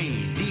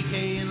 Hey,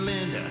 DK and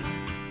Linda,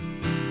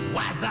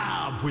 what's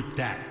up with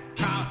that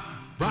trop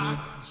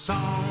rock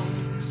song?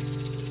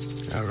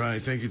 All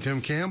right, thank you, Tim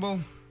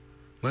Campbell.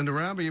 Linda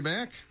Robb, are you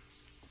back?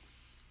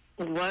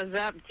 What's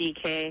up,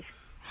 DK?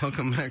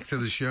 Welcome back to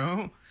the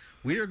show.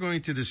 We are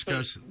going to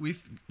discuss, we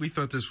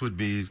thought this would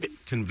be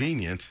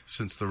convenient,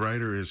 since the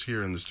writer is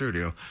here in the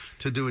studio,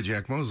 to do a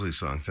Jack Mosley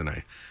song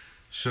tonight.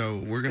 So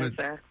we're going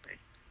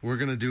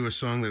to do a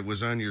song that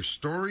was on your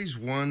Stories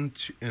 1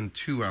 and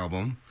 2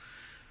 album,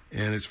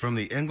 and it's from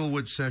the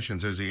Englewood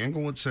Sessions. There's the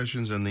Englewood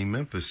Sessions and the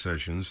Memphis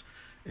Sessions,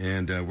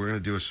 and we're going to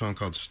do a song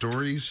called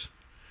Stories,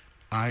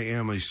 I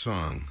Am a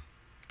Song.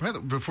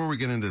 Before we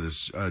get into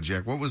this,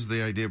 Jack, what was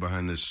the idea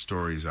behind this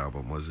Stories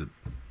album?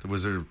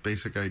 Was there a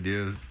basic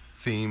idea,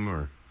 theme,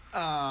 or?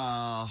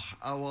 Well,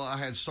 I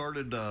had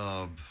started.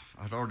 I'd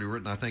already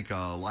written, I think,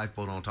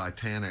 Lifeboat on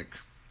Titanic.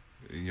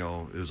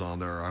 Is on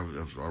there. I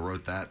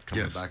wrote that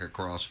coming back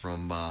across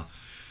from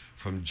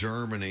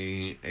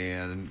Germany,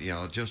 and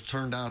it just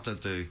turned out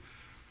that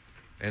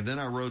and then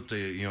I wrote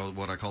the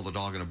what I call the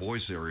Dog and a Boy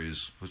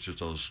series, which is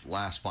those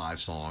last 5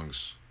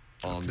 songs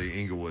on the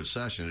Englewood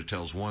Session. It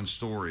tells one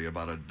story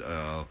about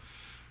an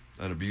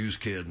abused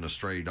kid and a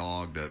stray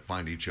dog that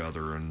find each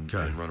other and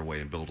run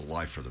away and build a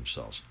life for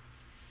themselves.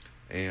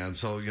 And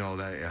so,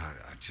 I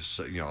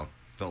just,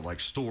 felt like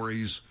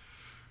Stories,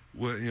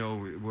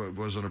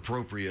 was an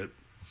appropriate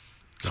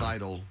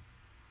title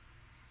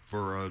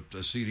for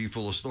a CD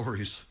full of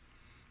stories.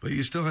 But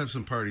you still have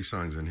some party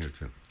songs in here,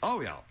 too.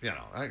 Oh, yeah.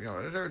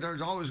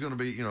 There's always going to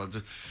be,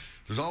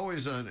 there's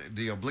always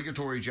the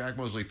obligatory Jack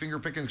Mosley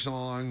finger-picking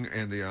song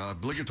and the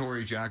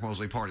obligatory Jack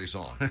Mosley party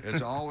song.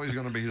 It's always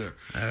going to be there.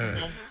 All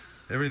right.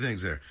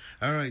 Everything's there.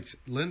 All right.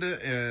 Linda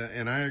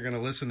and I are going to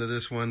listen to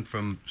this one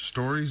from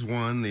Stories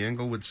 1, the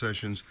Englewood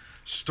Sessions.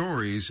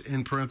 Stories,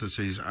 in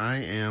parentheses, I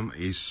Am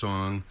a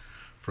Song,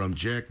 from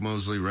Jack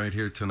Mosley, right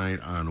here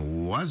tonight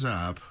on What's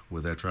Up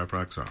with that trop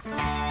rock song.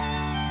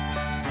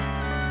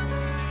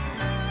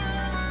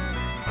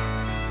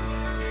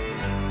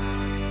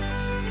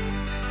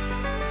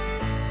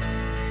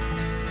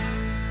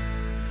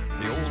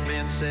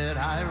 Said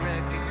I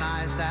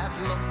recognize that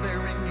look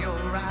there in your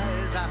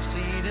eyes. I've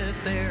seen it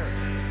there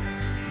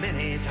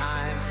many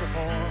times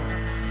before.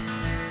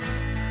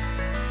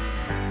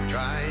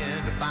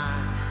 Trying to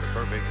find the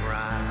perfect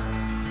rhyme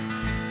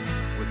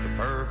with the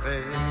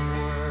perfect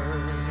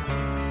word.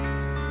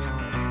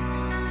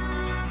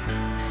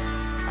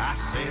 I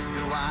said,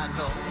 do I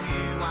know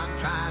you? I'm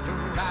trying to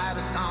write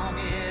a song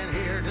in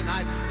here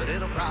tonight, but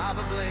it'll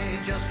probably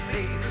just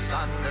be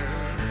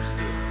misunderstood.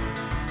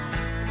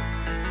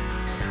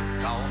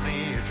 Call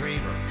me a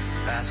dreamer,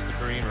 pass the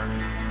creamer,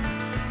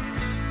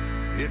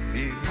 if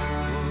you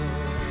would.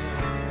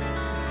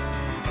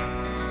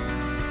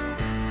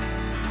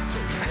 So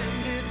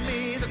handed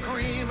me the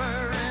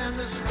creamer and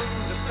the spoon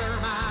to stir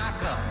my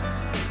cup,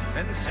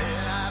 and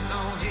said, I've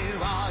known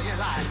you all your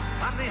life.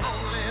 I'm the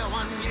only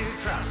one you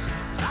trust.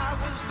 I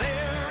was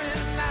there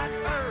in that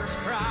first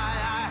cry.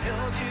 I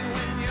held you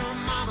when your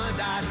mama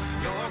died.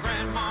 Your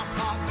grandma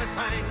softly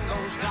sang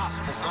those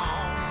gospel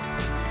songs.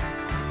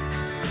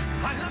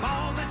 And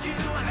all that you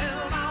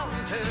held on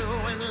to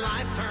when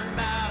life turned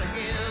out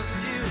against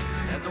you,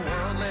 and the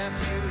world left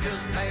you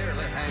just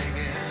barely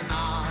hanging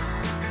on.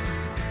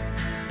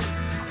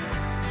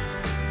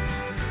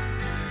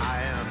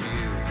 I am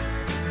you.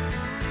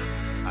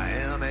 I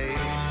am a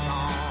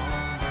song.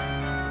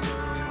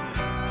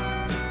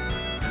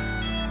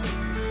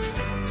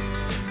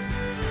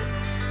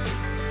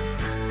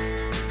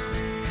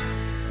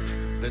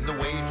 Then the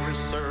waitress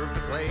served a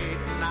plate,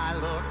 and I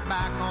looked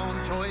back on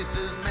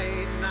choices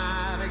made, and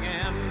I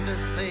began to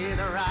see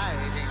the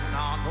writing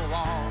on the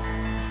wall.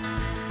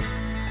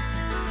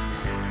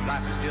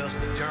 Life is just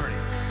a journey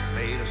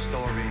made of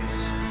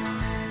stories,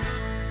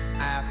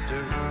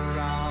 after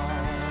all.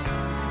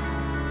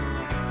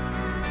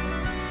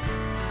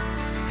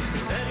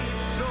 Said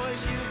each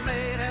choice you've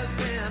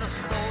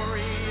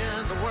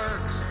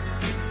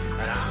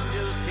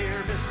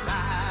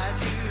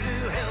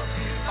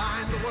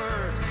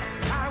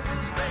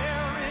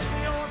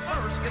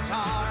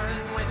guitar,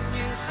 and when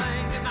you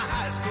sang in the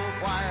high school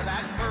choir,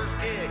 that first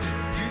gig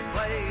you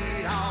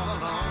played all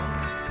alone.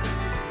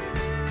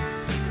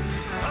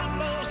 On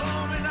those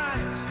lonely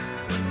nights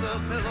when the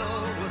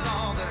pillow was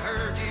all that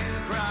heard you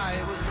cry,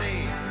 it was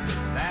me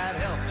that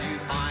helped you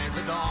find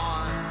the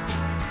dawn.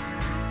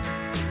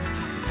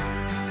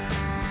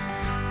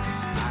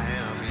 I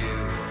am you.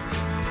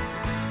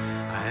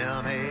 I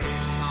am a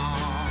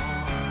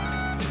song.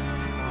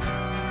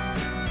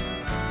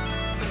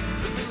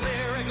 The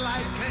lyric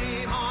light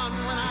came on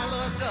when I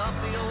looked up.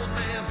 The old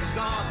man was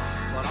gone,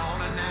 but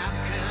on a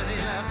napkin he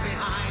left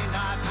behind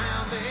I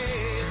found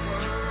these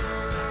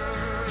words.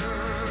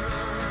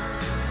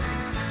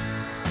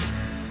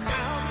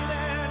 I'll be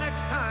there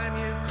next time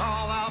you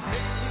call. I'll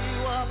pick you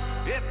up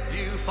if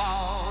you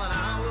fall, and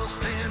I will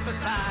stand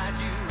beside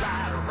you,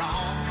 right or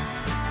wrong.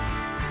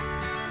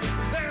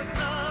 There's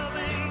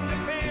nothing to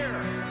fear,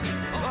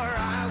 for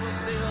I will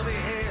still be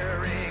here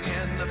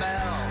ringing the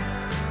bell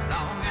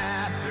long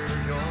after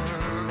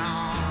you're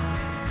gone.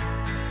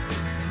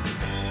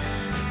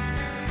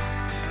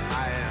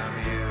 I am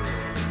you.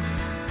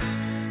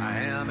 I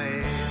am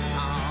a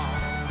song.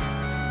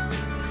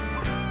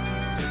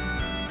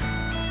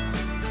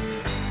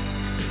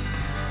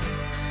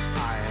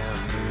 I am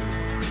you.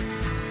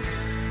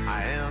 I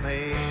am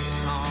a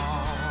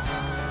song.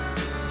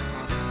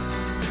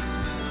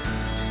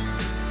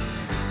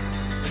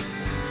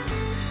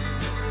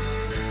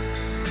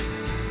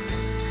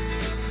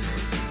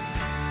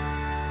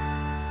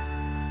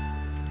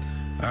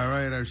 All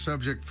right, our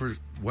subject for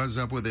What's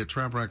Up with It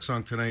Trop Rock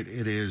song tonight,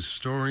 it is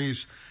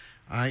Stories.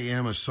 I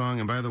Am a Song.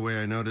 And by the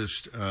way, I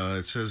noticed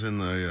it says in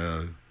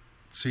the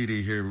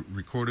CD here,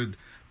 recorded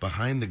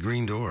behind the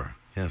green door.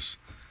 Yes.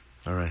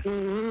 All right.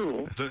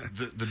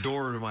 The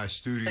door to my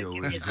studio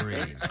is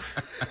green.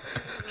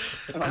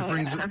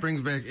 That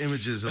brings back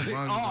images of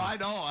long. Oh, I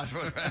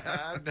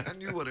know. I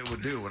knew what it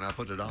would do when I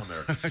put it on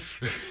there.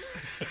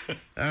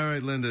 All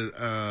right,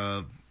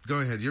 Linda, go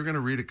ahead. You're going to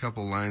read a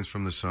couple lines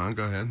from the song.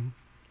 Go ahead.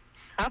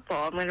 Couple.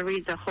 I'm going to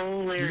read the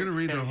whole lyrics. You're going to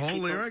read the to whole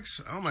people.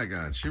 lyrics? Oh, my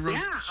God. She wrote.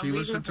 Yeah, she I'll read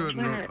listened the to it whole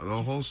and wrote lyrics.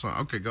 the whole song.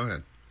 Okay, go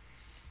ahead.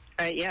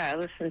 Yeah, I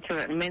listened to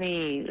it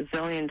many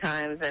zillion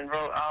times and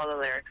wrote all the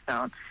lyrics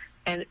down.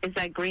 And is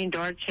that green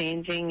door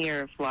changing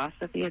your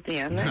philosophy at the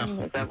end? Then?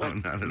 No, Is that what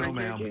not at all. No,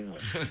 ma'am.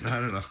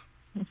 Not at all.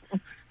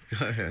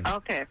 Go ahead.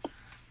 Okay.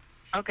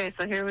 Okay,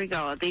 so here we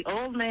go. The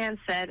old man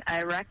said,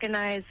 I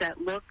recognize that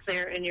look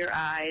there in your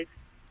eyes.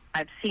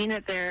 I've seen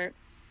it there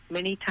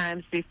many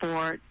times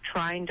before,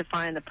 trying to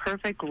find the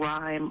perfect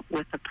rhyme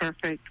with the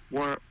perfect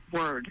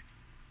word.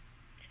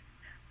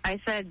 I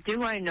said,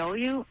 do I know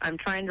you? I'm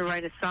trying to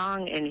write a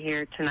song in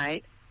here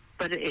tonight,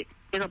 but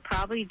it'll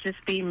probably just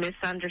be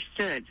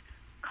misunderstood.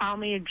 Call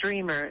me a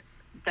dreamer.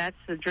 That's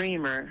the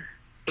dreamer,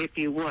 if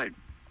you would.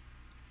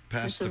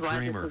 Pass This the is why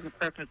creamer. This is a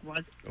perfect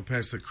one. Oh,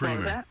 pass the What was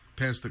creamer. that?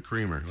 Pass the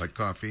creamer, like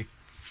coffee.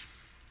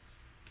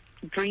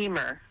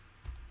 Dreamer.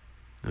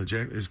 No,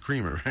 Jack is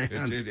creamer, right?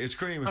 It's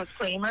creamer. Oh,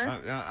 creamer?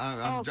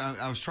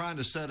 I was trying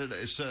to set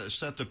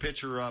the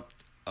picture up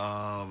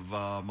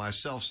of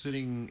myself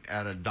sitting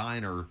at a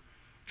diner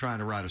trying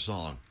to write a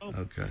song.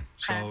 Okay.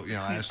 So,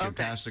 I asked you to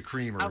Okay. pass the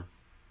creamer,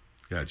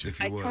 Gotcha. if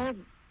you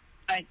would.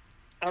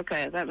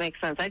 Okay, that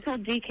makes sense. I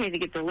told DK to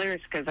get the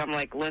lyrics because I'm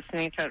like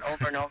listening to it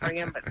over and over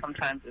again, but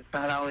sometimes it's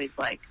not always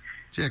like.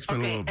 Jack's been a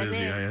little and busy.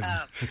 then,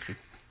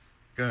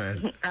 Go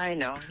ahead. I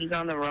know he's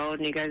on the road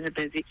and you guys are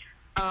busy.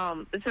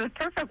 This is a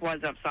perfect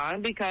 "Was Up"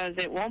 song because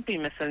it won't be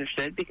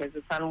misunderstood because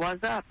it's on "Was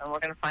Up" and we're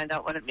going to find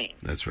out what it means.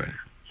 That's right.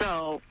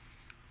 So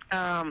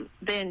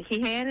then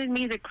he handed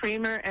me the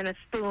creamer and a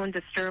spoon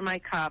to stir my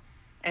cup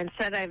and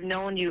said, I've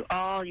known you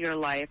all your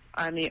life.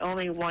 I'm the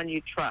only one you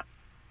trust.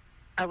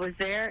 I was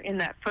there in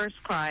that first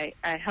cry.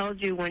 I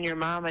held you when your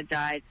mama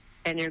died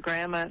and your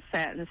grandma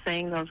sat and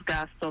sang those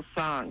gospel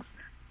songs.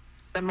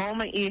 The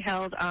moment you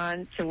held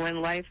on to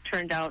when life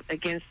turned out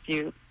against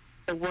you,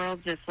 the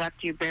world just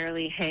left you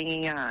barely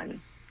hanging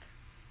on.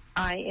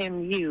 I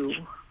am you.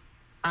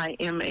 I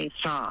am a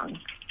song.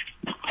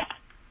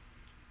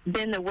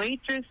 Then the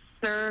waitress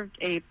served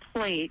a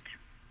plate,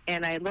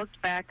 and I looked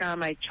back on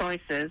my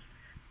choices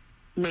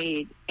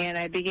made, and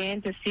I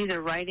began to see the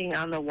writing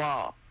on the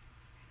wall.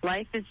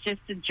 Life is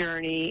just a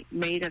journey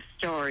made of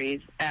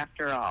stories,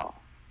 after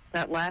all.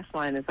 That last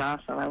line is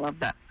awesome. I love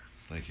that.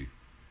 Thank you.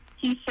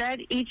 He said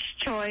each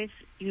choice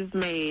you've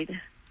made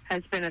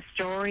has been a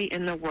story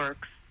in the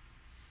works,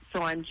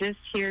 so I'm just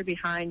here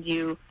behind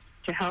you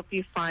to help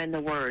you find the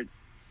words.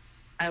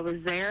 I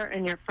was there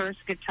in your first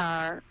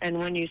guitar, and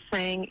when you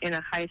sang in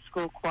a high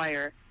school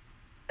choir,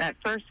 that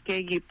first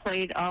gig you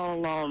played all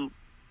alone.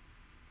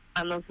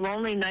 On those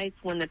lonely nights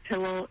when the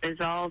pillow is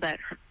all that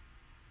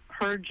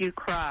heard you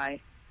cry,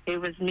 it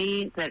was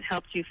me that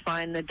helped you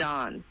find the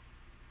dawn.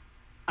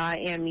 I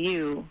am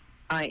you.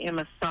 I am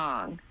a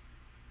song.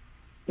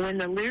 When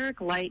the lyric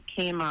light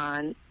came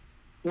on,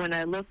 when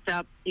I looked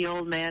up, the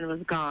old man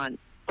was gone.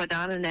 But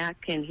on a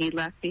napkin he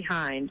left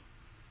behind,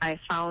 I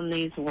found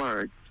these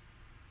words.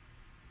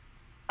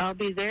 I'll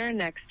be there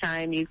next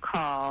time you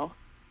call.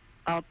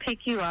 I'll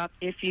pick you up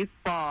if you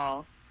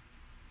fall,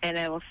 and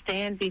I will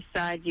stand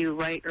beside you,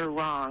 right or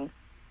wrong.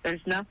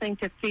 There's nothing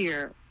to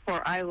fear,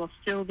 for I will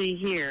still be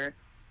here,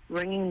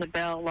 ringing the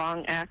bell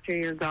long after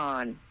you're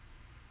gone.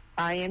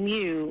 I am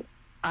you,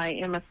 I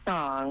am a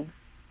song.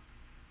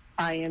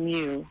 I am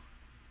you,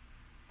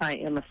 I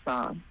am a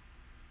song.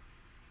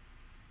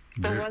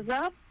 So what's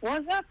up?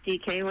 What's up,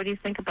 DK? What do you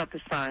think about the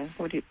song?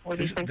 What do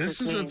you think this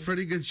is means? a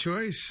pretty good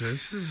choice.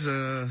 This is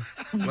a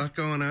lot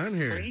going on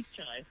here. Great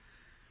choice.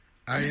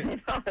 I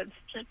know, it's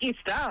tricky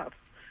stuff.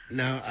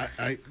 Now,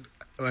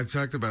 I've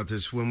talked about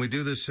this. When we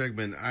do this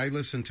segment, I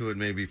listen to it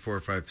maybe 4 or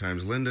 5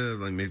 times. Linda,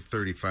 like maybe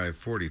 35,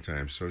 40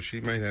 times. So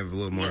she might have a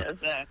little more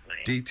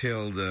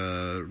detailed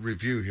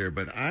review here.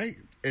 But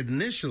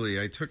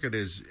initially, I took it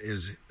as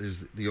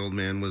the old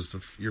man was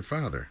your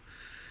father.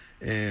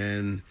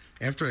 And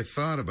after I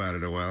thought about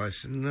it a while, I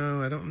said,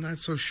 no, I'm not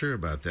so sure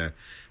about that.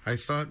 I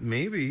thought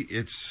maybe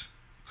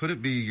could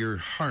it be your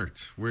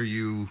heart where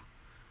you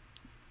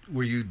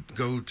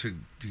go to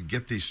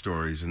get these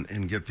stories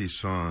and get these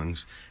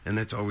songs, and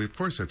that's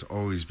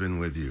always been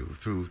with you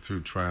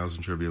through trials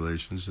and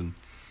tribulations and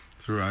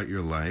throughout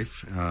your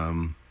life.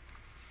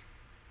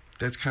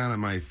 That's kind of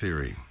my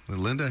theory.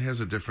 Linda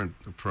has a different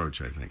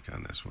approach, I think,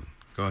 on this one.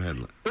 Go ahead,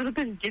 Linda. A little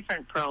bit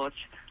different approach.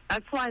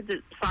 That's why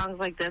the songs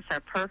like this are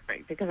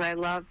perfect, because I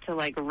love to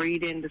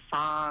read into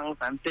songs.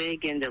 I'm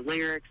big into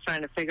lyrics,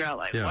 trying to figure out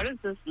what does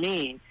this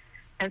mean.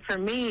 And for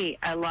me,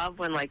 I love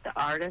when the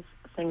artist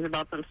sings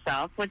about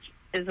themselves, which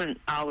isn't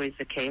always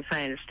the case,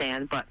 I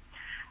understand, but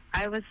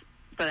I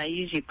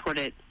usually put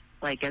it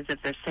as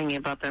if they're singing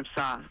about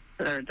themselves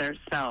or their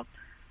self.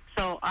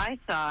 So I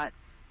thought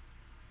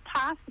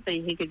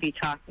possibly he could be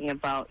talking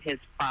about his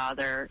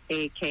father,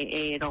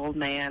 aka an old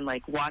man,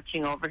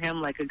 watching over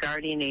him like a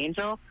guardian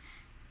angel.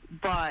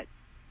 But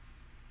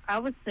I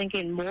was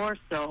thinking more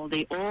so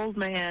the old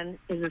man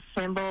is a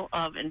symbol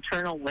of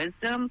internal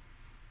wisdom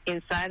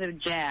inside of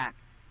Jack,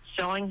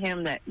 showing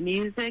him that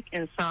music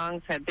and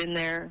songs have been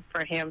there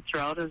for him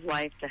throughout his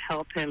life to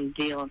help him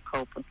deal and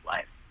cope with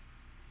life.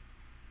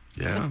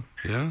 Yeah.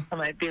 I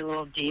might be a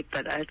little deep,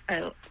 but I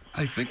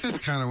think that's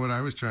kind of what I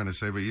was trying to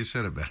say, but you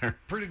said it better.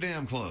 Pretty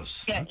damn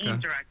close. Yeah,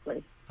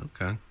 indirectly.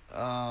 Okay.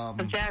 So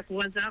Jack,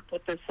 what's up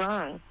with the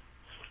song?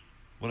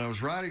 When I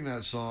was writing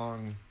that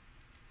song,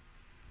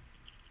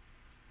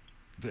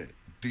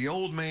 the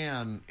old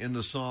man in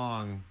the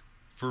song,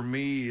 for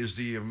me, is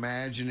the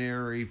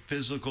imaginary,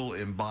 physical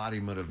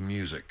embodiment of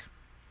music.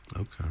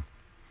 Okay.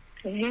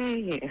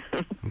 Hey.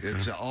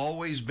 It's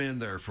always been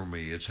there for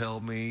me. It's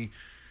helped me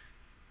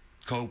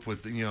cope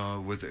with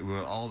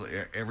all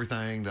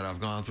everything that I've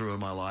gone through in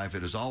my life.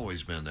 It has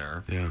always been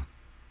there. Yeah.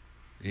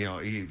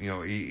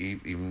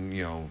 Even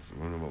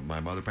when my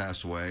mother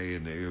passed away,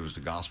 and it was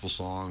the gospel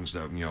songs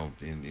that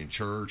in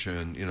church,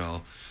 and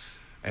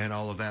and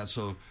all of that.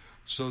 So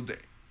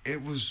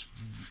it was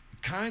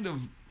kind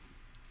of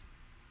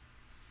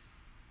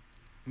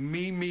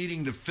me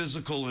meeting the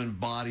physical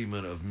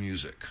embodiment of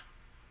music.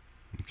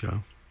 Okay.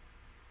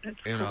 That's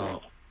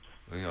cool.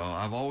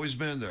 I've always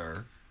been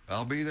there.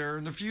 I'll be there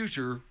in the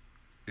future.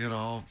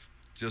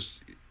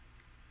 Just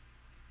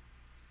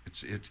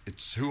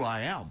it's who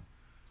I am.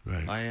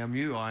 Right. I am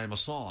you. I am a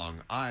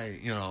song.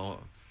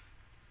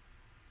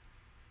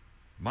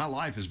 My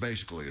life is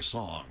basically a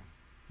song.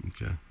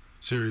 Okay.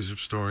 Series of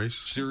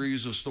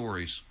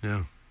stories.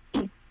 Yeah.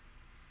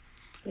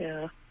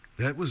 Yeah.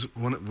 That was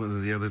one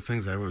of the other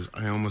things I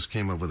almost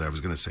came up with. I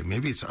was going to say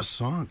maybe it's a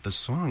song. The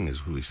song is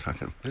who he's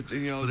talking about. But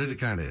it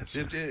kind of is.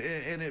 It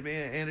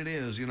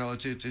is.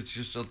 It's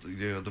just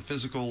the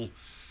physical,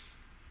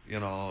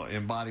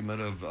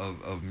 embodiment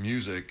of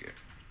music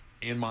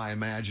in my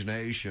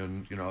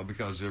imagination.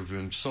 Because there's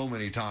been so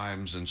many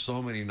times and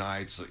so many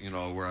nights,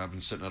 where I've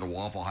been sitting at a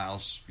Waffle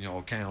House,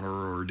 counter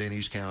or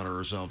Denny's counter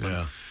or something.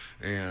 Yeah.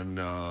 And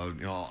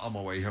on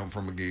my way home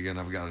from a gig, and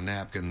I've got a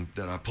napkin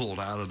that I pulled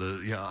out of the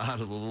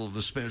little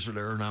dispenser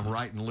there, and I'm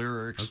writing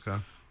lyrics, okay,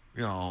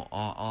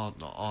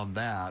 on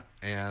that,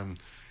 and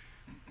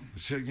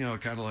so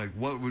kind of like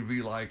what would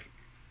be like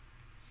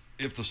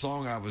if the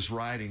song I was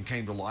writing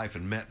came to life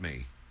and met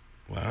me.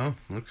 Wow.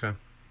 Okay.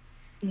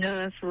 No,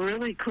 that's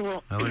really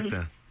cool. I like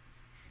that.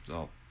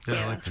 So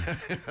I like that.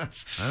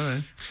 All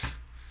right.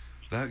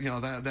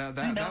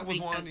 That was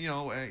one,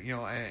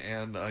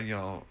 and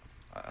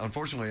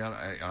unfortunately,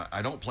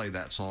 I don't play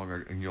that song,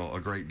 a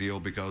great deal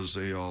because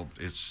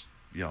it's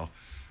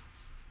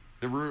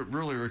it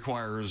really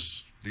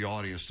requires the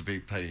audience to be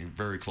paying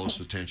very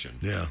close attention.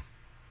 Yeah.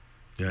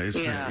 It's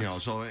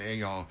so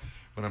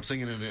when I'm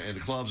singing in the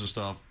clubs and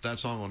stuff, that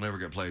song will never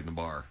get played in the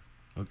bar.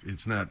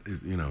 It's not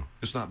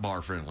it's not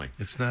bar friendly.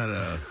 It's not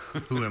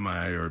Who Am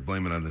I or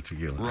Blame It on the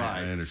Tequila.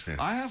 Right. I understand.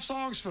 I have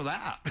songs for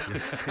that.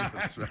 Yes,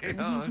 that's right.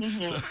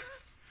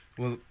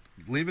 Well,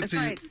 leave it to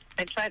you.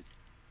 I tried.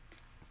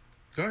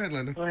 Go ahead,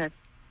 Linda. Go ahead.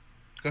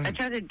 I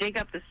tried to dig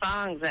up the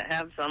songs that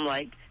have some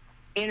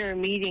inner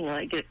meaning,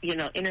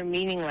 inner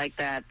meaning like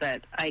that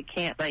I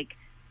can't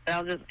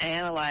I'll just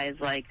analyze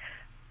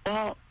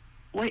well,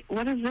 wait,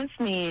 what does this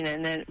mean?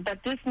 And then,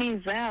 but this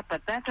means that,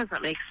 but that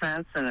doesn't make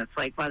sense. And it's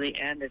by the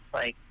end, it's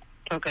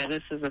Okay,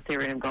 this is the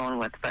theory I'm going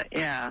with, but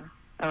yeah,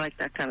 I like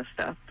that kind of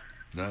stuff.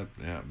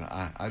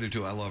 I do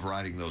too. I love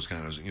writing those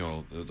kind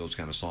of, those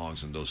kind of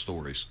songs and those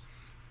stories.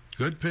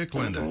 Good pick,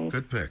 Linda. Mm-hmm.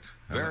 Good pick.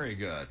 Very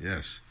good.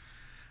 Yes.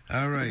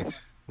 All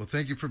right. Well,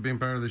 thank you for being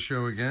part of the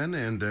show again,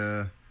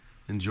 and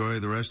enjoy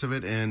the rest of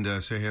it. And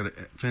say hey to,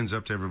 fins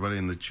up to everybody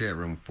in the chat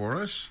room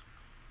for us.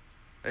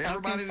 Hey,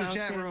 everybody in the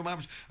chat room. I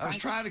was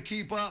trying to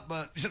keep up,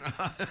 but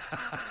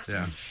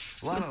Yeah.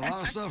 a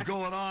lot of stuff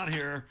going on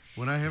here.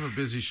 When I have a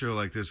busy show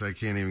like this, I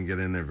can't even get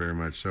in there very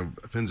much. So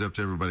fins up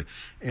to everybody.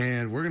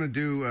 And we're going to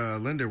do,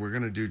 Linda, we're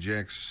going to do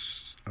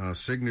Jack's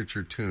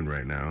signature tune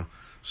right now,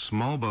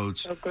 Small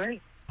Boats Oh,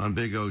 great. on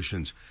Big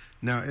Oceans.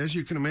 Now, as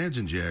you can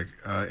imagine, Jack,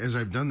 as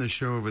I've done this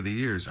show over the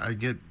years, I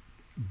get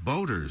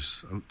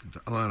boaters,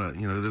 a lot of,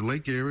 the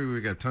lake area, we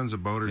got tons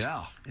of boaters.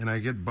 Yeah. And I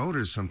get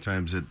boaters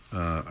sometimes that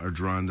are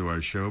drawn to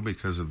our show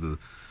because of the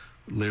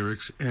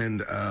lyrics.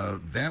 And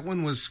that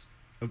one was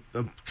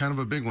a kind of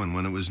a big one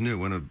when it was new,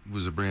 when it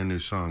was a brand new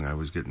song. I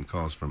was getting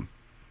calls from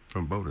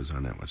boaters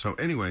on that one. So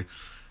anyway,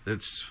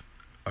 it's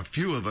a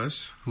few of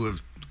us who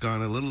have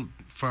gone a little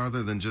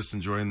farther than just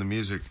enjoying the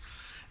music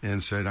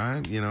and said,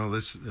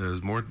 this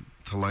is more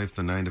to life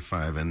than 9 to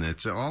 5. And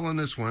it's all in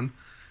this one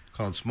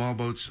called Small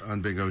Boats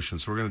on Big Ocean.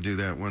 So we're going to do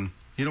that one.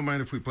 You don't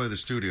mind if we play the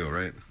studio,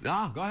 right?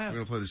 No, go ahead. We're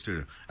going to play the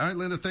studio. All right,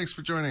 Linda, thanks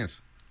for joining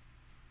us.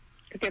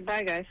 Okay,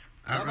 bye, guys.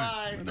 All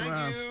Bye-bye. Linda Thank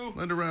Robb, you.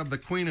 Linda Robb, the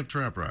queen of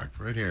Trop Rock,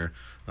 right here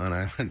on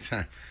Island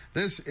Time.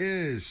 This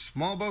is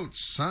Small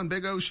Boats on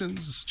Big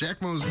Oceans. It's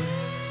Jack Mosley.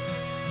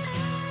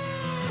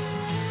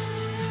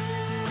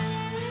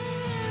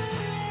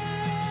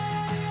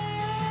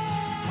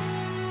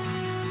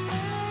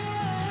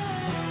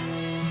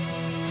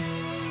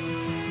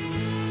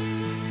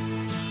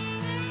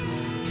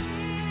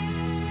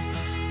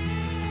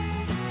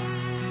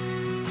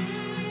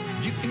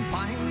 You can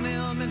find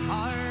them in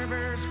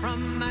harbors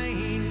from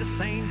Maine to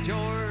St.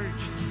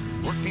 George,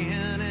 working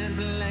and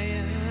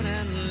playing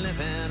and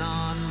living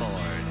on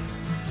board.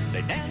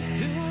 They dance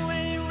to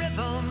a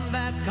rhythm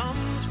that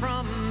comes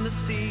from the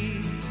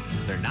sea.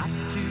 They're not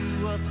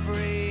too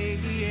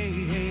afraid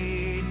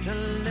to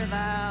live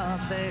out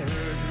their dream.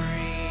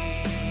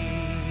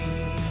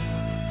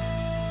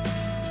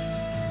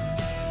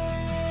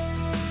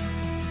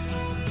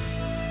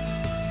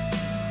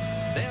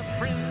 Their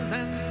friends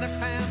and their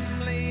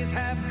families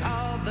have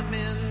called them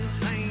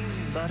insane,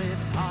 but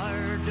it's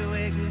hard to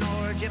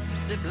ignore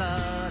gypsy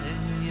blood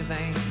in your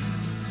veins.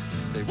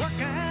 They work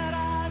at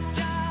odd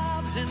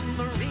jobs in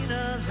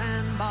marinas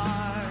and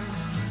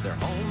bars. Their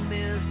home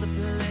is the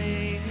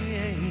place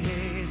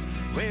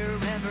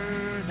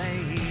wherever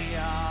they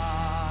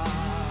are.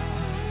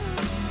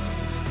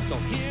 So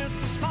here's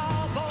the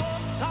small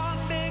boats on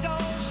big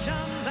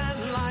oceans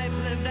and life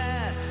lived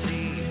at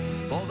sea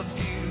for the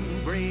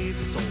few brave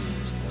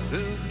souls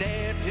who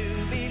dare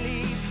to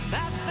believe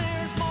that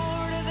there's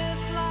more to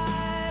this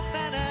life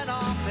than an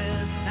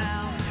office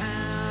downtown.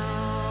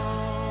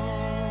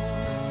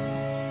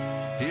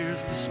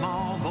 Here's the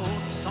small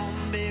boats on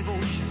big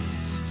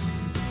oceans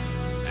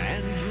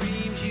and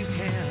dreams you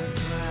can't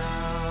drown.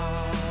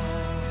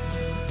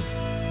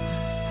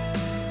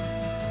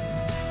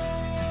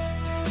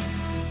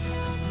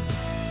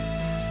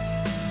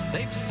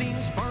 They've seen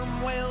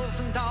sperm whales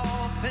and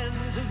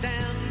dolphins who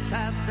dance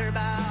at their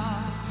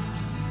bow,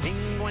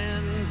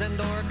 penguins and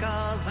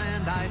orcas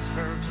and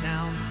icebergs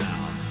down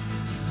south,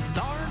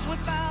 stars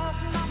without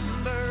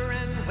number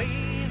and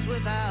waves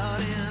without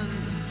end.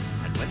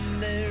 And when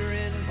they're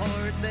in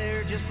port,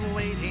 they're just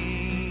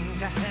waiting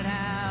to head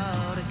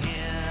out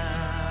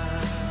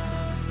again.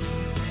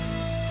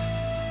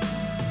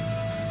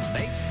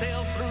 They've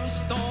sailed through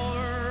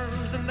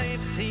storms and they've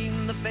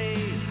seen the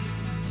face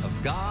of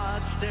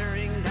God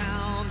staring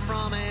down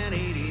from an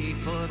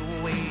 80-foot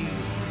wave.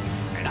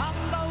 And on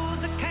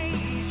those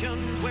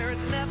occasions where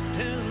it's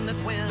Neptune that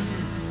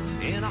wins,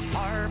 in a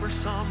harbor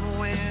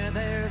somewhere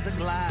there's a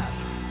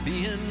glass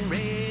being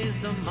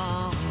raised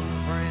among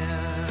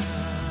friends.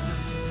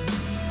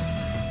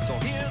 So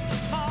here's the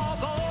small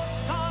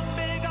boats on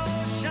big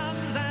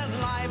oceans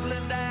and life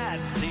lived at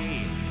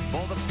sea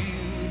for the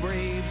few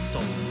brave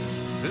souls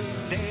who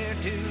dare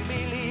to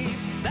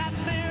believe that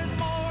there's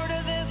more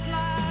to this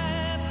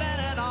life than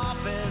an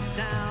office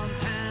downtown.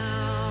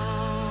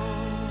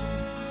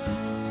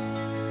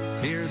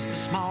 Here's the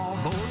small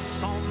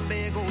boats on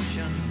big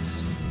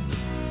oceans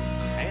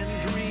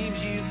and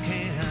dreams you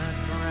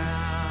can't drown.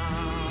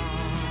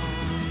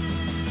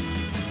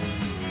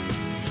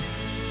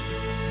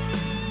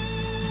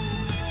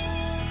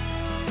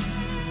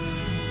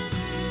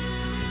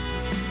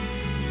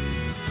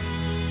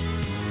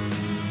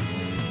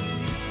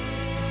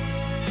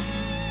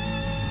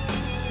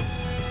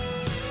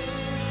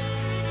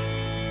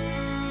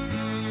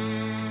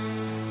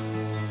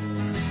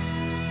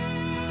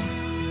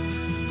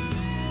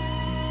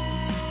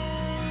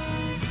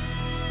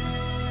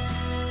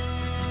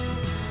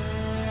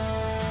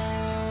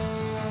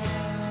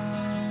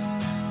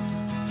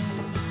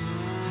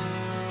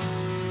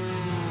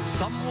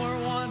 Some were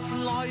once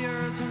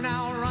lawyers who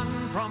now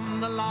run from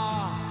the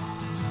law,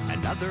 and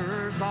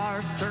Others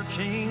are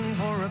searching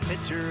for a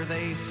picture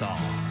they saw.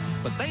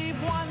 But they've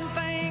one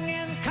thing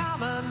in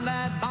common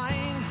that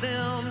binds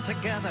them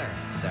together.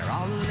 They're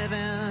all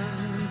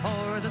living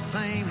for the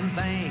same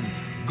thing,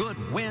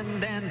 good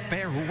wind and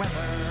fair weather.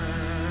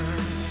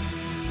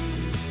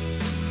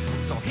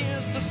 So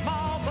here's the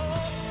small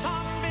boats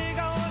on big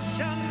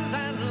oceans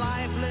and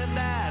life lived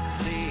at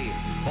sea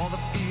for the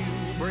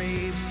few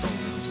brave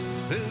souls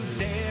who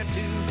dare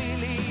to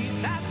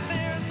believe that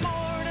there's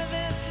more to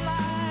this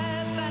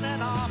life than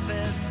an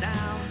office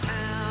downtown.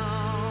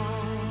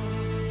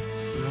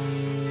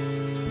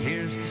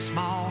 Here's the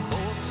small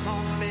boats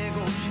on big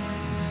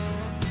oceans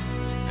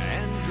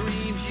and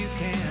dreams you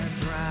can't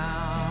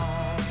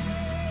drown.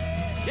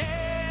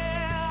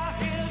 Yeah,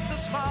 here's the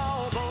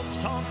small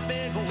boats on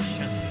big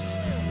oceans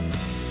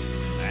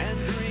and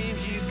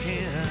dreams you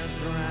can't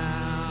drown.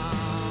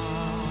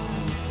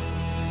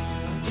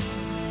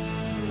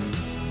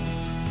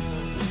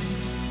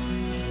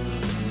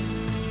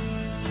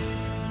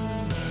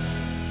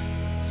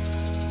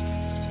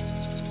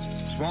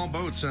 Small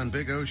Boats on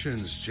Big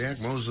Oceans, Jack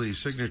Mosley's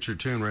signature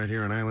tune right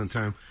here on Island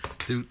Time.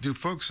 Do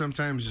folks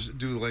sometimes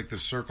do like the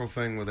circle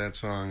thing with that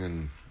song?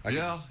 And I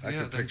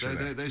can picture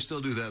that. They still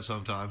do that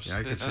sometimes. Yeah,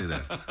 I can see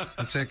that.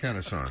 It's that kind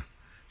of song.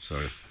 So,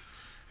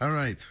 all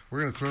right,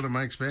 we're going to throw the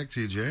mics back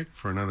to you, Jack,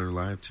 for another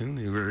live tune.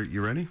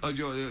 You ready? Oh,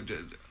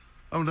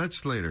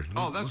 that's later.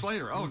 Oh, that's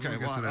later. Oh, okay, We'll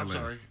get to that I'm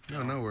later.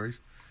 sorry. No worries.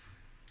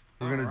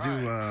 We're going to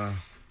do,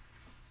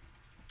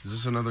 is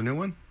this another new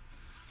one?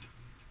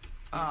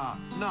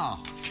 No.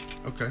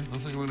 Okay. I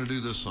think we're going to do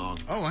this song.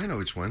 Oh, I know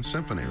which one.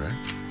 Symphony, right?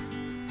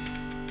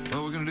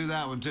 Well, we're going to do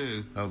that one,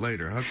 too. Oh,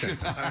 later. Okay.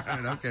 All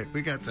right, okay.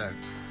 We got time.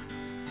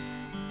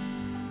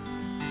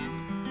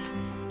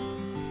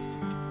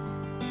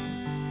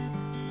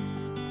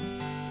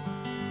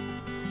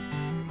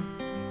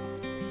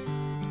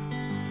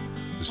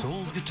 This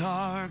old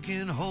guitar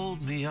can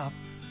hold me up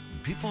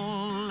when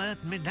people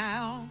let me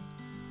down.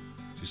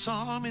 She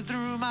saw me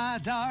through my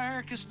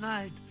darkest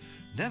night,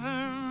 never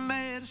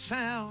made a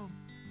sound.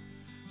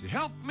 She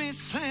helped me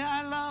say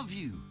I love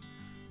you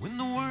when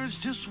the words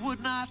just would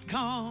not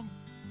come.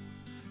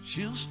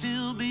 She'll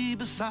still be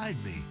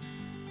beside me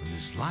when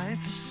this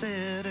life is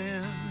said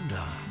and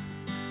done.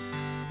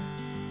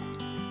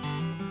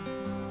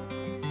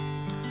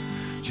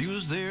 She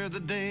was there the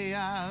day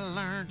I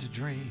learned to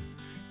dream,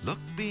 look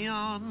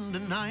beyond the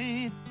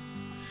night.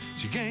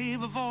 She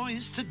gave a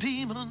voice to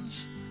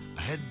demons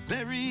I had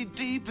buried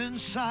deep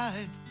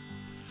inside.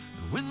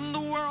 And when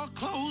the world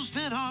closed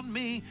in on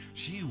me,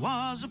 she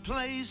was a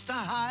place to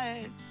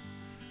hide.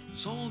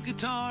 This old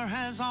guitar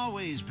has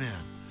always been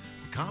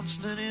a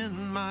constant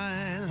in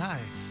my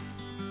life.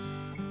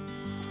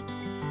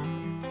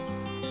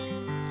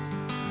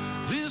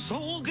 This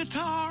old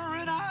guitar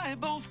and I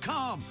both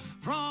come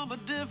from a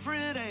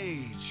different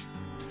age.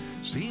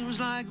 Seems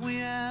like we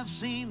have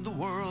seen the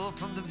world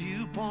from the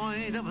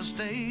viewpoint of a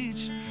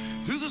stage,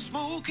 through the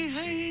smoky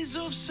haze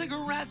of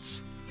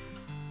cigarettes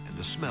and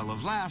the smell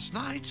of last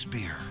night's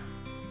beer.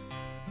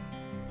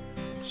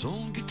 This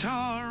old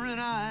guitar and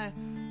I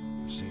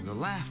have seen the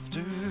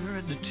laughter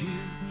and the tears.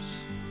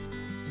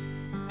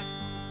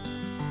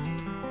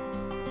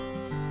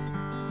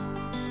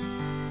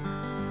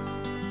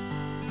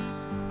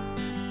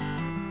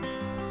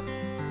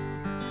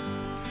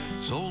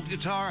 This old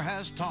guitar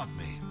has taught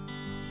me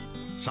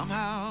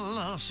somehow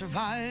love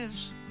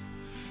survives.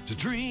 To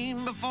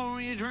dream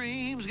before your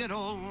dreams get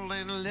old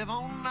and live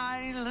on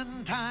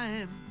island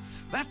time.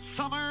 That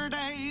summer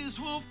days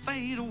will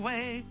fade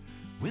away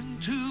when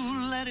to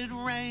let it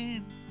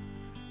rain.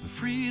 The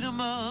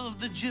freedom of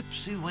the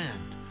gypsy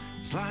wind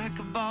is like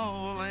a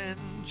ball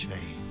and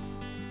chain.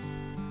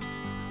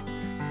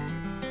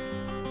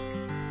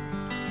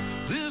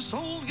 This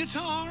old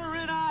guitar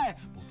and I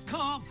both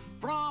come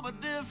from a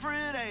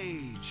different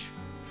age.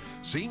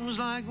 Seems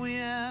like we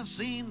have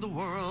seen the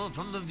world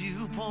from the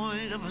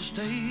viewpoint of a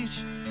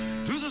stage,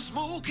 through the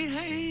smoky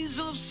haze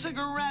of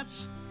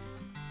cigarettes,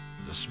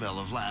 the smell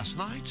of last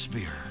night's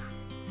beer.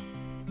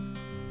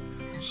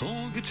 This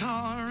old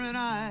guitar and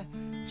I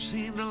have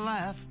seen the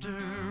laughter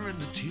and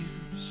the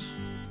tears.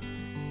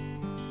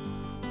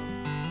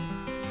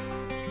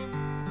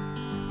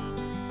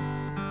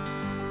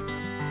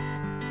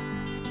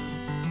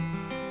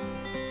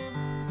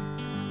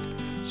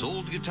 This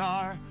old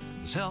guitar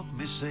has helped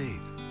me say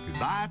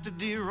goodbye to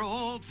dear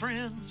old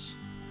friends.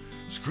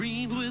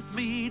 Screamed with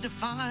me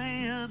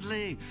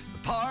defiantly, the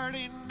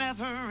party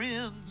never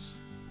ends.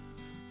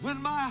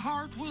 When my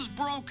heart was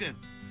broken,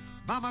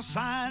 by my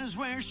side is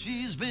where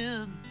she's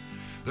been.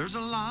 There's a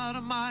lot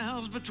of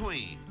miles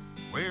between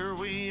where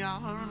we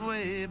are and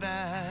way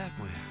back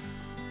when.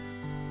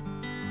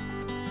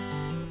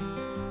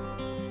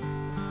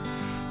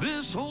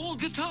 This old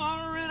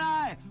guitar and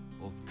I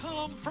both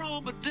come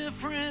from a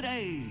different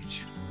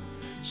age.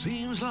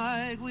 Seems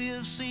like we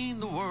have seen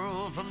the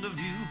world from the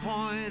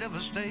viewpoint of a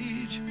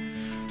stage,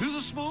 through the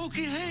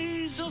smoky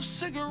haze of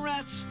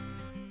cigarettes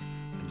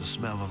and the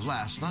smell of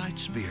last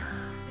night's beer.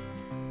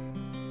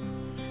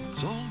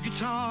 This old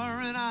guitar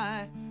and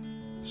I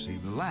see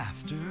the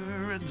laughter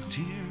and the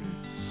tears,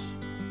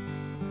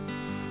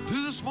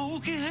 to the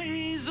smoky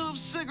haze of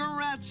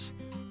cigarettes,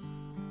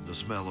 the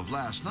smell of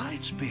last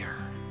night's beer.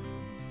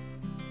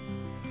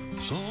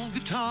 Soul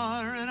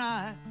guitar and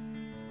I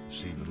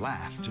see the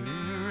laughter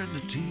and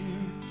the tears.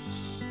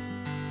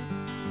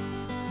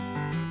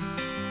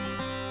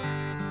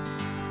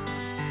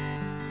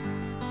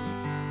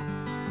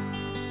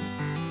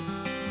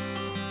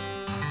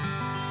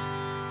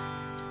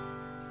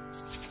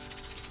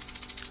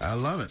 I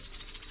love it.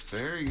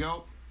 There you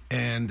go.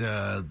 And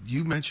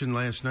you mentioned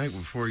last night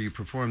before you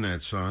performed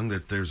that song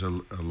that there's a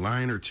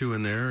line or two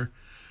in there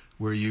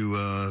where you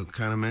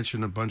kind of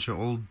mentioned a bunch of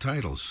old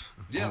titles.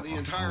 Yeah, the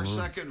entire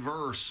second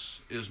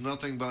verse is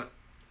nothing but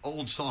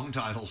old song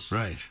titles.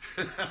 Right.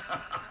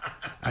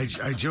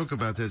 I joke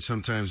about that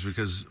sometimes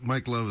because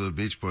Mike Love of the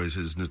Beach Boys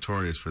is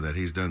notorious for that.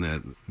 He's done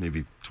that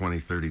maybe 20,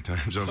 30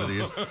 times over the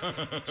years.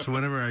 So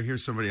whenever I hear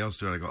somebody else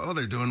do it, I go, oh,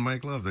 they're doing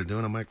Mike Love. They're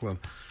doing a Mike Love.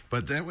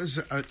 But that was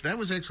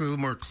actually a little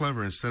more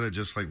clever. Instead of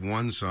just like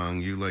one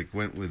song, you like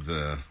went with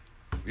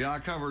Yeah, I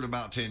covered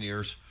about 10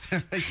 years.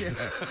 Yeah.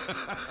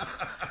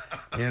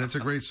 And it's a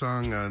great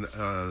song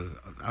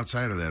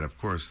outside of that, of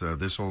course,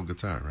 This Old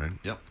Guitar, right?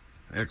 Yep.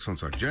 Excellent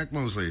song. Jack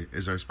Mosley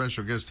is our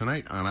special guest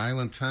tonight on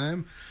Island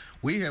Time.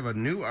 We have a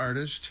new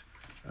artist,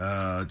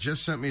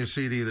 just sent me a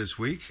CD this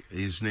week.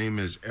 His name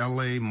is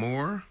L.A.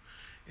 Moore,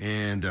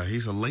 and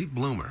he's a late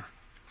bloomer.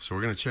 So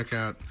we're going to check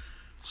out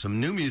some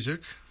new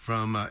music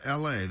from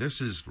L.A.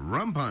 This is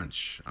Rum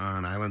Punch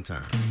on Island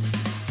Time.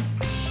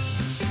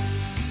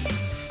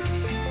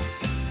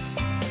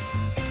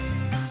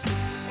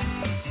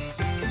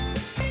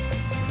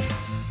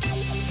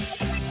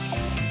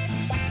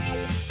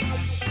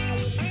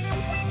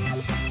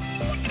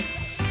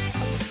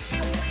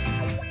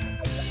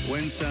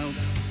 Went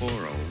south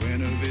for a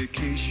winter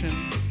vacation,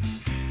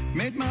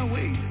 made my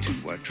way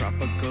to a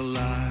tropical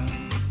isle.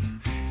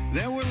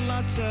 There were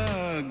lots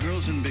of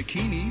girls in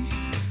bikinis,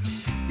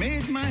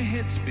 made my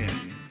head spin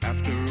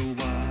after a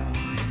while.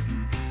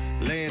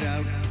 Laid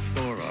out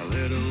for a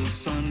little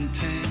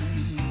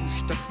suntan,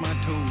 stuck my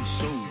toes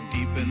so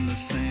deep in the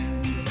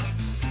sand.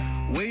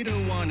 Waiter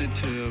wanted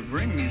to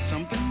bring me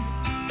something,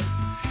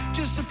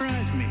 just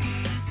surprised me,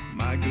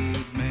 my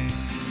good man.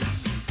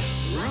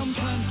 Rum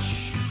punch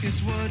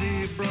is what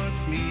he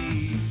brought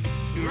me.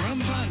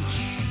 Rum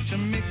punch to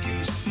make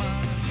you smile.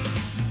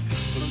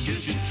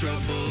 Forget your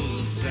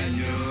troubles and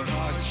your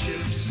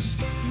hardships.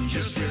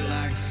 Just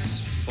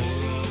relax for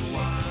a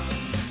while.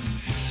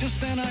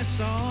 Just then I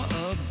saw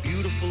a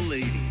beautiful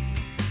lady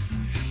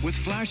with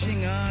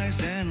flashing eyes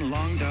and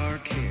long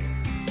dark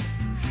hair.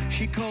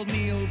 She called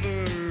me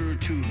over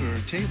to her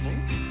table.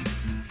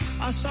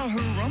 I saw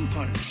her rum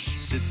punch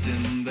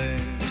sitting there.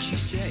 What'd she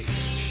say?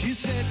 She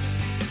said,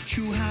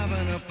 you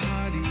having a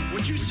party?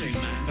 What'd you say,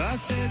 man? I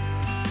said,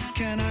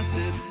 can I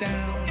sit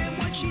down? And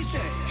what'd she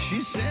say? She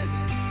said,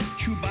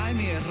 you buy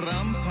me a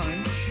rum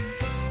punch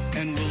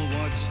and we'll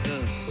watch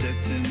the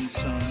setting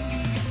sun.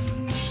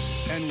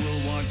 And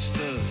we'll watch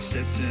the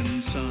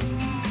setting sun.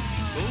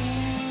 Oh,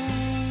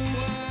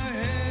 I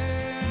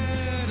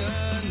had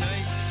a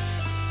night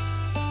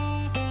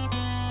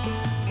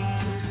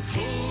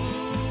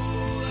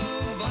full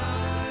of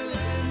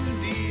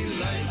island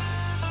delights.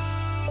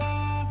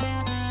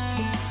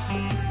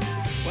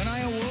 When I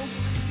awoke,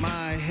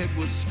 my head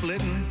was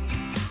splitting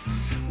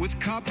with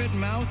carpet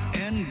mouth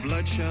and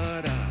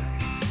bloodshot eyes.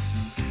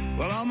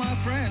 Well, all my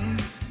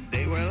friends,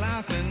 they were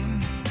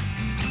laughing.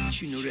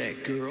 Did you know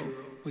that girl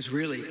was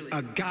really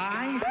a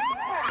guy?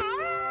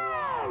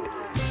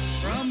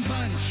 Rum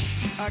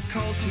punch, I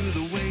called to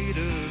the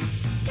waiter.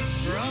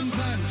 Rum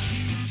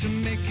punch to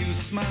make you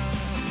smile.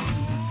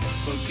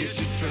 Forget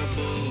your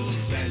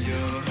troubles and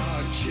your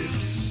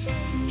hardships.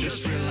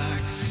 Just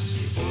relax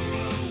for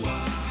a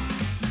while.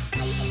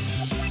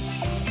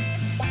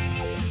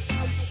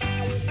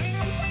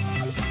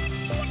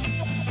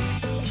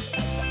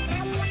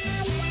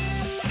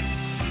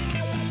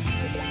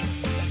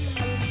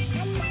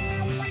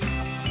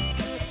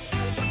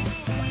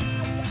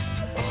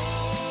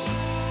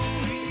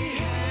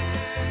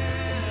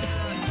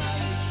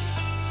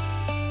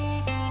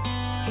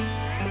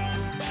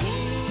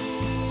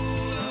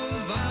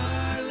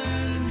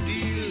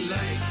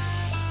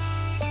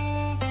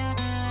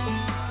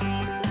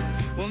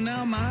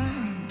 Now my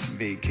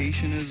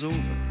vacation is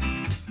over.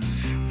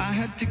 I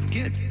had to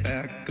get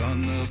back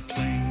on the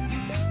plane.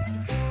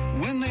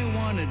 When they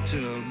wanted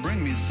to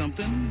bring me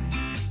something,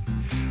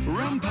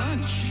 rum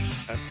punch,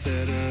 I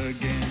said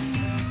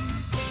again.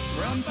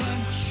 Rum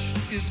punch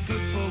is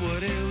good for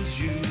what ails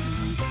you.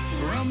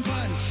 Rum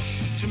punch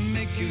to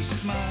make you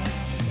smile.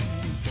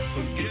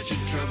 Forget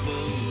your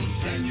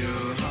troubles and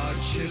your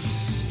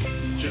hardships.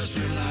 Just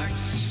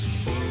relax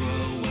for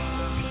a while.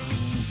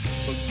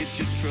 Forget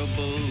your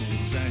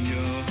troubles and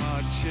your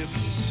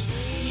hardships.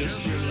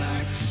 Just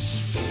relax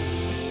for a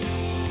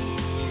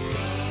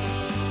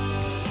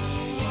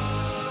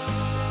while.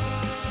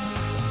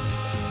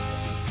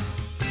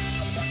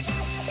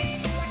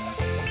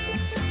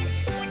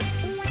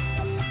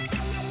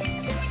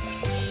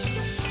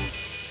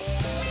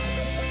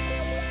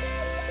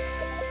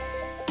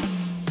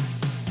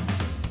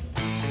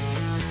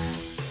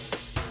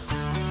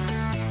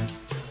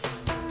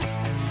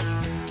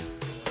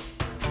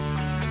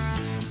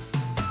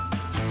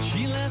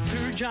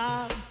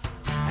 job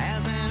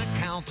as an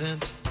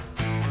accountant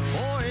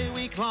for a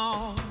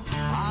week-long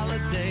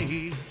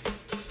holiday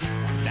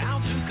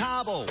down to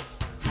Cabo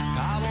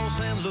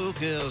San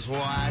Lucas.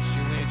 Why she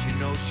went, you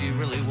know she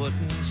really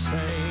wouldn't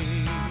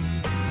say.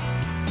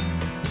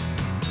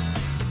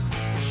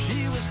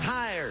 She was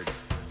tired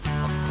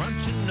of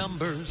crunching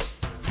numbers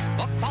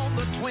up on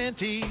the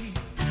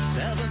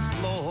 27th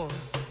floor.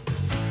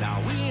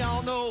 Now we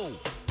all know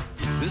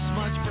this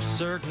much for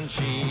certain,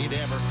 she'd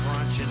ever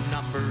crunching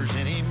numbers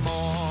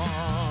anymore.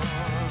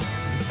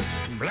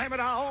 Blame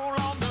it all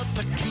on the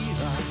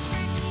tequila,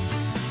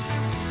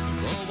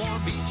 the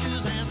warm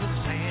beaches and the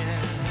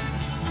sand.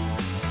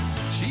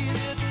 She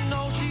didn't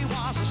know she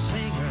was a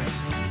singer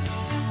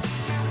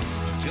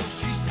till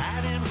she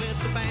sat in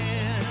with the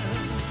band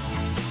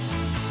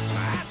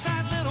at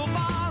that little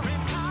bar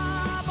in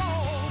Cabo.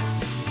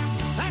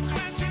 That's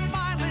when she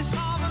finally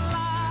saw the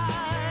light.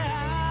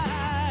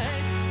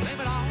 Blame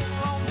it all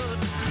on the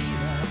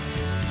tequila.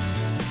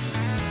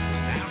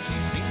 Now she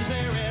sings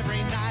there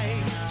every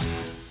night.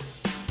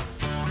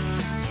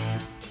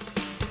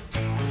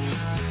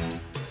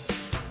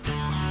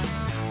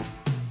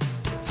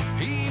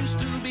 He used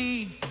to be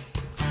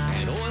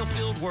an oil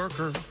field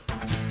worker.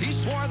 He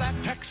swore that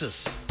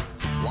Texas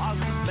was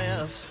the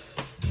best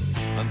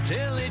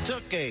until he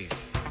took a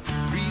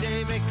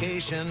 3-day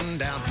vacation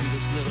down to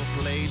this little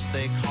place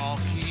they call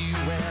Key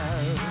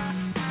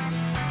West.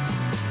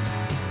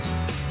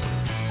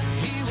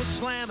 He was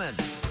slamming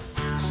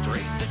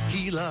straight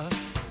tequila.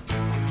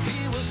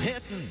 He was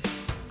hitting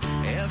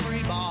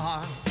every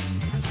bar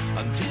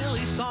until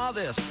he saw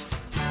this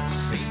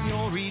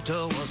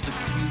señorita was the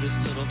cutest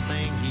little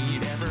thing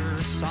he'd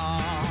ever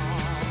saw.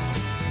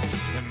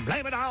 And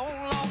blame it all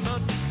on the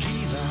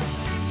tequila,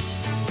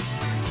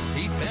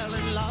 he fell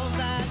in love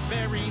that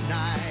very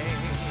night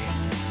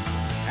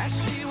as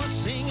she was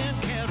singing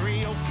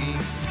karaoke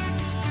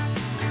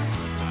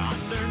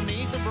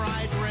underneath the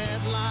bright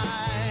red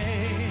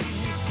light.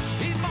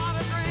 He bought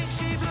a drink,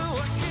 she blew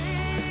a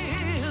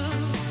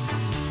kiss,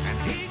 and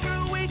he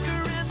grew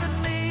weaker in the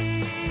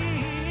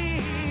knees.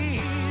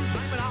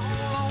 Blame it all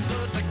on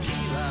the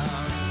tequila,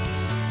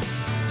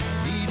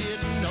 he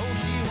didn't know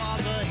she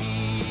was a he.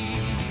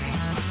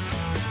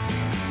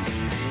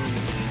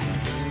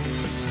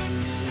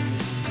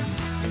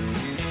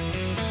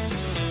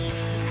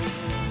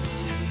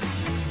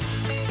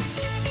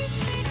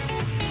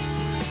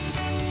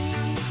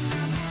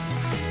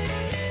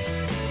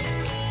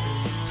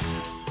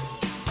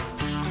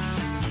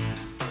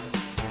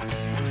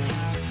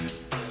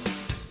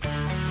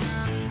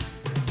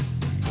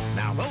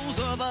 Now those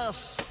of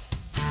us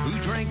who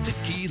drink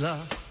tequila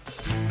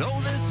know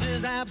this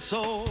is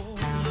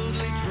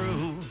absolutely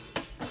true.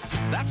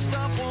 That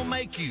stuff will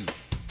make you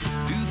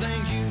do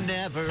things you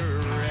never,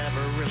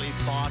 ever really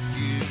thought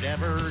you'd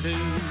ever do.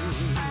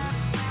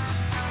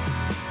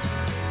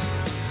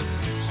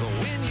 So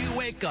when you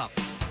wake up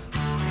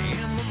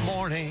in the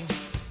morning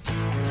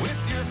with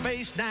your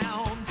face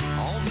down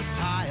on the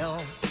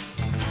tile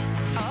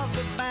of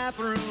the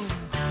bathroom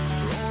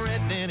floor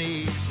at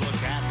Denny's,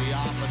 look at the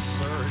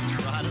officer and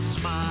try to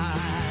smile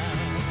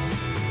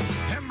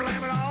and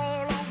blame it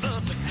all on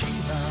the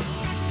tequila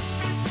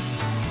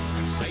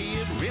and say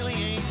it really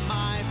ain't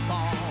my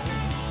fault.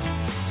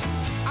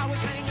 I was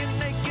hanging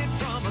naked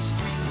from a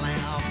street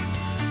lamp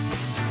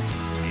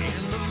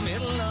in the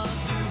middle of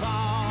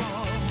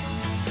Duval.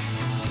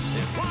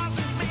 It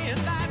wasn't me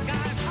and that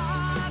guy's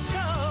hot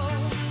dog,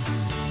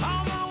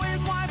 although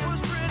his wife was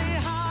pretty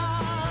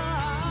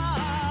hot.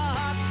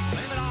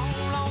 Blame it all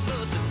on the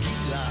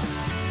tequila,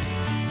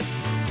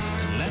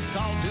 and let's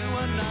all do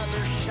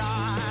another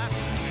shot.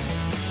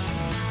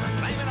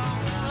 Blame it all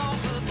on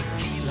the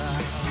tequila,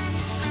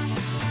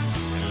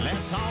 and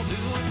let's all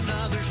do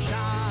another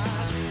shot.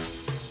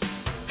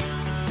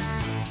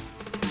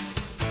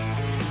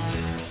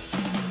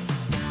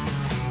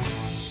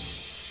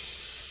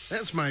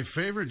 That's my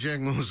favorite Jack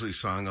Mosley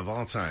song of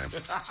all time.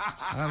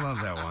 I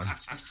love that one.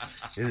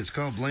 It is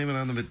called Blame It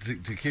on the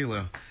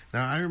Tequila.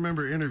 Now, I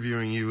remember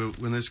interviewing you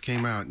when this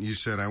came out, and you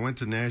said, I went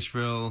to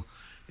Nashville,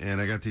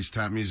 and I got these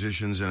top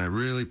musicians, and I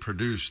really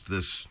produced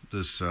this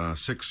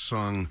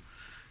 6-song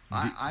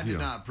I did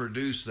not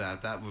produce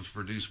that. That was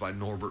produced by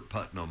Norbert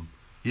Putnam.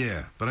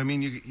 Yeah, but I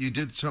mean, you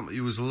did something.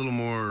 It was a little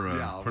more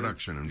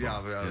production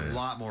involved. Yeah, a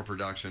lot more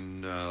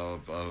production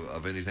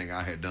of anything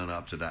I had done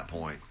up to that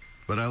point.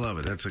 But I love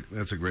it.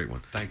 That's a great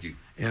one. Thank you.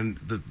 And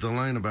the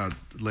line about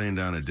laying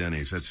down at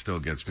Denny's, that still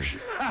gets me.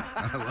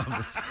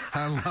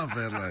 I love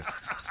that line.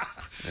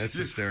 That's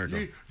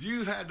hysterical.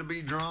 You had to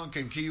be drunk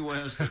in Key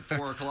West at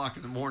 4 o'clock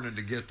in the morning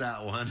to get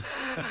that one.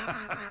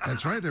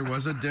 That's right. There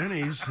was a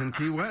Denny's in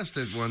Key West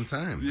at one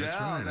time. That's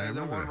yeah, right.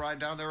 the one right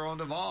down there on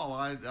Duval.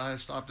 I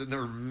stopped in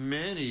there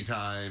many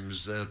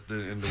times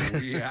in the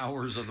wee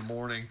hours of the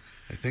morning.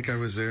 I think I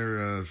was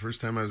there the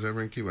first time I was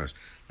ever in Key West.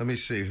 Let me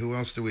see. Who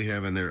else do we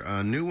have in there?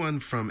 A new one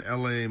from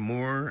L.A.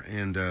 Moore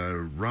and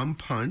Rum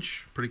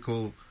Punch. Pretty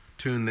cool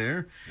tune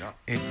there. Yeah.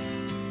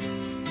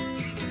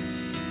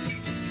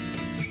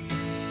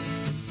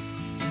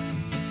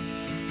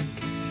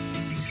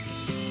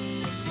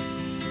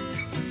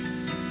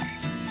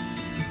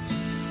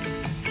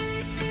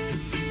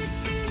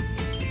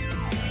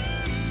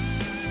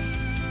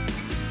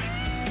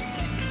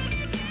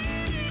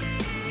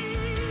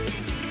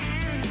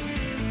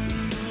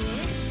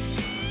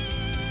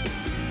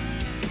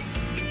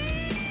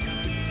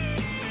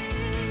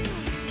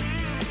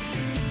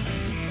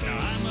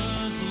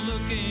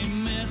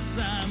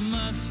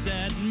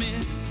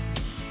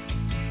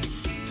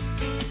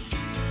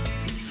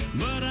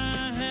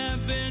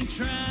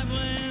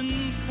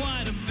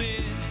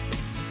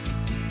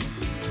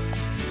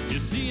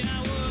 see, I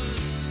was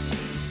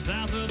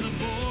south of the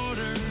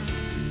border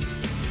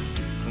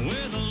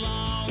where the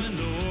law and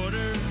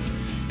order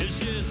is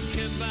just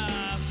kept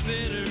by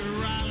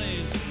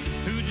federales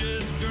who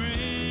just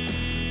grin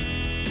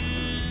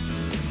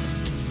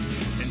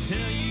and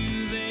tell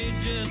you they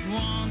just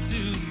want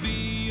to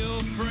be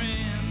your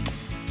friend.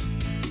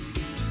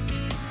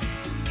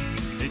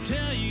 They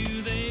tell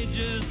you they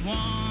just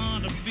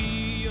want to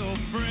be your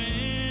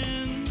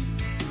friend.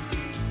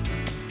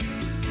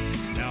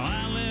 Now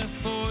I left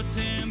for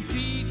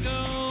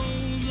Tampico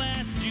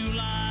last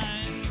July.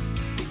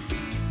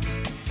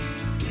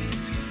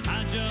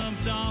 I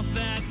jumped off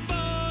that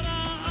boat, I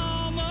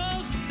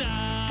almost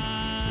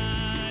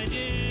died,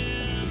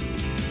 yeah.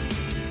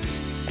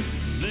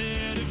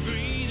 There to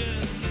greet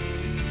us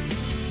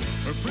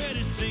were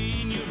pretty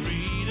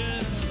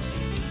senoritas.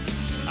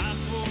 I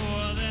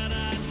swore that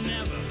I'd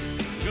never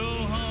go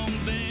home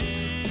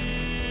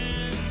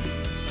then.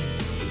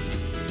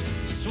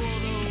 Swore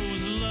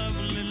those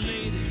lovely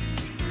ladies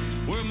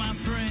were my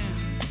friends.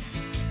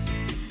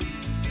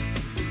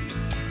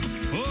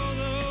 Oh,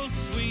 those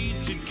sweet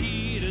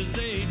Chiquitas,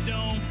 they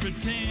don't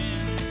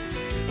pretend.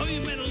 Oh, you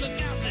better look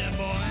out there,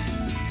 boy.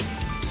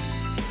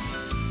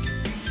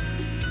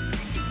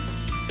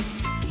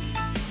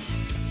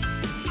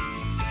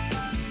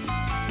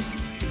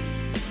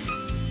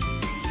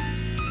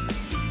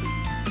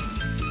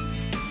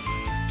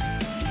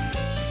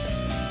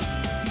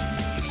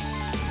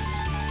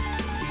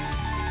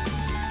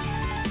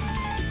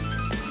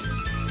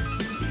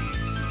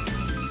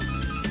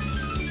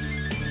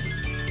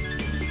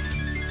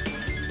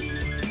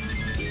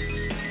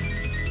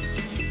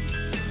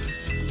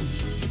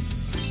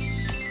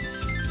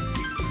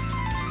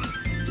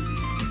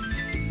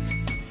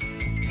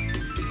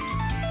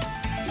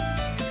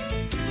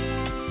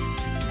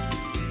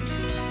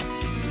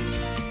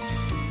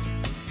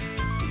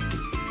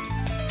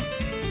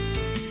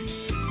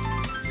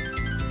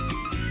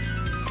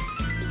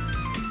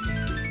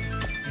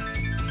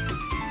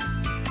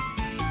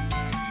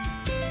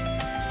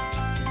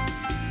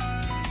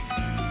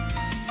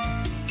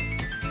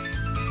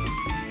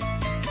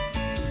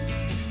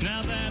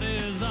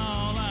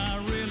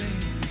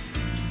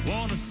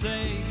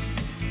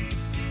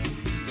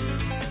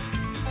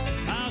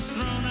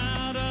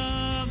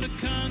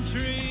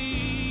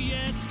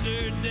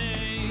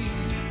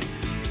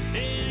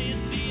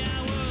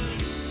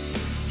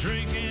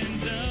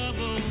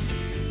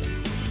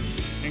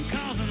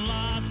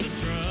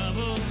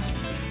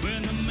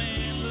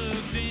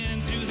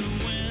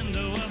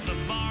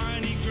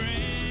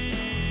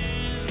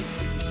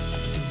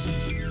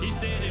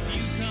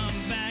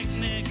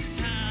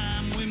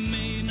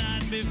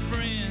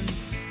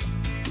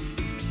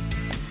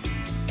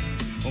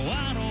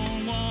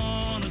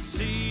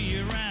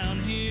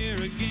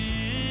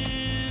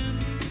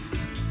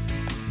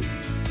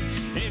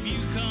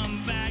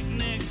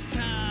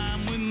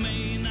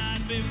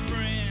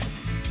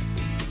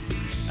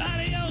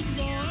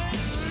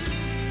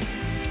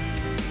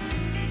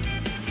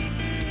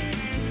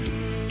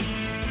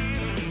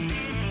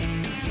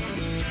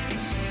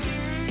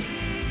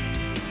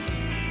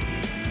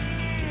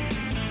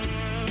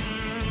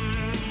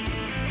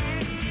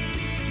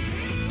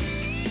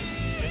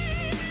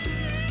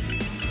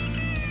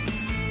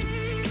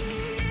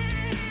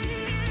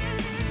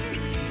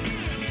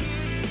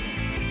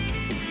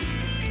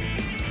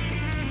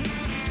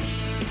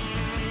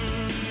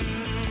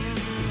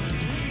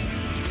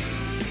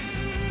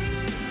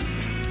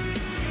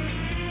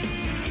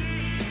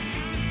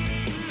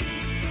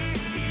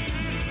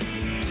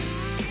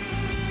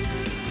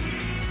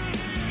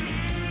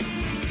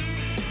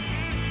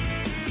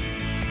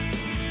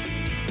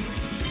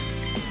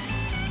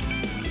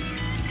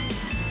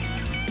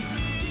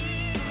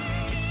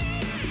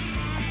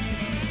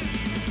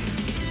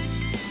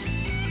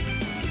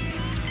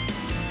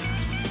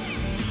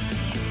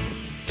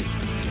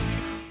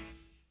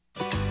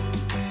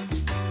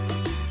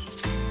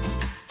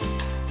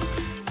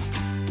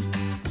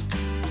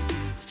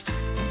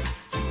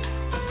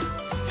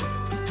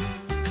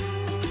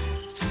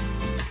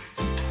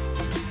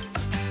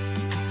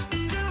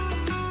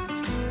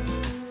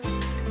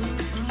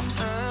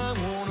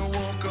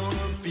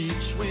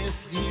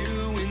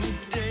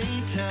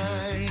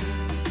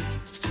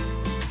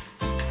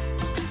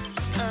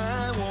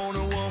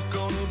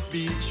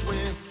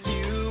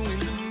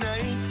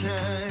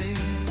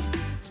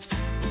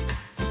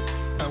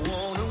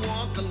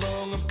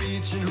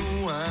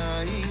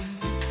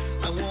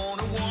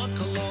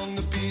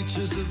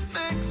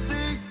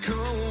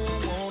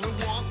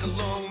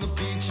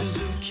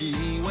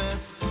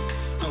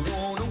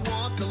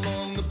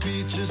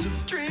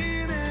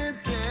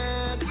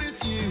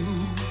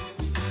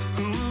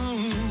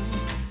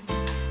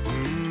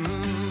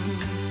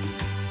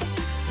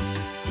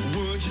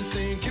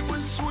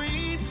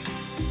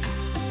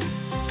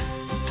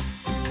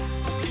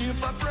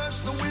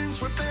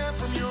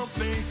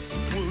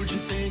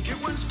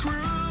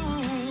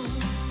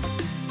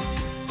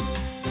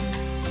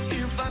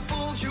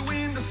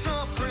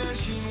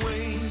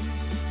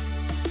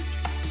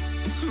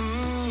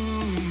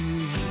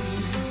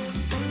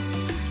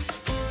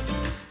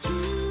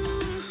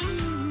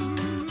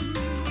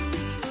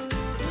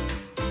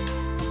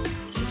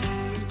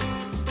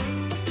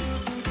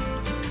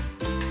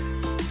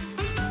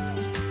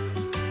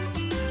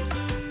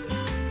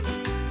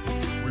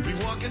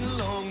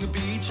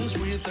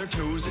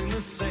 toes in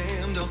the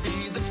sand. I'll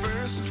be the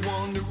first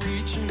one to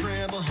reach and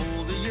grab a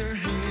hold of your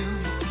hand.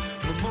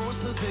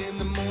 Mimosas in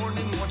the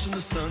morning, watching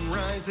the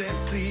sunrise at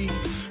sea.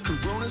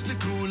 Coronas to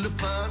cool the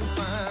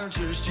bonfire,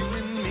 just you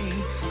and me.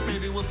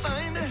 Maybe we'll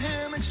find a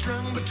hammock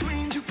strung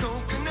between two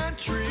coconut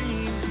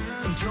trees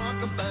and talk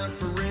about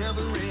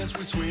forever as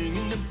we swing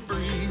in the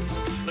breeze.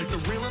 Like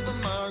the rim of a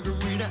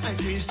margarita, I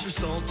taste your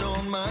salt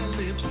on my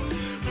lips.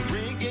 The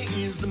reggae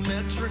is a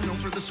metronome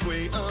for the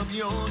sway of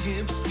your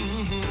hips.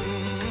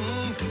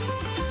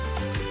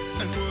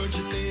 And would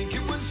you think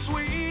it was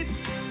sweet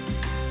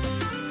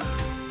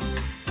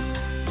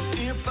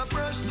if I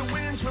brushed the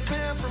windswept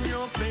hair from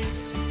your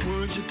face?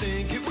 Would you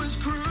think it was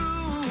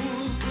cruel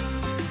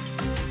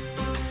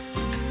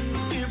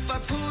if I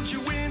pulled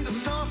you into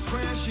soft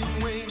crashing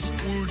waves?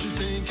 Would you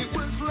think it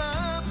was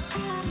love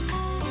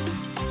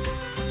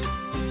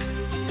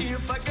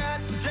if I got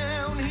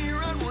down here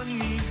on one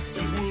knee?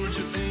 And would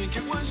you think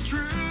it was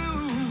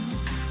true?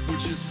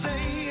 Would you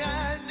say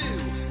I do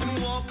and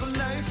walk a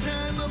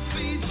lifetime of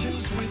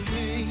beaches with me?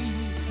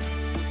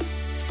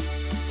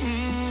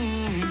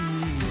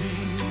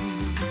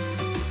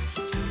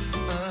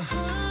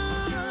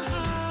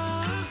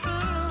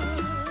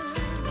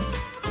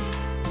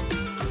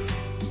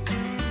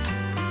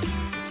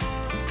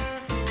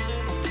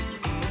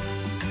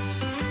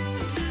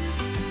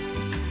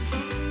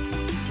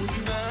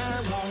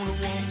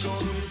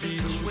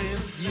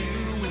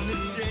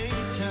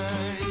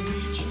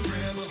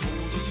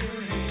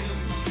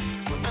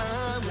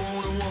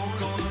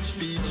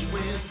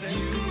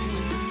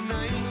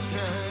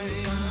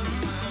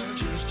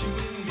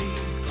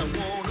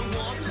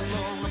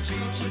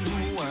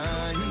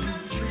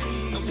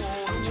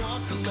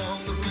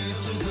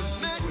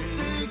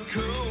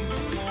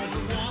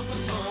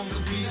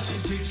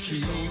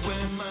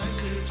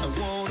 I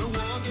wanna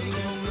walk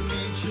along the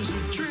beaches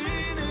of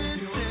Trinidad.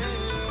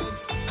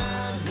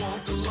 I'd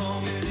walk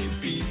along any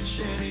beach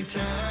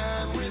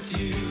anytime with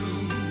you.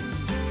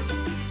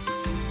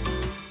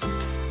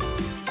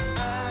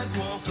 I'd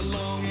walk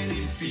along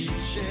any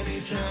beach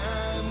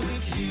anytime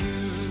with you.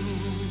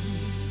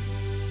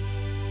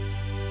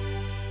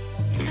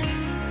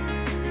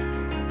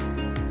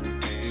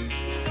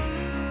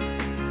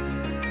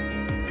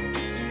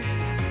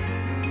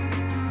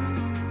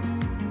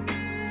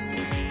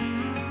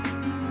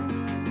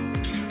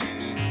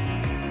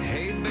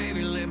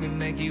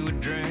 You a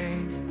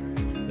drink.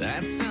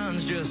 That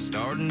sun's just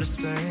starting to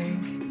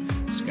sink.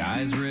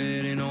 Sky's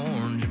red and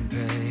orange and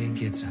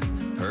pink. It's a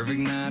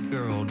perfect night,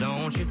 girl,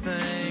 don't you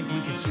think?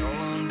 We could stroll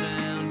on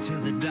down to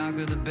the dock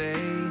of the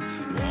bay,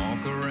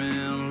 walk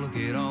around, look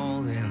at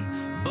all them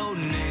boat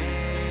names.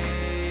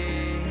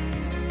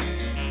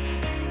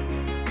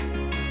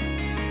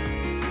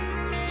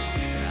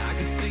 I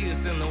could see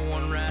us in the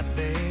one right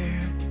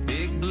there.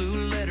 Big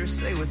blue letters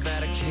say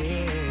without a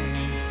care.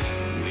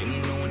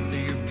 Wind blowing through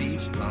your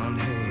beach blonde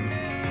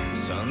hair,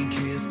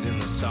 sun-kissed in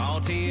the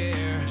salty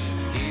air.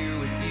 Here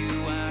with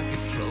you I could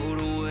float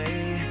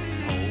away,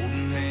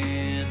 holding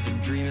hands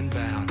and dreaming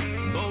about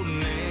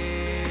boating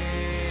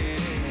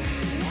ends.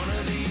 One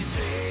of these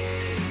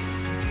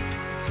days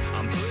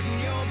I'm putting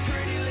your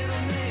pretty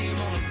little name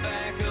on the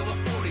back of a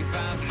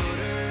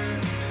 45-footer.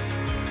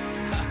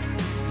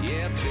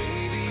 Yeah,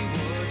 baby,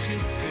 what you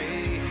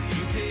say?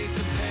 You pick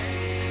the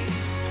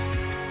pace,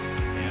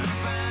 and I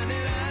find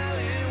an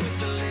island with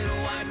a little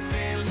white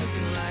sand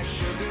looking like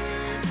sugar.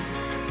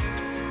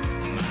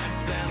 Might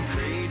sound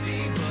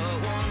crazy, but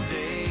one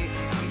day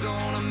I'm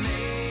gonna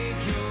make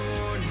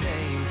your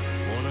name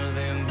one of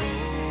them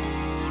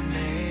bold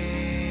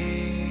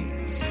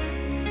names.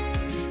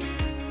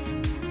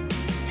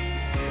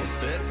 We'll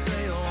set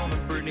sail on the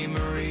Brittany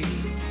Marie,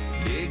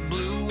 big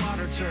blue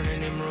water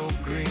turning emerald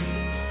green.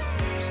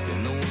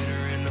 Spend the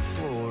winter in the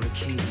Florida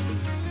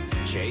Keys,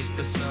 chase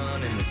the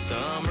sun in the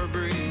summer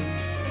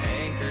breeze.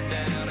 Anchor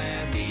down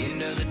at the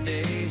end of the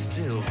day,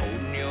 still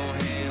holding your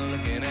hand,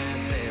 looking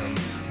at them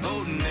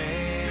boating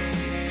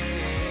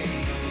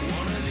names.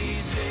 One of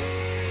these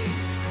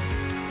days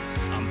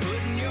I'm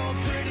putting your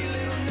pretty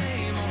little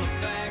name on the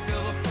back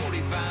of a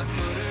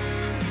 45-footer.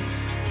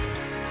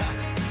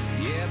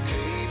 Yeah,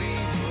 baby,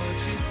 what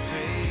you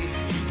say?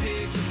 You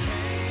pick the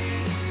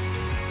pace,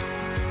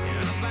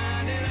 and I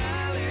find an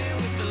island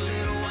with a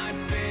little white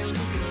sand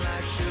looking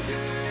like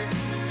sugar.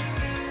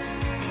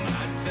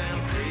 Might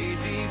sound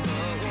crazy,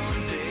 but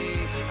one day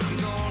I'm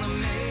gonna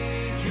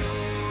make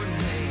your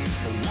name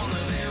one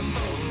of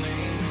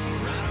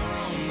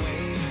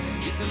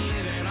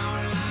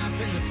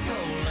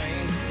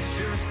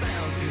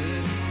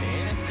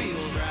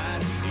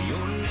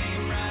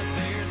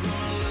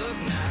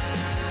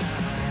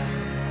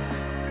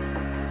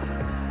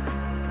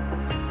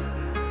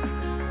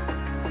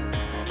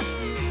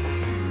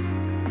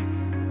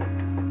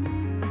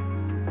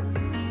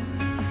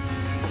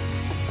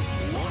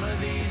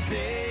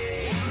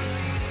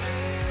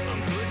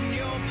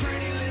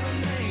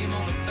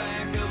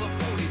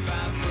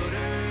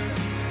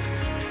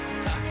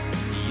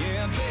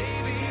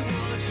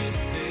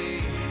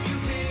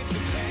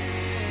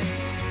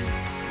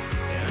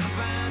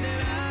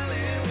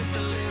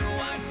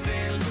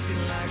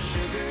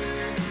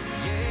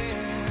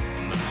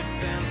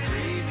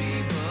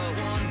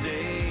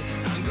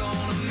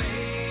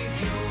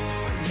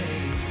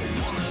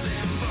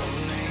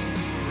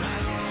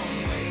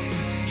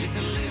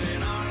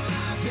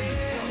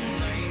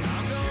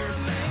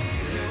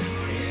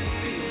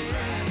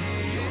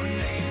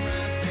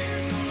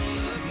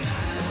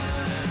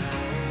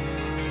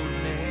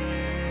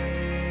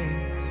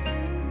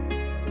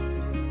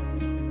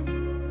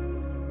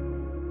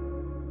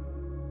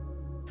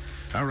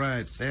All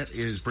right, that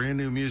is brand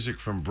new music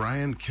from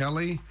Brian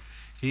Kelly.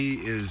 He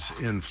is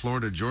in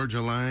Florida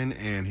Georgia line,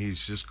 and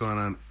he's just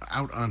gone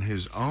out on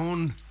his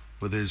own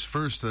with his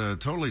first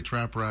totally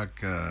trap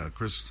rock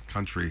Chris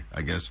country,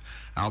 I guess,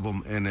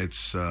 album, and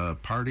it's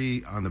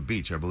Party on the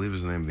Beach, I believe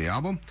is the name of the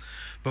album.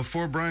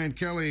 Before Brian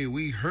Kelly,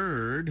 we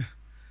heard,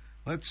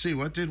 let's see,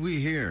 what did we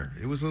hear?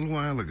 It was a little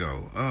while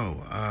ago.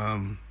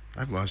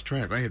 I've lost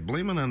track. I had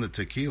Blame It on the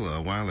Tequila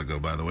a while ago,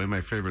 by the way,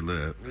 my favorite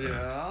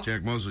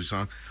Jack Mosley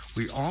song.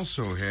 We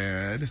also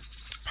had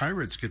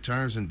Pirates,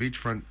 Guitars, and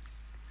Beachfront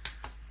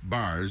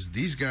Bars.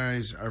 These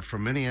guys are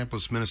from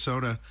Minneapolis,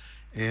 Minnesota,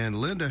 and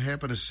Linda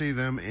happened to see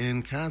them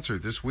in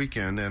concert this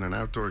weekend at an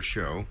outdoor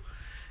show,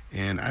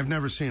 and I've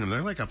never seen them.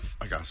 They're like a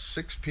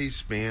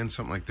six-piece band,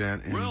 something like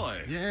that. And, really?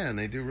 Yeah, and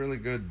they do really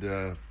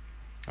good.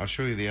 I'll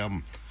show you the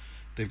album.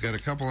 They've got a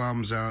couple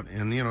albums out,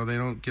 and, you know, they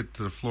don't get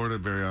to Florida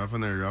very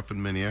often. They're up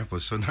in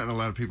Minneapolis, so not a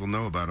lot of people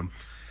know about them.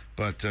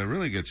 But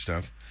really good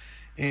stuff.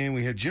 And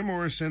we had Jim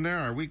Morris in there,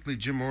 our weekly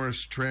Jim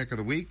Morris track of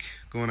the week,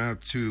 going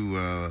out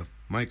to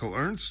Michael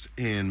Ernst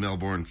in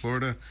Melbourne,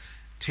 Florida.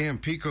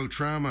 Tampico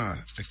Trauma,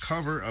 a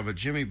cover of a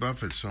Jimmy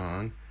Buffett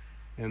song.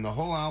 And the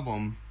whole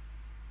album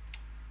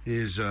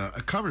is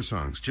cover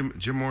songs.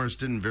 Jim Morris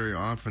didn't very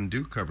often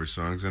do cover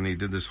songs, and he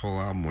did this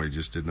whole album where he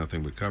just did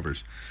nothing but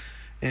covers.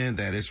 And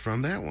that is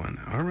from that one.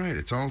 All right,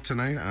 it's all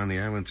tonight on the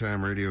Island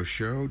Time Radio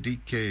Show.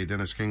 DK,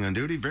 Dennis King on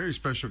duty. Very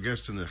special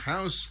guest in the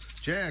house,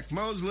 Jack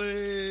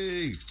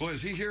Mosley. Boy,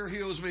 is he here?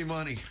 He owes me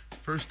money.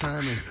 First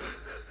time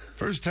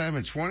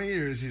in 20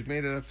 years, he's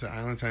made it up to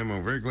Island Time.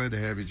 I'm very glad to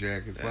have you,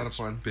 Jack. It's a lot of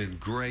fun. It's been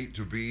great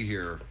to be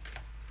here.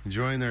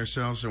 Enjoying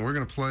ourselves, and we're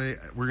going to play,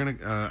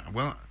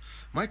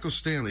 Michael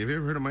Stanley. Have you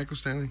ever heard of Michael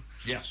Stanley?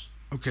 Yes.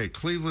 Okay,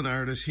 Cleveland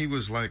artist. He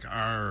was like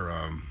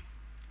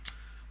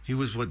he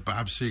was what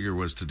Bob Seger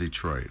was to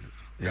Detroit.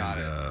 Got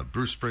it.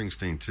 Bruce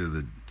Springsteen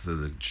to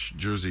the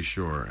Jersey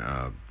Shore.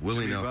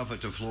 Jimmy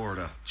Buffett to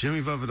Florida.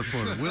 Jimmy Buffett to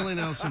Florida. Willie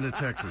Nelson to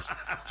Texas.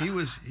 He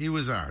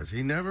was ours.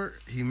 He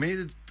made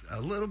it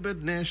a little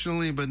bit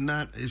nationally, but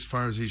not as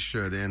far as he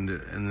should.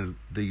 And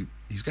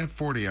he's got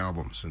 40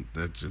 albums, and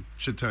that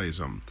should tell you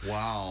something.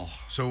 Wow.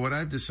 So what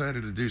I've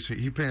decided to do,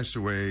 he passed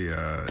away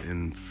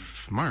in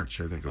March,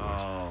 I think it was.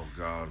 Oh,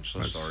 God, I'm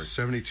so sorry.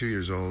 72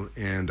 years old,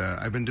 and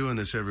I've been doing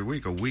this every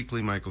week, a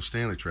weekly Michael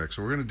Stanley track.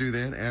 So we're going to do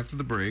that after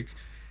the break,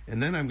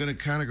 and then I'm going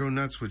to kind of go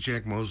nuts with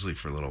Jack Mosley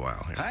for a little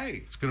while here.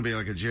 Hey! It's going to be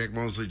like a Jack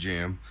Mosley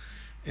jam.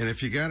 And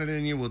if you got it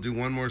in you, we'll do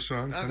one more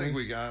song. Let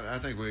me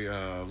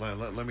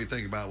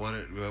think about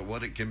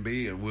what it can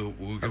be, and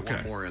we'll get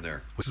one more in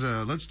there.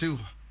 Let's do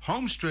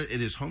home stretch.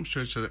 It is home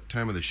stretch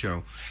time of the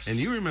show, and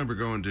you remember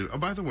going to. Oh,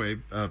 by the way,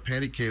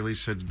 Patty Cayley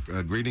said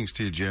greetings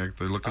to you, Jack.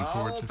 They're looking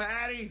forward to. Oh,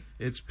 Patty!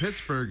 It's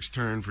Pittsburgh's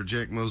turn for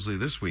Jack Mosley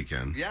this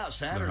weekend. Yeah,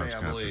 Saturday,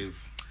 I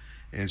believe.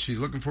 And she's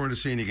looking forward to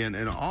seeing you again.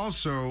 And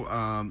also,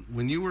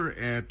 when you were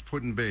at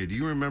Put-in Bay, do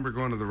you remember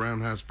going to the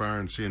Roundhouse Bar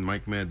and seeing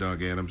Mike Mad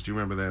Dog Adams? Do you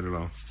remember that at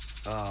all?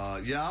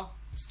 Yeah.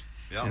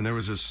 And there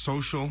was a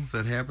social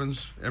that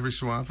happens every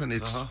so often.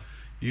 It's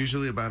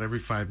usually about every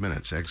 5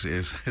 minutes, actually,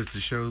 as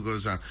the show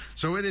goes on.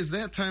 So it is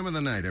that time of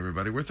the night,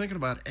 everybody. We're thinking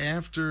about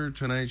after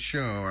tonight's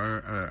show.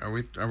 Are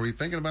we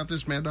thinking about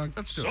this, Mad Dog?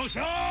 Let's do it.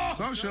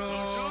 Social!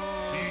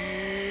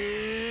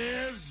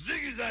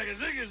 Ziggy-zagga,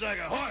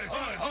 ziggy-zagga, hoi,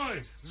 hoi, hoi.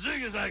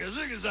 Ziggy-zagga,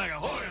 ziggy-zagga,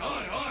 hoi,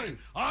 hoi, hoi.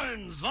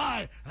 Ein,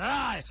 zwei,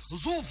 drei,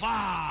 super.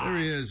 There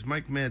he is,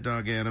 Mike Mad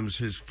Dog Adams,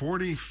 his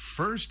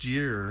 41st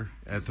year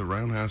at the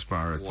Roundhouse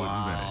Bar at Put-in Bay.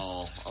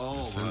 Wow.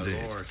 Oh, my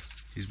Lord.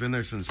 He's been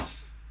there since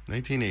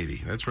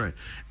 1980. That's right.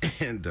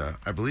 And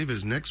I believe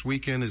his next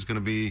weekend is going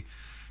to be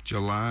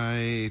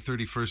July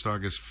 31st,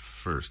 August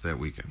 1st, that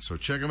weekend. So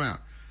check him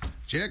out.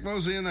 Jack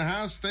Mosley in the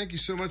house. Thank you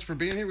so much for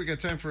being here. We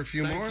got time for a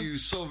few more. Thank you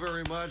so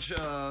very much,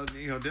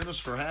 Dennis,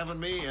 for having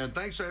me, and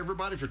thanks to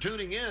everybody for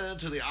tuning in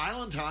to the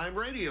Island Time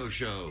Radio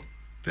Show.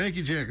 Thank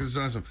you, Jack. This is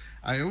awesome.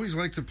 I always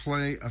like to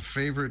play a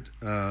favorite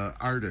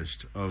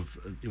artist of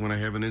when I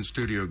have an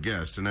in-studio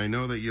guest, and I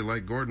know that you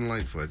like Gordon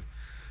Lightfoot.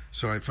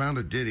 So I found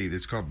a ditty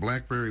that's called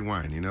Blackberry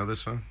Wine. You know this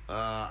song?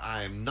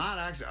 I'm not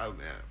actually.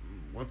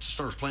 Once it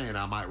starts playing,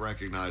 I might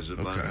recognize it,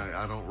 but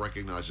I don't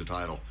recognize the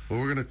title.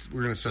 Well, we're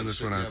gonna send this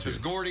one out if to you.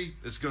 it's Gordy,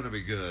 it's gonna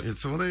be good.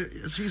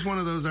 He's one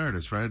of those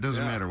artists, right? It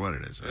doesn't matter what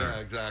it is. Yeah,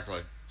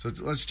 exactly. So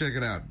let's check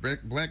it out.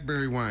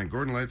 Blackberry Wine,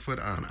 Gordon Lightfoot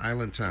on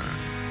Island Time.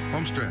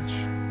 Home stretch.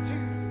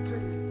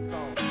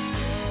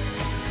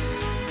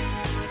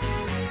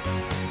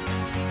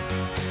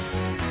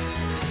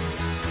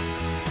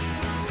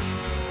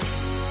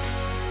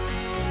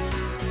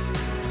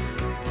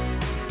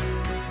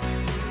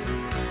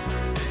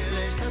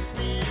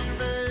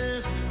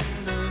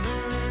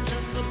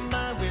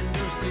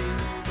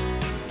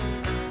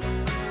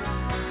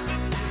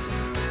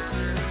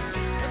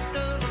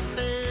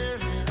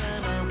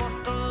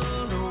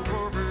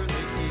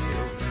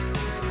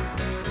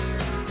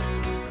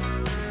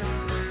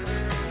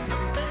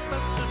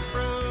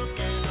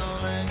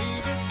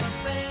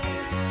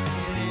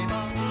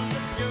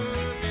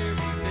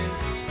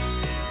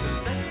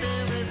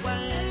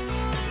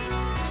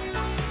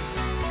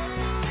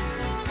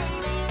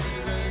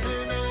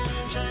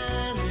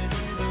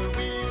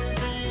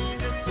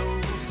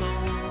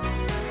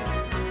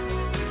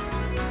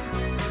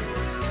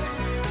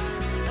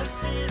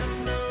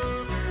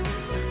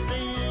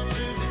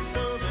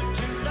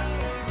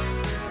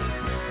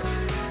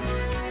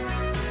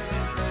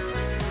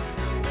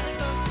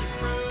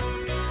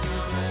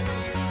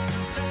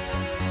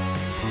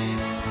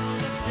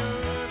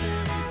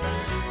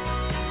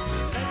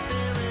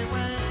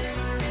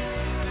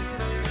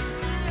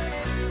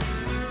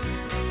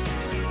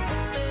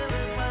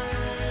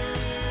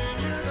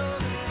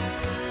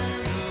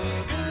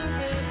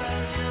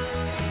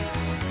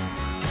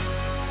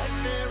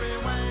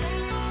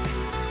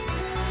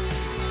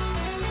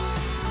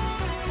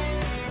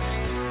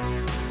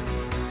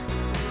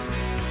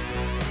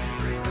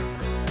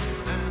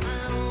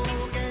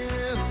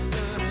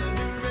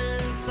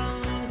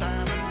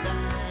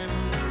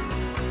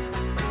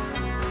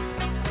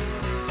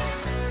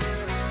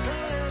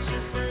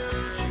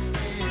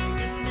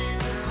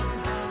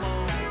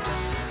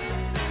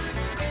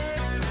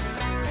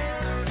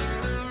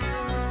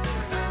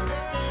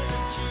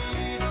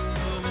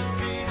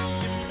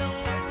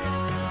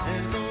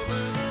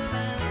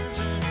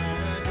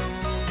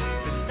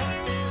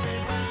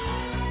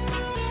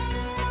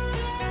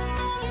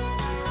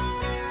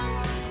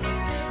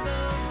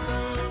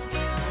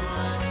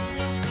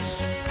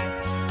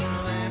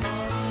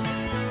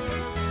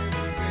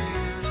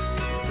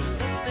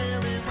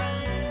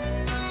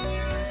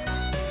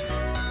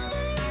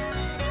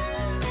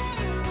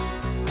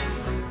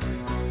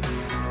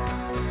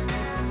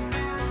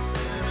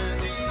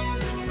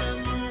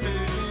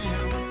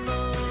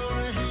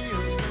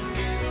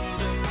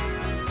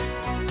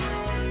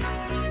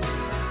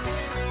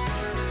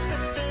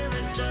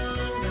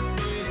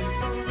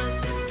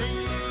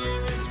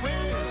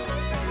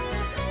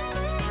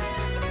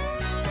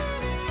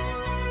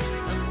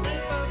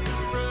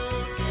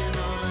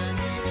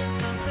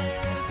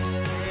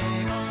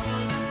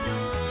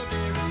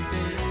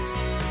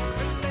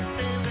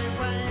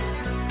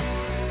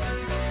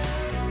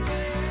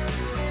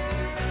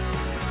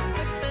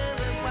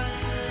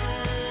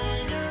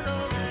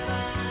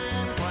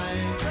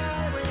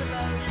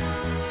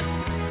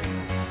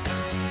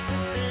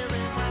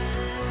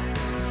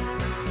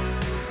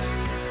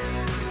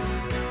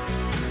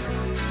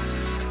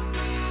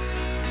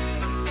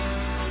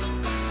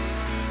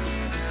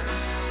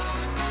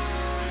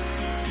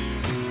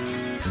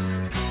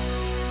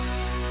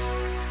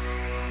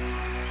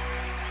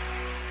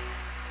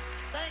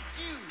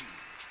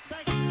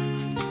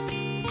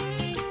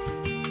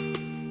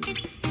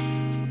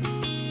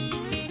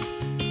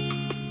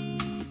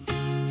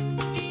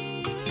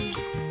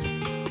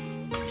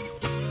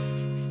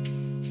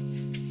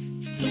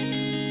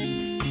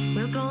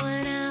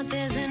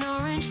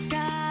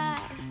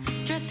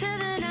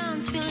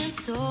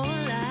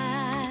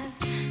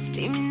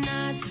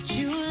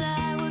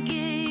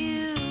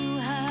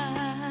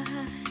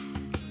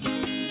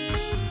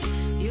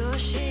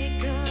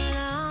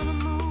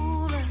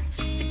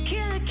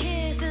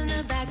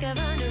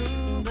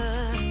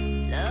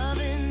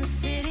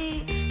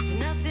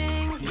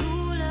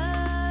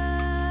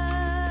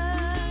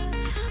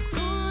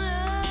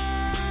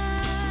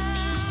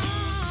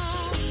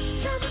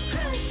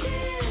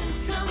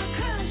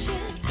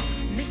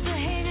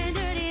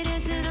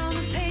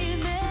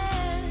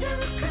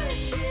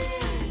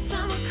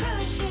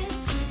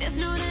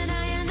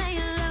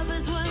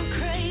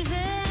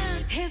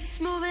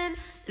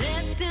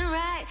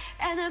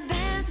 and the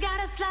band's got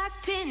us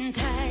locked in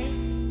tight.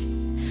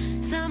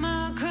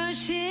 Summer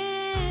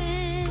crushing.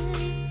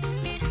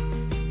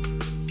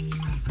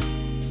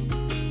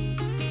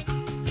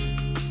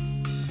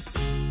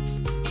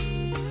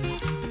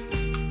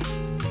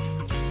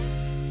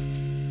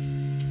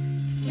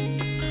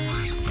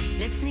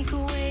 Let's sneak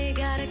away,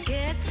 gotta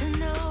get to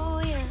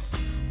know ya.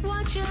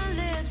 Watch your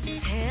lips,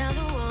 exhale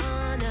the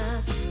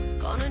wanna.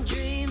 Gonna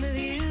dream of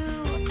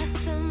you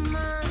hasta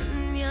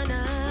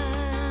mañana.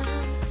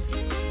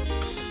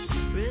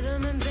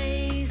 Rhythm and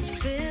bass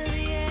fill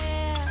the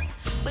air.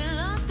 We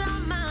lost our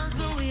minds,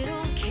 but we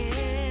don't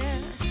care.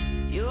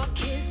 Your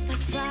kiss like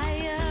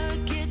fire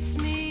gets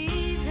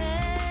me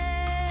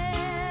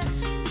there.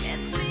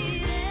 Gets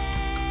me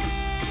there.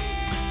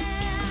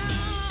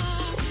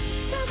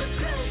 Summer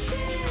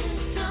crushing,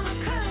 summer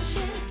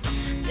crushing.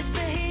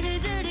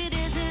 Misbehaving, dirty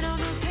dancing on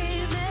the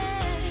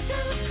pavement.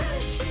 Summer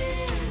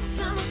crushing,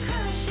 summer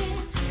crushing.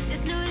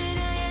 There's no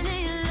denying that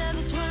your love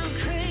is what I'm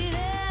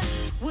craving.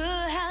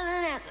 We're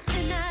howling at the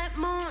midnight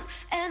moon,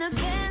 and the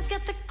band's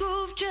got the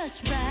groove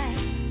just right.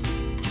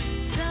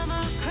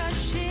 Summer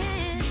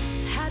crushing,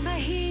 had my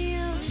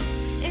heels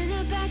in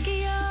the back of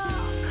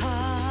your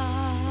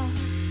car.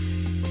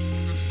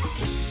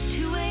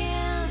 2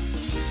 a.m.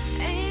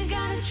 ain't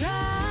gotta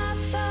drive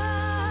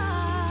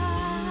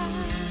far.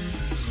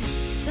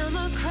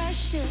 Summer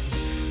crushing,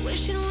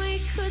 wishing we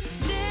could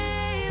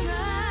stay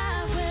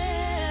right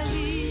where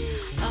we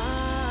are.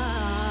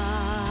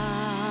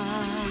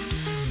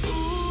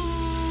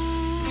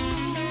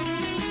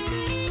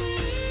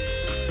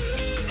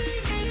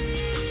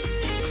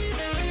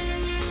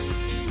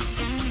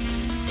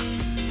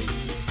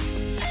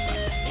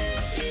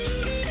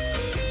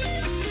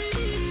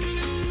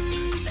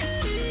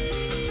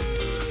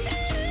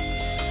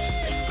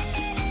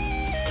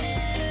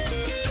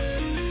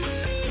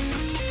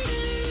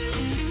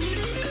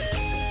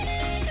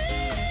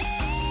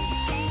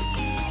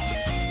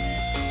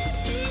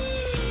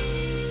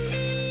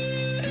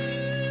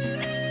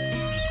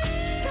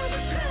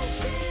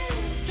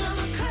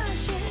 Summer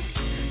crushing,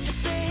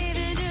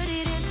 misbehaving, dirty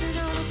dancing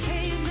on the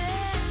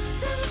pavement.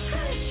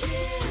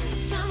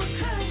 Summer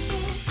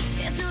crushing,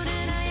 there's no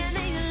denying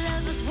that your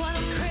love is what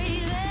I'm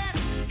craving.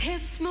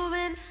 Hips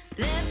moving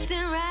left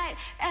and right,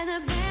 and the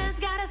band's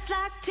got us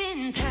locked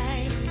in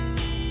tight.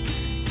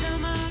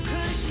 Summer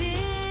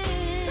crushing,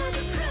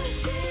 summer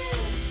crushing,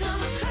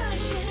 summer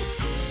crushing.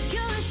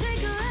 You're a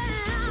shaker and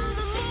I'm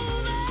a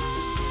mover.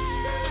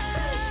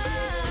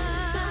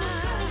 Summer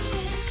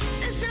crushing,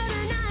 there's no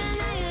denying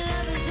that your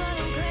love is what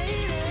I'm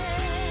craving.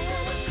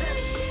 Summer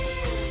crushing,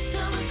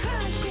 summer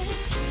crushing,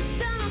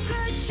 summer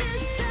crushing,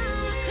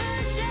 summer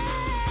crushing,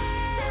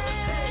 summer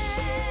crushing,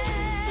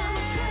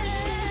 summer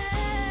crushing,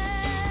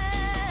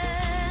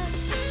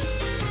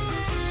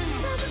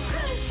 summer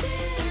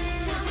crushing,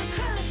 summer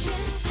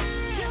crushing.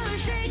 You're a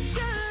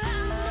shaker.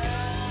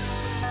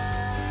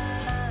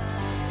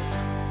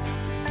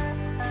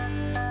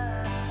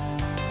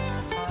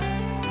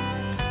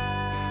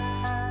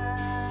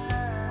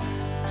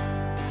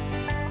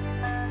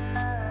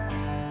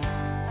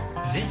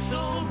 This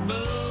old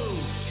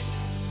boat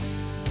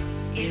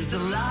is a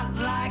lot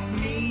like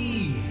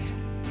me.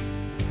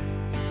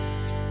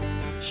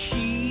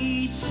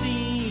 She's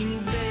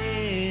seen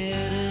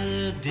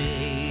better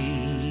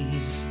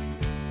days,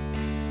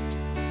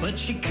 but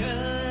she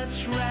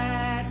cuts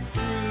right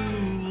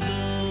through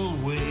the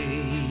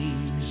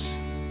waves.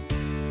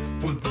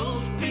 We've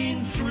both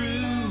been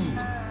through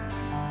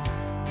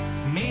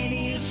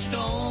many a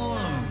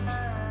storm.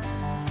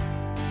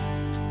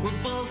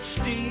 We're both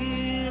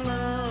still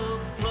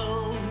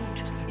afloat.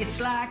 It's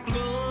like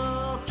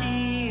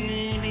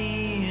looking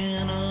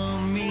in a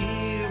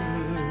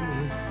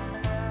mirror.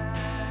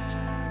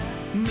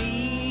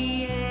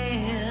 Me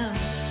and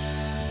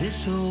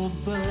this old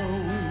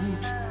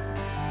boat.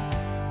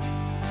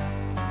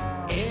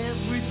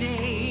 Every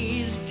day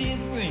is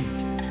different.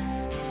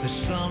 The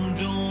sun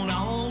don't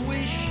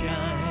always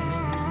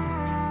shine,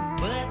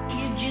 but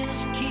you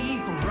just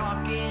keep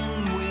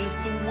rocking with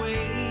the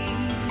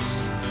waves.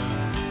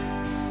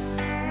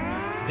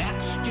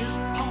 That's just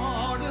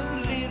part of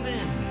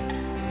living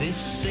this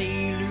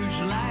sailor's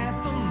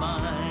life of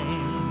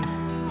mine,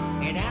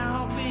 and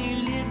I'll be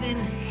living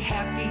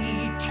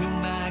happy to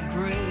my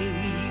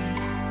grave.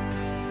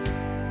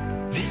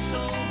 This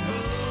old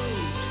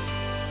boat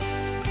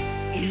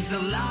is a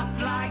lot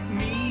like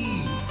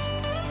me.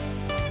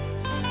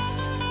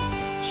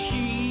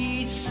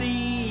 She's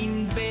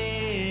seen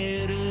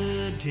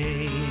better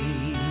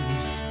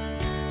days,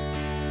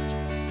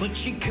 but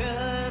she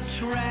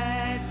cuts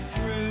right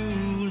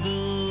through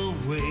the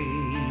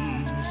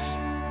waves.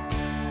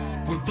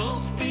 We've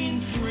both been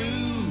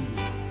through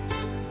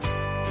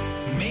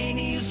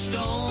many a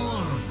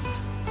storm.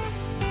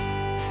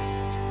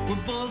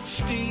 We're both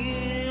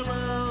still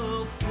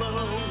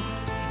afloat.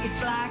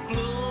 It's like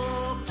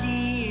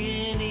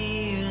looking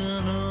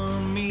in a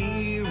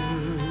mirror.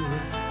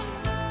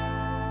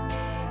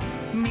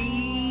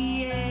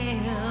 Me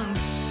and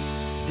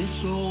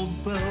this old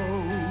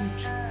boat.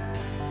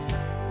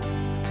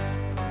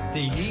 The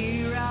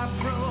year I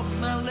broke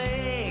my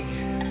leg,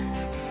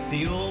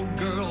 the old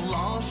girl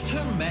lost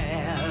her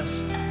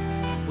mast.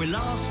 We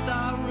lost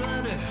our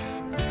rudder,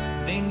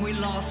 then we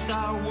lost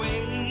our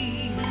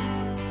way.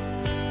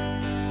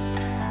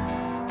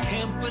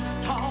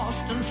 Tempest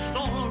tossed and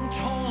storm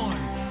torn,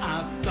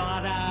 I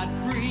thought I'd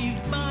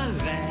breathed my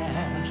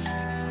last.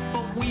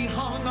 But we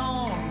hung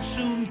on,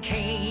 soon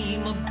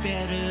came a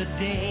better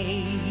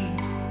day.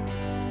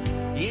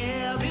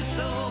 Yeah, this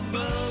old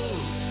boat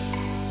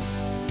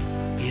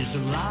is a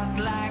lot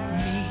like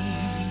me.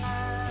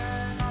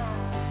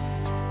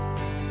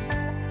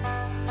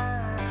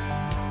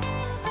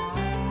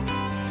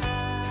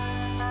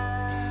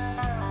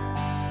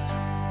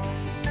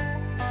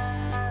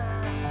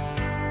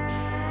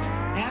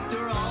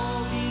 After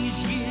all these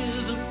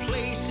years of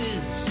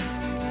places,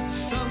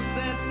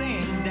 sunsets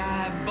and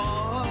dive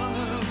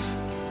bars,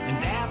 and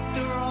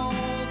after all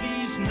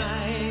these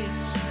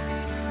nights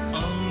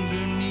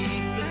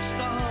underneath the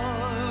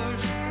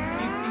stars,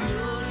 if the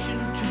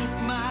ocean took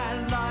my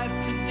life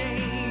today,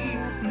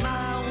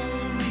 my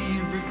only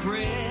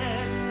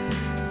regret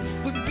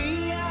would be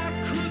I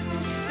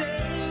couldn't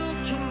sail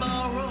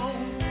tomorrow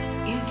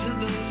into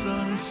the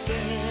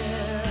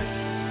sunset.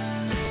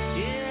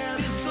 Yeah,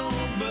 this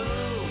old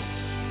boat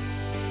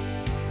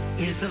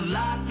is a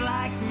lot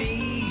like me.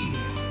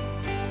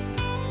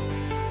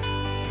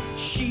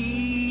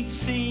 She's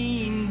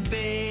seen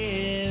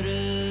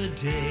better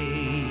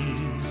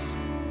days,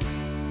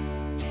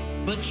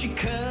 but she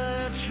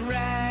cuts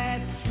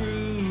right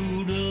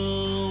through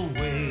the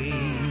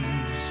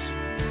waves.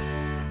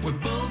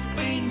 We've both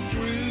been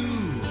through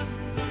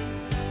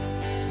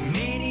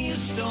many a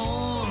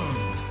storm.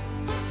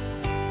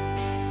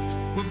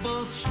 We're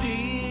both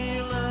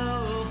still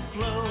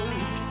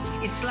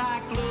afloat. It's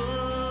like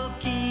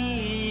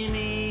looking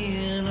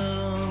in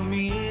a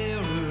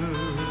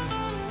mirror.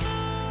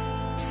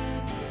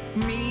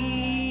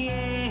 Me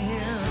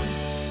and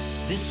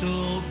this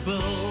old boat.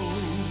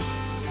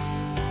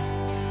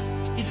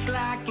 It's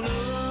like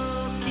looking